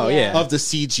leap. Oh yeah. Of the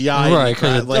CGI, Right,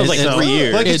 'cause that was like 3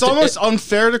 years. Like it's It- almost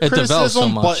unfair to develops so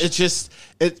criticism, much. but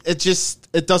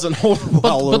it doesn't hold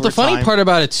well. But the over funny time. part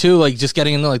about it too, like just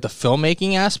getting into like the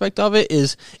filmmaking aspect of it,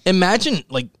 is imagine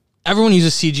like everyone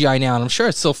uses CGI now, and I'm sure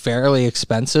it's still fairly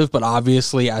expensive, but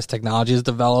obviously as technology has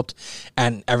developed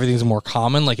and everything's more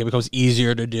common, like it becomes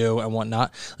easier to do and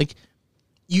whatnot. Like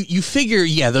you figure,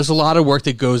 yeah, there's a lot of work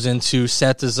that goes into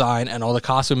set design and all the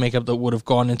costume makeup that would have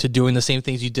gone into doing the same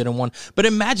things you did in 1. But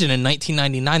imagine in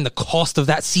 1999 the cost of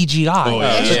that CGI,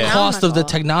 yeah. the Yeah. cost of the Astronomical.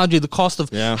 technology, the cost of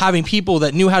Yeah. having people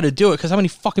that knew how to do it. Because how many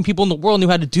fucking people in the world knew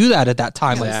how to do that at that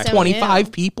time? Like Exactly. 25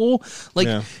 So people. Like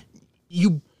Yeah.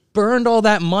 you burned all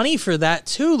that money for that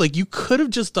too. Like you could have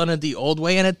just done it the old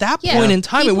way, and at that Yeah. point in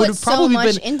time, He it would put have so probably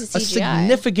much been into a CGI.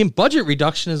 significant budget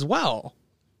reduction as well.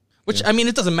 Which I mean,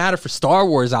 it doesn't matter for Star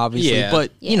Wars, obviously, Yeah.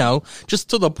 but you know, just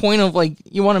to the point of like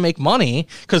you want to make money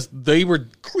because they were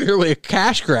clearly a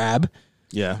cash grab.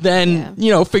 Yeah. Then Yeah.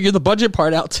 you know, figure the budget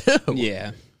part out too.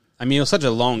 Yeah. I mean, it was such a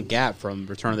long gap from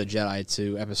Return of the Jedi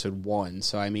to Episode 1.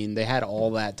 So, I mean, they had all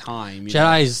that time. You know?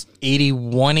 Jedi's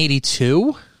 81,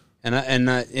 82. And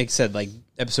like I said, like,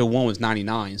 Episode 1 was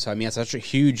 99. So, I mean, that's such a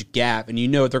huge gap. And you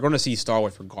know they're going to see Star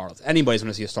Wars regardless. Anybody's going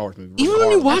to see a Star Wars movie Even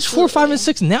when you regardless. watch 4, 5, and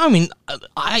 6 now, I mean,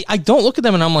 I don't look at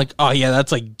them and I'm like, oh yeah,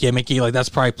 that's like gimmicky. Like that's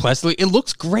probably plastic. It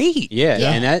looks great. Yeah,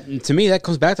 Yeah. and that to me that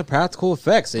comes back to practical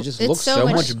effects. It just It's looks so so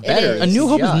much- much it better. is. A New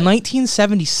Hope is CGI.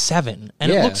 1977,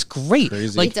 and it Yeah. looks great.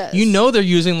 Crazy. Like It does. you know, they're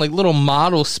using like little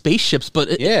model spaceships,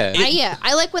 but Yeah.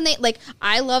 I like when they like.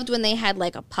 I loved when they had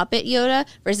like a puppet Yoda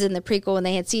versus in the prequel when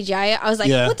they had CGI. I was like,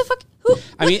 Yeah. what the fuck? Who?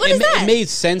 I mean, what is that? it made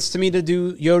sense to me to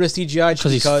do Yoda CGI just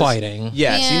 'Cause he's fighting.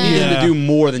 Yes, Yeah. you needed Yeah. to do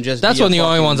more than just. that's be a one of the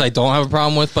only fucking- ones I don't have a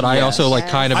problem with. But I Yes. also like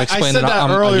Yeah. kind of I explained said that I'm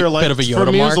earlier. a Like bit of a for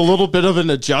Yoda me, it mark. was a little bit of an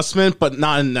adjustment, but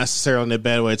not necessarily in a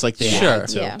bad way. It's like they Sure. had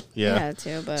to. Yeah, Yeah. they had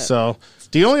to, but So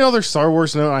the only other Star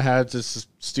Wars note I had is this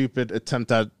stupid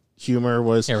attempt at humor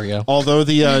was. Here we go. Although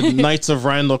the Knights of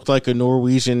Ren looked like a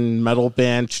Norwegian metal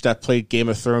band that played Game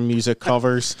of Thrones music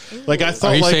covers. Like I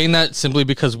thought. Are you like, saying that simply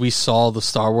because we saw the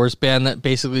Star Wars band that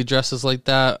basically dresses like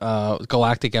that,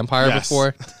 Galactic Empire, Yes.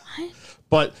 before?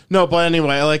 But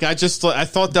anyway, like I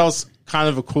thought that was kind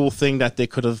of a cool thing that they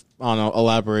could have, I don't know,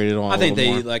 elaborated on. I think a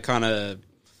little they more. like kind of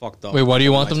fucked up. Wait, what do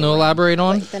you want them to elaborate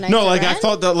on? Like the Knights No, of like I Ren?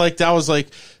 thought that like that was like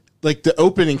the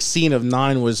opening scene of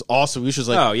 9 was awesome. We was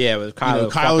like, Oh yeah, with Kylo.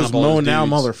 Kylo's mowing down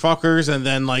dudes. motherfuckers, and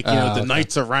then like the okay.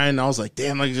 Knights of Ren. I was like,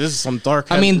 damn, like this is some dark.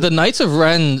 I mean, the Knights of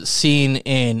Ren scene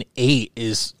in 8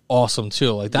 is awesome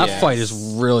too. Like that Yes. fight is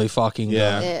really fucking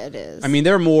Yeah. good. It is. I mean,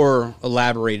 they're more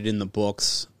elaborated in the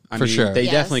books. I For mean, sure. They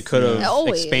Yes. definitely could have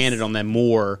Always. expanded on them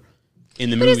more in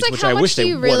the but movies, it's like, which how I much wish do they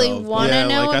you would really have. want to Yeah,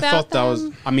 know like, I about thought that was-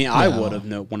 them? I mean, I No. would have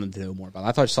wanted to know more about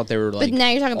it. I thought they were like But now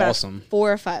you're talking about awesome. a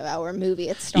 4 or 5 hour movie.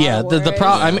 It's Star Yeah, Wars. the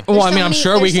problem. I mean, There's well, I so mean, I'm many-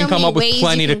 sure we there's can so come up many with ways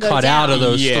plenty you to can go cut out of down.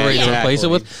 those Yeah, stories and replace it exactly.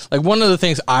 with. Like one of the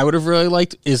things I would have really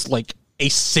liked is like a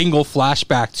single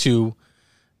flashback to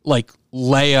like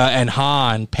Leia and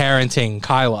Han parenting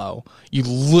Kylo. You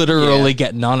literally Yeah.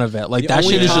 get none of it. Like The that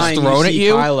only shit is just time thrown at see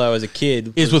you. Kylo as a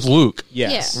kid Is with Luke.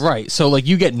 yes, Yeah. Right. So like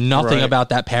you get nothing Right. about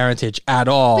that parentage at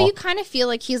all. But you kind of feel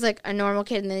like he's like a normal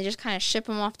kid, and then they just kind of ship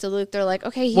him off to Luke. They're like,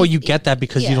 okay, well, you get that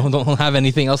because you yeah. don't have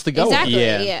anything else to go exactly, with.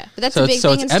 Yeah. yeah. But that's So a big it's-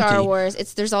 so thing in it's Star empty. Wars.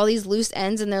 There's all these loose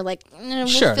ends, and they're like, we'll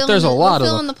Sure, fill there's in a the- lot we'll of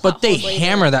fill them, in the plot but they holes later.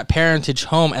 hammer that parentage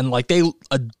home, and like they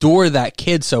adore that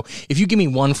kid. So if you give me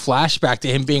one flashback to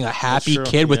him being a happy true,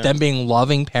 kid with yeah. them being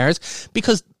loving parents,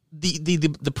 because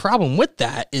the problem with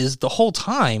that is the whole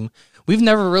time we've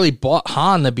never really bought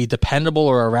Han to be dependable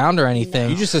or around or anything.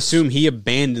 You just assume he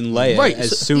abandoned Leia Right, as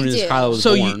so- soon You as do. Kylo was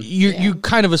So born. you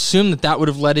kind of assume that would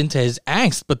have led into his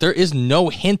angst, but there is no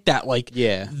hint that like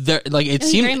Yeah. there like it And he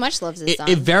seems very much loves his son.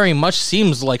 it very much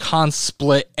seems like Han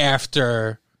split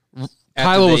after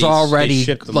After Kylo was they already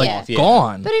shipped them like off, yeah.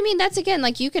 gone. But I mean, that's again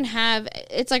like you can have.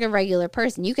 It's like a regular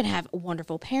person. You can have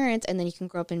wonderful parents, and then you can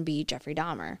grow up and be Jeffrey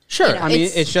Dahmer. Sure. You know, I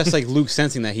mean, it's just like Luke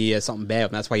sensing that he has something bad,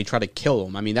 and that's why he tried to kill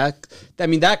him. I mean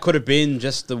that could have been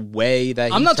just the way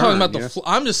that. I'm he not talking turned, about you know?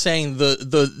 I'm just saying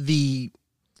the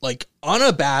like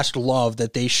unabashed love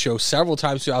that they show several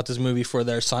times throughout this movie for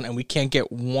their son, and we can't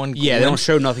get one Yeah, they don't glimpse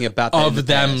show nothing about that in the of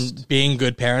them past. being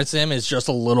good parents to him is just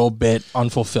a little bit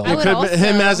unfulfilled. I would Could also-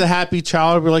 him as a happy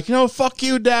child be like, fuck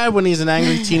you, Dad, when he's an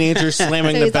angry teenager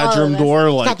slamming So the he's all bedroom of this. door.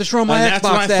 Like, Stop destroying my and that's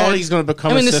when Xbox, I Dad. thought he's going to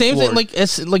become. I mean, a the Sith same Lord. thing, like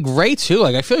it's like Ray too.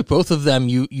 Like I feel like both of them,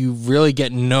 you really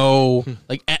get no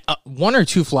like one or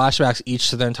two flashbacks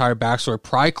each to their entire backstory.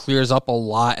 Probably clears up a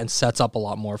lot and sets up a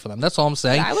lot more for them. That's all I'm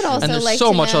saying. But I would also and there's like so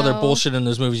to much other know- bullshit in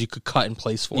those movies you could cut and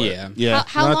place for it. Yeah, yeah,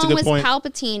 How no, that's a long good was point.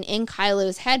 Palpatine in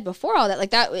Kylo's head before all that?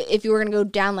 Like that, if you were going to go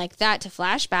down like that to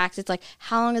flashbacks, it's like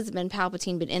how long has it been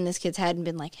Palpatine been in this kid's head and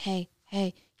been like, hey,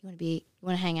 you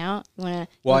want to hang out? You want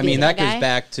to? Well, I mean that goes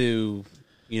back to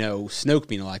Snoke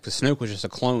being alive, because Snoke was just a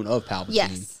clone of Palpatine.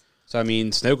 Yes. So I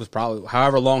mean, Snoke was probably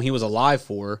however long he was alive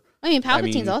for. I mean,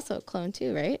 Palpatine's mean- also a clone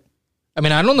too, right? I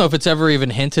mean, I don't know if it's ever even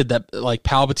hinted that like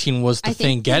Palpatine was the I think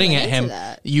thing he getting went at into him.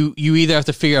 that. You either have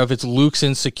to figure out if it's Luke's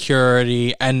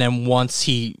insecurity, and then once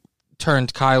he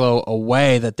turned Kylo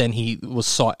away, that then he was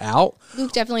sought out,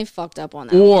 Luke definitely fucked up on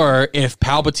that. or if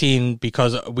Palpatine,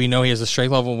 because we know he has a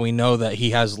strength level, we know that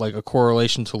he has like a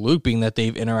correlation to Luke, being that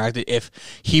they've interacted. If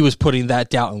he was putting that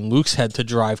doubt in Luke's head to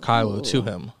drive Kylo to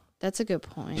him. That's a good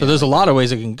point. So there's a lot of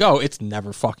ways it can go. It's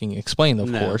never fucking explained, of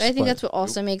No. course. But I think that's what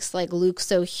also makes like Luke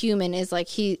so human is like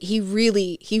he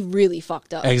really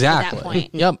fucked up Exactly. at that point.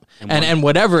 Yep. And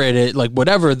whatever it is, like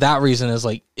whatever that reason is,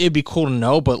 like it'd be cool to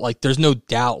know, but like there's no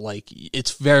doubt, like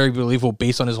it's very believable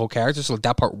based on his whole character. So like,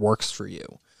 that part works for you.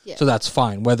 Yeah. So that's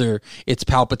fine. Whether it's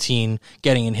Palpatine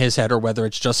getting in his head or whether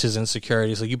it's just his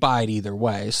insecurities, like you buy it either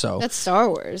way. So That's Star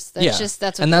Wars. That's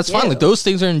that's what and they that's fine. do. Like those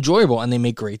things are enjoyable and they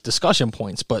make great discussion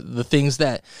points. But the things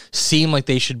that seem like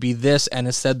they should be this and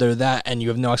instead they're that, and you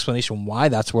have no explanation why,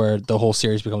 that's where the whole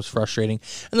series becomes frustrating.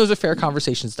 And those are fair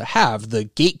conversations to have. The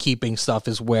gatekeeping stuff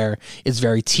is where it's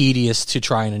very tedious to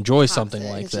try and enjoy something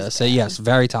like It's just this. So yes,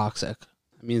 very toxic.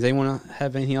 I mean, does anyone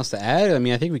have anything else to add? I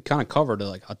mean, I think we kind of covered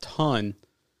like a ton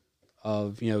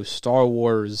of Star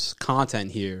Wars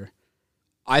content here.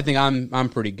 I think I'm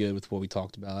pretty good with what we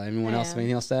talked about. Anyone else have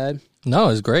anything else to add? No,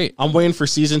 it's great. I'm waiting for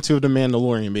season 2 of The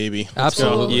Mandalorian, baby. Let's go.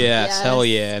 Absolutely. Yes, Yes. hell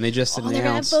yeah! And they just Oh, they're gonna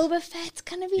have announced. Boba Fett's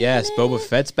gonna be Yes, in Boba it.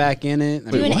 Fett's back in it.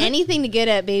 I mean, Doing what? anything to get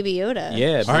at Baby Yoda.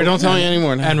 yeah. All right, don't tell me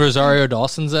anymore. And Rosario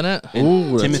Dawson's in it.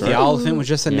 Ooh, that's Timothy right. Oliphant was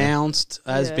just announced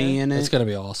as Yeah. being in it. It's gonna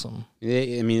be awesome.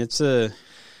 Yeah, I mean, it's a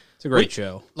great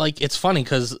show. Like it's funny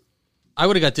because I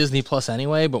would have got Disney Plus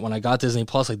anyway, but when I got Disney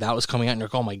Plus, like that was coming out, and you're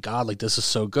like, oh my god, like this is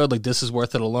so good, like this is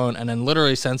worth it alone. And then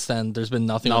literally since then, there's been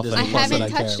nothing with Disney I Plus that haven't I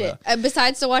care touched about. it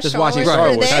besides to watch Just Star watching Wars. Star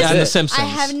for Wars. this. That's and it. The Simpsons. I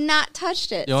have not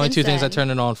touched it. The only since two things I then.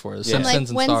 turned it on for is Yeah. I'm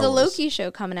Simpsons like, when's and Star the Wars. Loki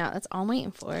show coming out? That's all I'm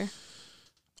waiting for.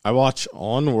 I watch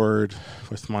Onward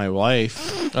with my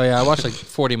wife. Oh yeah, I watched like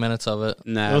 40 minutes of it.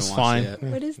 No, It was fine.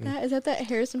 What is that? Is that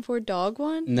Harrison Ford dog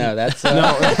one? No, that's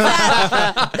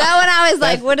That one I was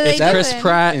like, what are they It's doing? Chris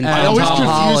Pratt and I always Tom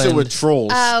confuse Holland. it with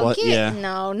Trolls. Oh, but yeah.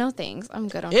 no thanks. I'm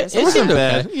good on It Chris seemed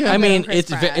Pratt. okay. Yeah. I mean, Chris it's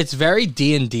Pratt. it's very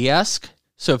D&D-esque.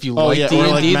 So if you Oh, like yeah, or D&D,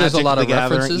 like there's a Magic lot the of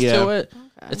Gathering, references yeah. to it.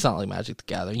 It's not like Magic the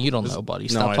Gathering. You don't know, buddy. No,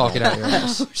 Stop I talking don't. out your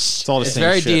ass. It's all the It's same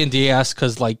very shit. D&D-esque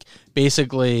because, like,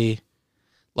 basically,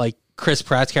 like, Chris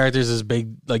Pratt's character is this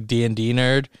big, like, D&D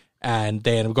nerd, and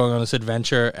they end up going on this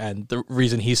adventure, and the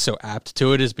reason he's so apt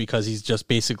to it is because he's just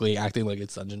basically acting like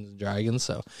it's Dungeons and Dragons,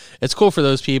 so it's cool for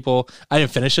those people. I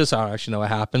didn't finish this, so I don't actually know what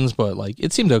happens, but, like,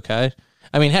 it seemed okay.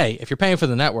 I mean, hey, if you're paying for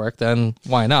the network, then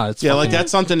why not? It's Yeah, fucking- like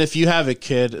that's something. If you have a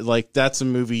kid, like that's a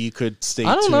movie you could stay.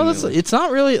 I don't know. tuned That's, in. it's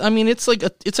not really. I mean, it's like a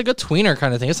tweener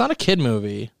kind of thing. It's not a kid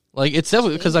movie. Like it's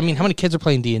definitely because I mean, how many kids are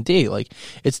playing D&D? Like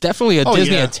it's definitely a Oh,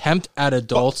 Disney yeah. attempt at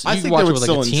adults. I You can think watch they it would with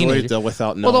still like a enjoy teenager. it though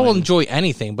without Well, knowing. they'll enjoy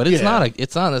anything, but it's Yeah.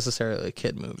 it's not necessarily a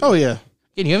kid movie. Oh yeah.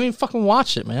 And you haven't even fucking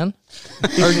watched it, man.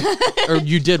 or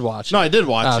you did watch it. No, I did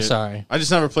watch Oh, it. sorry. I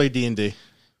just never played D&D.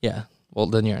 Yeah. Well,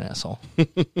 then you're an asshole.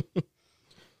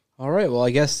 All right, well, I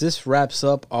guess this wraps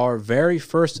up our very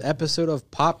first episode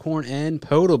of Popcorn and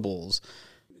Potables.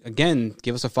 Again,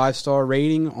 give us a 5-star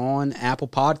rating on Apple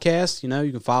Podcasts. You know,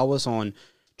 you can follow us on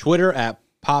Twitter at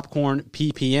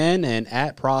PopcornPPN and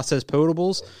at Process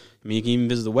Potables. I mean, you can even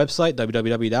visit the website,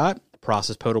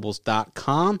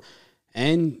 www.processpotables.com.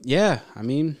 And, yeah, I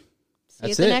mean, See you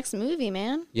that's at the it. next movie,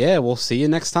 man. Yeah, we'll see you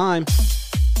next time.